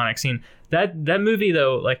such an iconic scene. That movie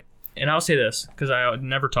though, like, and I'll say this because I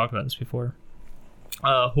never talked about this before.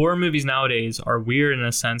 Horror movies nowadays are weird in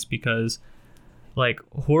a sense because like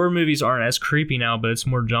horror movies aren't as creepy now, but it's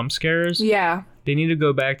more jump scares. Yeah. They need to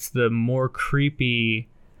go back to the more creepy,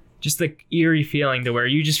 just the eerie feeling to where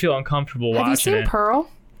you just feel uncomfortable watching it. Have you seen Pearl?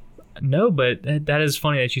 No, but that is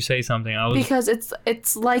funny that you say something. Because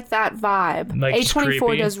it's like that vibe. Like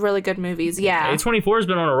A24 does really good movies. Yeah. A24 has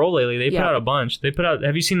been on a roll lately. They put out a bunch.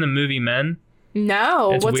 Have you seen the movie Men?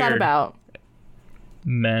 No. What's that weird. about?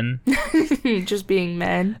 Men. Just being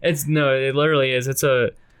men. It literally is.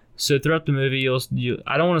 So throughout the movie,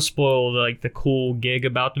 I don't want to spoil the cool gig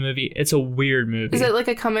about the movie. It's a weird movie. Is it like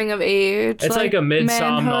a coming of age? It's like a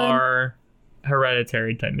Midsommar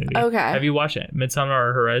Hereditary type movie. Okay. Have you watched it? Midsommar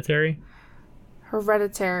or Hereditary?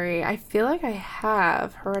 Hereditary. I feel like I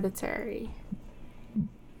have Hereditary.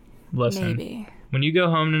 Listen, Maybe. when you go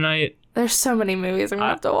home tonight, There's so many movies I'm going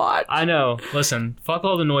to have to watch. I know. Listen, fuck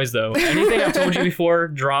all the noise, though. Anything I've told you before,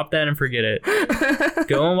 drop that and forget it.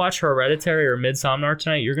 Go and watch Hereditary or Midsommar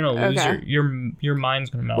tonight. You're going to lose your mind's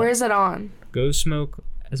going to melt. Where's it on? Go smoke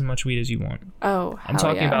as much weed as you want. Oh, I'm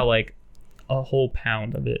talking about like a whole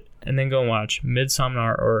pound of it. And then go and watch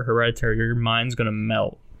Midsommar or Hereditary. Your mind's going to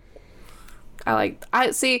melt.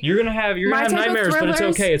 I see. You're gonna have nightmares, but it's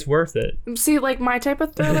okay. It's worth it. See, like my type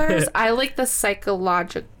of thrillers, I like the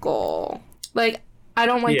psychological. Like, I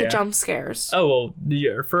don't like the jump scares. Oh well,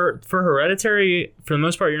 for Hereditary, for the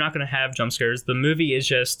most part, you're not gonna have jump scares. The movie is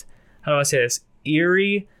just, how do I say this,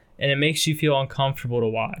 eerie, and it makes you feel uncomfortable to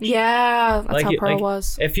watch. Yeah, that's how Pearl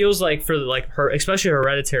was. It feels like for like her, especially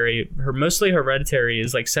Hereditary. Mostly Hereditary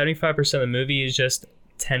is like 75% of the movie is just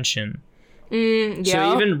tension. Yeah.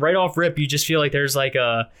 So even right off rip, you just feel like there's like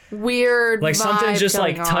a weird like something's just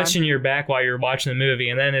like on. touching your back while you're watching the movie,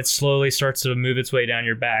 and then it slowly starts to move its way down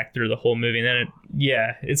your back through the whole movie, and then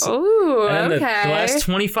it's ooh, and then okay. the last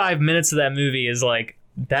 25 minutes of that movie is like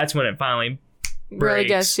that's when it finally breaks. Really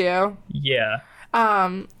gets you. Yeah.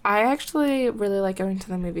 I actually really like going to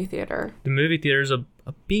the movie theater. The movie theater is a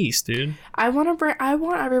beast, dude. I want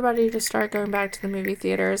everybody to start going back to the movie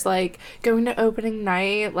theaters, like going to opening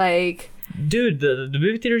night, like. Dude, the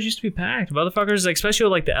movie theaters used to be packed. Motherfuckers, like, especially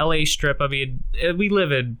like the LA strip. I mean, we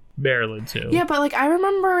live in Maryland too. Yeah, but like I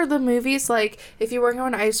remember the movies, like if you were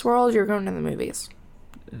going to Ice World, you're going to the movies.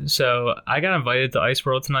 So I got invited to Ice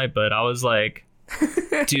World tonight, but I was like,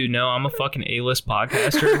 dude, no, I'm a fucking A-list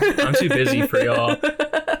podcaster. I'm too busy for y'all.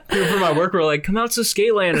 People from my work were like, come out to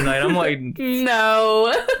Skateland tonight. I'm like,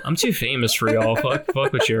 no. I'm too famous for y'all. Fuck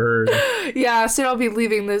what you heard. Yeah, soon I'll be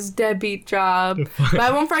leaving this deadbeat job. But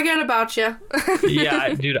I won't forget about you.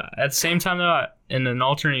 Yeah, dude, at the same time, though, in an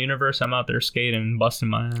alternate universe, I'm out there skating and busting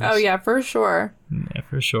my ass. Oh, yeah, for sure. Yeah,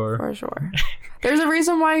 for sure. For sure. There's a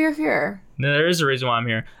reason why you're here. No, there is a reason why I'm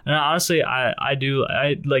here. And honestly, I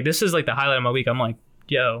like, this is like the highlight of my week. I'm like,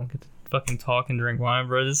 yo, get to fucking talk and drink wine,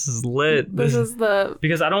 bro. This is lit. This is the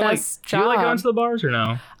because I don't best do you like going to the bars or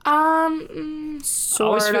no?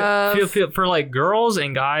 Sort of. Feel for like girls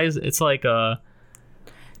and guys, it's like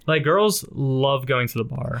girls love going to the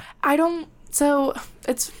bar.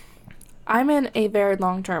 I'm in a very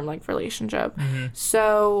long-term relationship. Mm-hmm.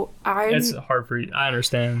 So it's hard for you. I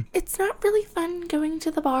understand. It's not really fun going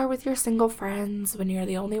to the bar with your single friends when you're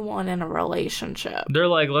the only one in a relationship. They're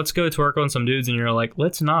like, let's go twerk on some dudes, and you're like,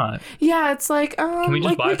 let's not. Yeah, it's like, can we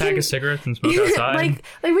just buy a pack of cigarettes and smoke outside?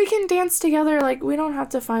 like we can dance together. Like we don't have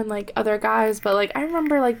to find other guys. But I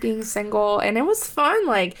remember being single, and it was fun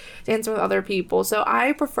dancing with other people. So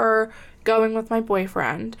I prefer going with my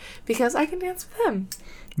boyfriend because I can dance with him.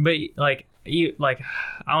 But you I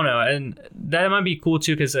don't know, and that might be cool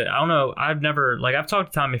too because I don't know. I've never I've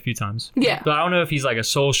talked to Tom a few times. Yeah, but I don't know if he's a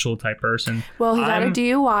social type person. Well, he got a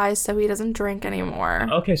DUI, so he doesn't drink anymore.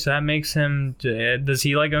 Okay, so that makes him. Does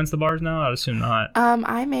he going to the bars now? I'd assume not.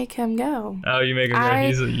 I make him go. Oh, you make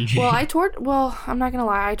him go. Well, I'm not gonna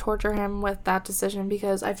lie. I torture him with that decision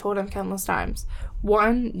because I've told him countless times.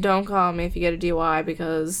 1, don't call me if you get a DUI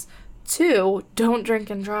because 2, don't drink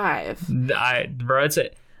and drive. Bro, it's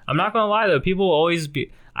it. I'm not gonna lie though, people will always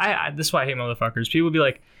be this is why I hate motherfuckers. People will be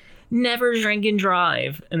like, never drink and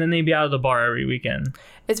drive, and then they'd be out of the bar every weekend.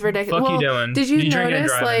 It's ridiculous. Fuck you doing? Did you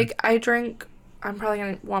notice I drink, I'm probably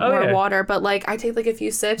gonna want more water, but I take a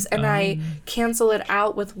few sips and I cancel it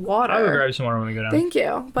out with water. I will grab some water when we go down. Thank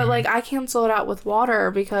you. But I cancel it out with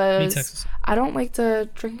water because I don't like to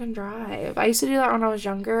drink and drive. I used to do that when I was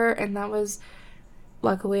younger, and that was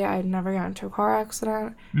luckily, I had never gotten into a car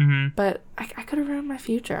accident, but I could have ruined my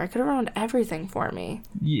future. I could have ruined everything for me.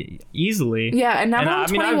 Yeah, easily. Yeah, and now I'm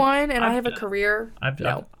 21 and I have a career.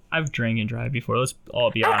 I've drank and drive before. Let's all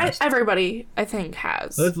be honest. Everybody, I think,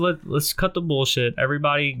 has. Let's cut the bullshit.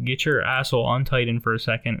 Everybody, get your asshole untightened for a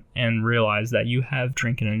second and realize that you have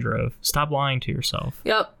drinking and drove. Stop lying to yourself.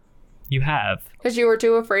 Yep. You have. Because you were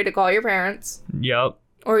too afraid to call your parents. Yep.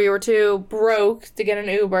 Or you were too broke to get an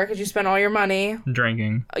Uber because you spent all your money.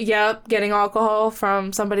 Drinking. Yep, getting alcohol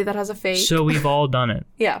from somebody that has a fake. So we've all done it.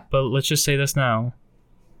 Yeah. But let's just say this now.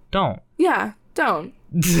 Don't. Yeah, don't.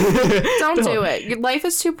 Don't do it. Your life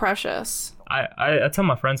is too precious. I tell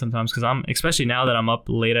my friends sometimes because especially now that I'm up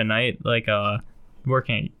late at night,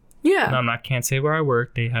 working. Yeah. And can't say where I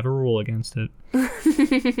work. They have a rule against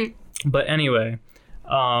it. But anyway,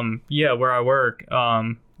 where I work,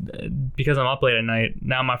 because I'm up late at night,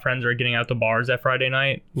 now my friends are getting out to bars that Friday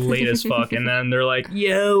night, late as fuck, and then they're like,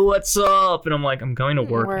 yo, what's up? And I'm like, I'm going to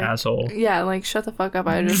work, asshole. Yeah, like, shut the fuck up.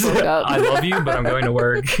 I just woke up. I love you, but I'm going to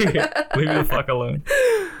work. Leave me the fuck alone.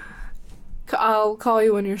 I'll call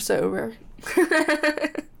you when you're sober.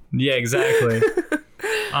 Yeah, exactly.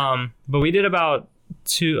 But we did about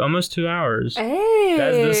almost 2 hours. Hey.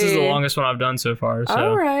 This is the longest one I've done so far. So.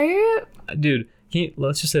 All right. Dude,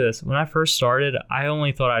 let's just say this. When I first started, I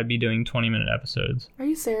only thought I'd be doing 20-minute episodes. Are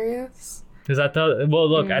you serious? Because I thought, well,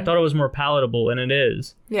 look, I thought it was more palatable, and it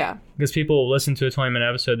is. Yeah. Because people listen to a 20-minute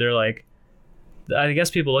episode, they're like, I guess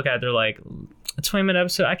people look at it, they're like, a 20-minute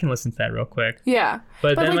episode, I can listen to that real quick. Yeah.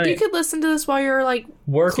 But then like, you could listen to this while you're, like,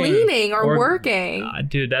 working, cleaning or working.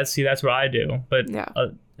 Dude, that's what I do. But yeah.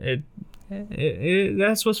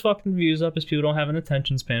 That's what's fucking views up, is people don't have an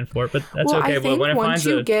attention span for it. But that's okay. I think when it once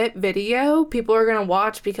you get video, people are gonna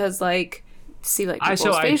watch because like see like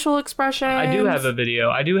people's facial expressions. I do have a video.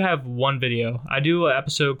 I do have one video. I do an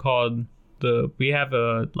episode called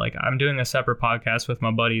I'm doing a separate podcast with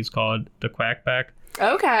my buddies called The Quackback.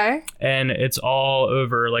 Okay. And it's all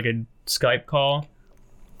over like a Skype call.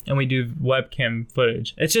 And we do webcam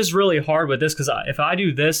footage. It's just really hard with this because if I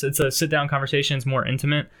do this, it's a sit-down conversation. It's more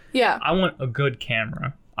intimate. Yeah. I want a good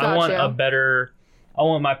camera. Gotcha. I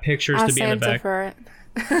want my pictures to be in the back. For it.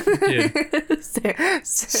 Dude.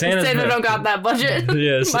 Santa don't got that budget.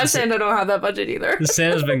 Yes. My Santa don't have that budget either.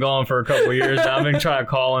 Santa's been gone for a couple of years now. I've been trying to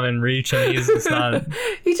call him and reach him. It's not.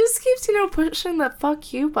 He just keeps, pushing the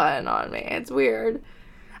fuck you button on me. It's weird.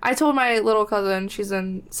 I told my little cousin, she's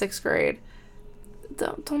in 6th grade,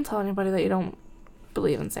 don't tell anybody that you don't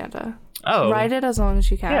believe in Santa. Oh. Write it as long as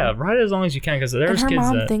you can. Yeah, write it as long as you can, because there's kids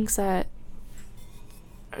that... her mom thinks that...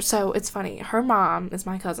 So, it's funny. Her mom is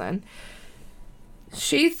my cousin.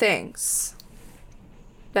 She thinks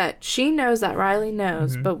that she knows that Riley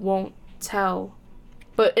knows, but won't tell...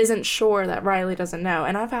 But isn't sure that Riley doesn't know.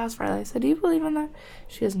 And I've asked Riley, I said, do you believe in that?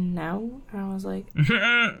 She goes, no. And I was like, okay.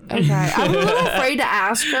 I'm a little afraid to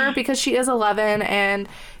ask her because she is 11 and,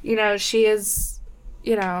 she is...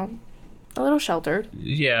 a little sheltered.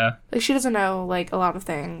 Yeah. Like, she doesn't know, like, a lot of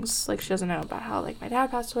things. Like, she doesn't know about how, like, my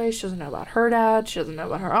dad passed away. She doesn't know about her dad. She doesn't know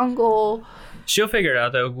about her uncle. She'll figure it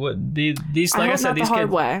out, though. These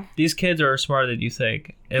kids are smarter than you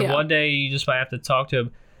think. And one day you just might have to talk to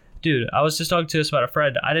them. Dude, I was just talking to us about a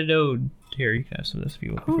friend. I didn't know... Here, you can have some of this if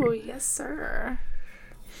you want. Oh, yes, sir.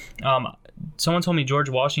 Someone told me George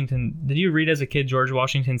Washington... Did you read as a kid George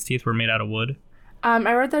Washington's teeth were made out of wood?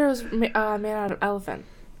 I read that it was made out of elephant.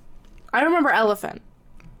 I remember elephant.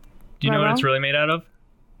 Do you know what it's really made out of?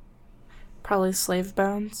 Probably slave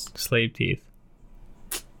bones. Slave teeth.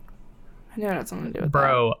 I knew it had something to do with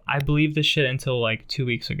Bro, I believed this shit until like 2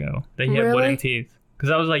 weeks ago. That he had wooden teeth.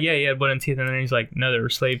 Because I was like, yeah, he had wooden teeth. And then he's like, no, they were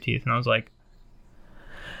slave teeth. And I was like...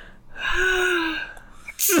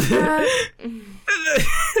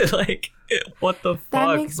 like, what the fuck,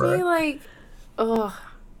 That makes bro? me like... Ugh.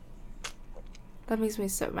 That makes me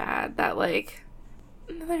so mad that like...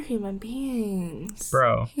 They're human beings.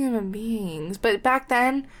 Bro. Human beings. But back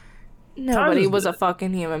then, nobody was a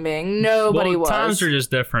fucking human being. Nobody was. Times are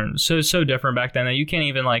just different. So different back then that you can't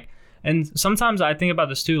even like... And sometimes I think about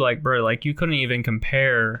this too, like, bro, like you couldn't even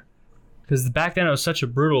compare. Because back then it was such a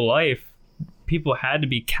brutal life. People had to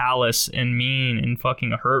be callous and mean and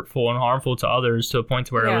fucking hurtful and harmful to others to a point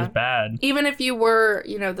to where it was bad. Even if you were,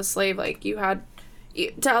 the slave, like you had...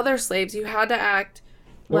 To other slaves, you had to act...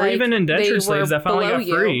 Or like even indentured slaves that finally got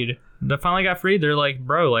freed. You. They're like,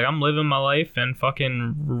 bro, like I'm living my life and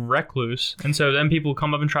fucking recluse. And so then people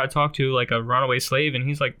come up and try to talk to like a runaway slave, and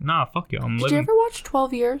he's like, nah, fuck you, I'm living. Did you ever watch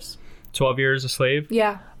 12 Years? 12 Years a Slave?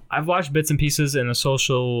 Yeah. I've watched bits and pieces in a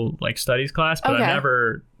social like studies class, but I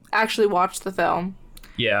never actually watched the film.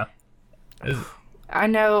 Yeah. I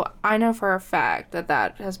know for a fact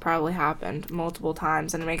that has probably happened multiple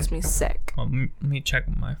times, and it makes me sick. Well, let me check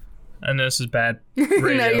my... I know this is bad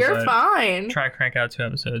radio, no, you're fine. Try to crank out 2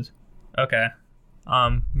 episodes. Okay.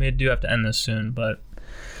 We do have to end this soon, but...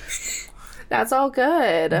 That's all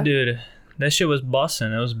good. Dude, that shit was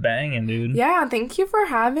busting. It was banging, dude. Yeah, thank you for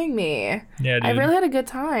having me. Yeah, dude. I really had a good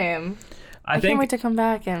time. I can't wait to come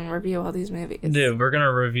back and review all these movies. Dude, we're going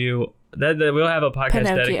to review... We'll have a podcast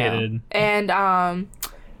Pinocchio. dedicated. And,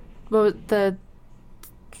 what was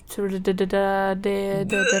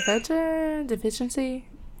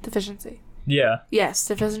Deficiency. Yeah. Yes,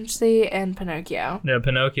 Deficiency and Pinocchio. Yeah,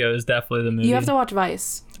 Pinocchio is definitely the movie. You have to watch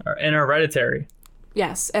Vice. And Hereditary.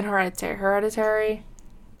 Yes, and Hereditary.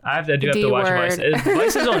 I do have to watch Vice.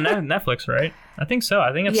 Vice is on Netflix, right? I think so.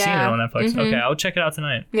 I think I've seen it on Netflix. Mm-hmm. Okay, I'll check it out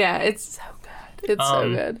tonight. Yeah, it's so good. It's so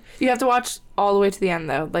good. You have to watch all the way to the end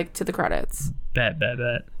though, like to the credits. Bet.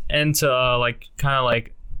 And to kind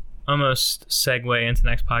of almost segue into the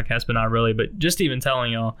next podcast, but not really. But just even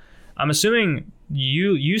telling y'all, I'm assuming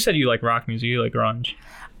you said you like rock music, you like grunge.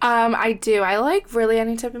 I do. I like really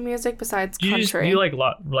any type of music besides country. You like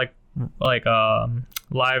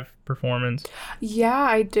live performance? Yeah,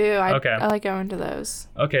 I do. Okay. I like going to those.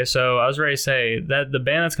 Okay, so I was ready to say that the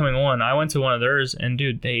band that's coming on, I went to one of theirs, and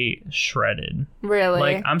dude, they shredded.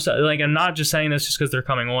 Really? I'm not just saying this just because they're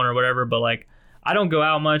coming on or whatever, but I don't go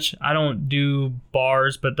out much. I don't do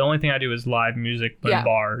bars, but the only thing I do is live music in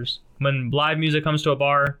bars. When live music comes to a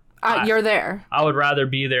bar, you're there. I would rather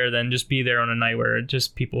be there than just be there on a night where it's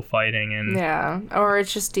just people fighting and or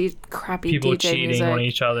it's just crappy people DJ cheating music on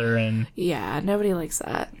each other, and nobody likes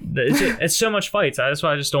that. It's so much fights. That's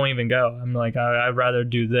why I just don't even go. I'm like, I'd rather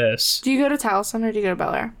do this. Do you go to Towson or do you go to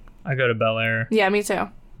Bel Air? I go to Bel Air. Yeah, me too.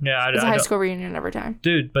 Yeah, it's a high school reunion every time.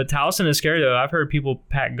 Dude, but Towson is scary though. I've heard people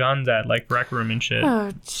pack guns at rec room and shit.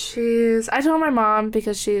 Oh, jeez. I told my mom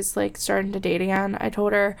because she's starting to date again. I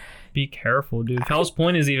told her, be careful, dude. Fells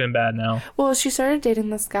Point is even bad now. Well, she started dating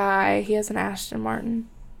this guy. He has an Aston Martin.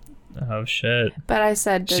 Oh shit. But I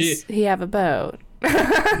said, does he have a boat?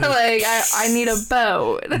 I need a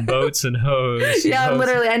boat. Boats and hoes. Yeah, hoes.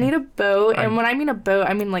 Literally, I need a boat. And when I mean a boat,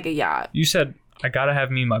 I mean like a yacht. You said, I gotta have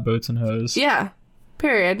me my boats and hoes. Yeah.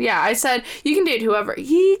 Period. Yeah, I said you can date whoever.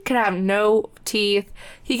 He could have no teeth.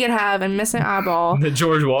 He could have a missing eyeball. The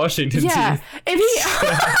George Washington teeth. If he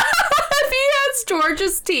if he has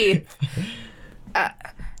George's teeth,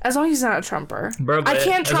 as long as he's not a Trumper. Bro, I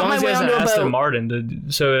can't Trump my way onto a boat. Aston Martin.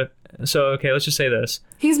 So okay, let's just say this.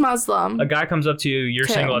 He's Muslim. A guy comes up to you. You're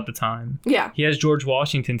single at the time. Yeah. He has George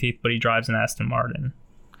Washington teeth, but he drives an Aston Martin.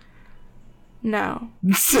 No.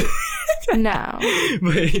 No. I'd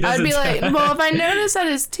be like, well, if I notice that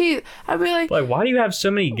his teeth, I'd be like, why do you have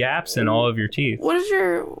so many gaps in all of your teeth? What's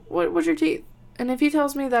your teeth? And if he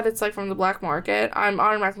tells me that it's from the black market, I'm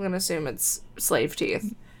automatically gonna assume it's slave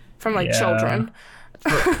teeth from children.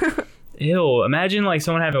 Ew! Imagine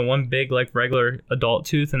someone having one big regular adult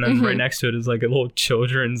tooth, and then right next to it is a little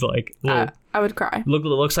children's little. I would cry.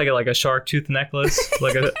 Looks like a shark tooth necklace,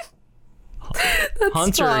 like a. That's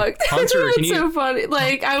Hunter, That's can you? So funny.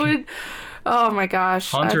 I would. Oh my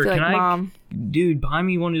gosh. Hunter, I feel Mom. Dude, buy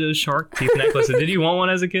me one of those shark teeth necklaces. Did you want one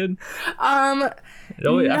as a kid? No. I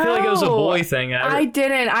feel like it was a boy thing. I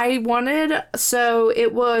didn't. I wanted. So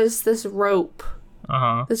it was this rope.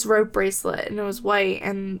 This rope bracelet, and it was white,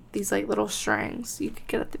 and these little strings you could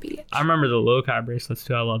get at the beach. I remember the loci bracelets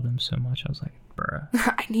too. I love them so much. I was like, bruh.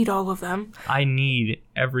 I need all of them. I need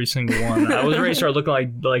every single one. I was ready to start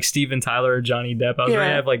looking like Steven Tyler or Johnny Depp. I was ready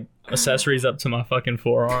to have accessories up to my fucking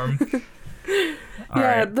forearm.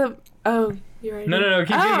 Right. You're right. No.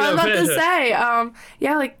 Keep I was about to say,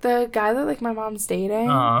 yeah, the guy that my mom's dating,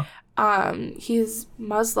 he's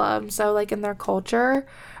Muslim, so in their culture,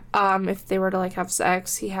 if they were to have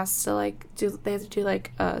sex, he has to they have to do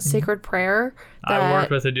a sacred prayer. I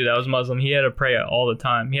worked with a dude that was Muslim. He had to pray all the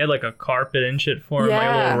time. He had a carpet and shit for him,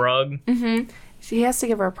 a little rug. He has to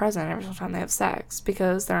give her a present every single time they have sex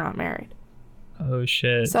because they're not married. Oh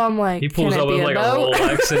shit! So I'm he pulls up with a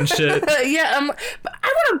Rolex and shit. Yeah, but I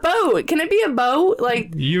want a boat. Can it be a boat?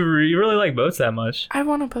 You really like boats that much? I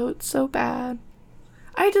want a boat so bad.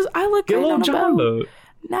 I look get great a little on a John boat.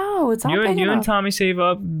 No, it's not big enough. You and Tommy save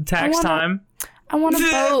up tax time. I want a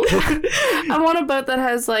boat. I want a boat that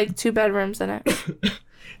has 2 bedrooms in it.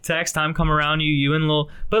 Tax time come around, you and little,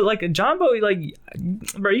 but a John boat,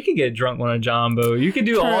 bro, you could get drunk on a John boat. You could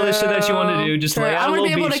do all this shit that you want to do. Just lay out a little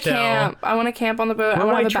beach. I want to be able to camp. I want to camp on the boat. I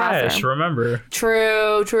want to have a bathroom. Remember.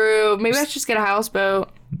 True. Maybe I should just get a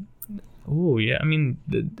houseboat. Oh yeah, I mean,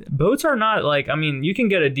 the boats are not you can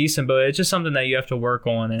get a decent boat. It's just something that you have to work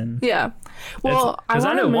on. And yeah, well, because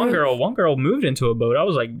I know one girl moved into a boat. I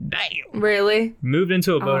was like, damn, really? Moved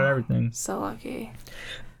into a boat and everything. So lucky.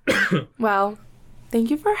 Well,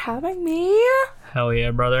 thank you for having me. Hell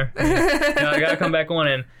yeah, brother. I gotta come back on,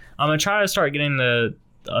 and I'm gonna try to start getting a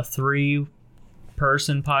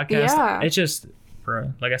 3-person podcast. Yeah, it's just,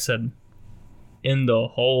 bro, like I said, in the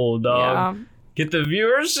hole, dog. Yeah. Get the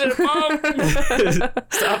viewership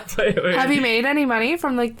up. Stop playing with me. Have you made any money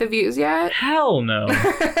from the views yet? Hell no.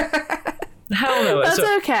 Hell no. That's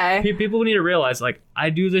okay. People need to realize I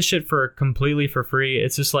do this shit completely for free.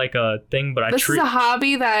 It's just a thing, but this is a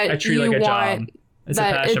hobby that I treat you like a want. job. It's a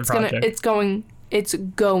passion project. It's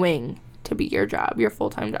going to be your job, your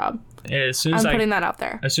full-time job. As soon as I'm putting that out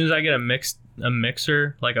there. As soon as I get a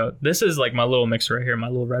mixer, this is my little mixer right here, my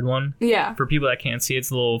little red one. Yeah. For people that can't see, it's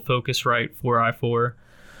a little Focusrite 4i4.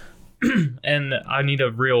 And I need a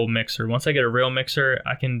real mixer. Once I get a real mixer,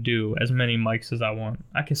 I can do as many mics as I want.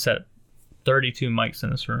 I can set 32 mics in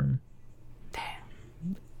this room.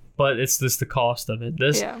 Damn. But it's just the cost of it.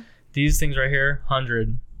 These things right here,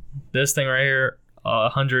 100. This thing right here,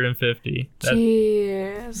 150.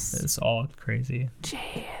 Jeez. It's all crazy.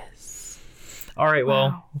 Jeez. All right,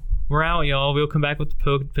 well, we're out, y'all. We'll come back with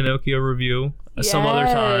the Pinocchio review some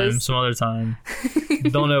other time.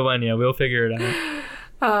 Don't know when yet. We'll figure it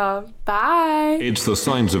out. Bye. It's the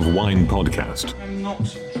Signs of Wine podcast I'm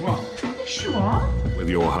not drunk. Sure. with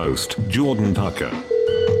your host, Jordan Tucker.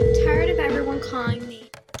 Tired of everyone calling me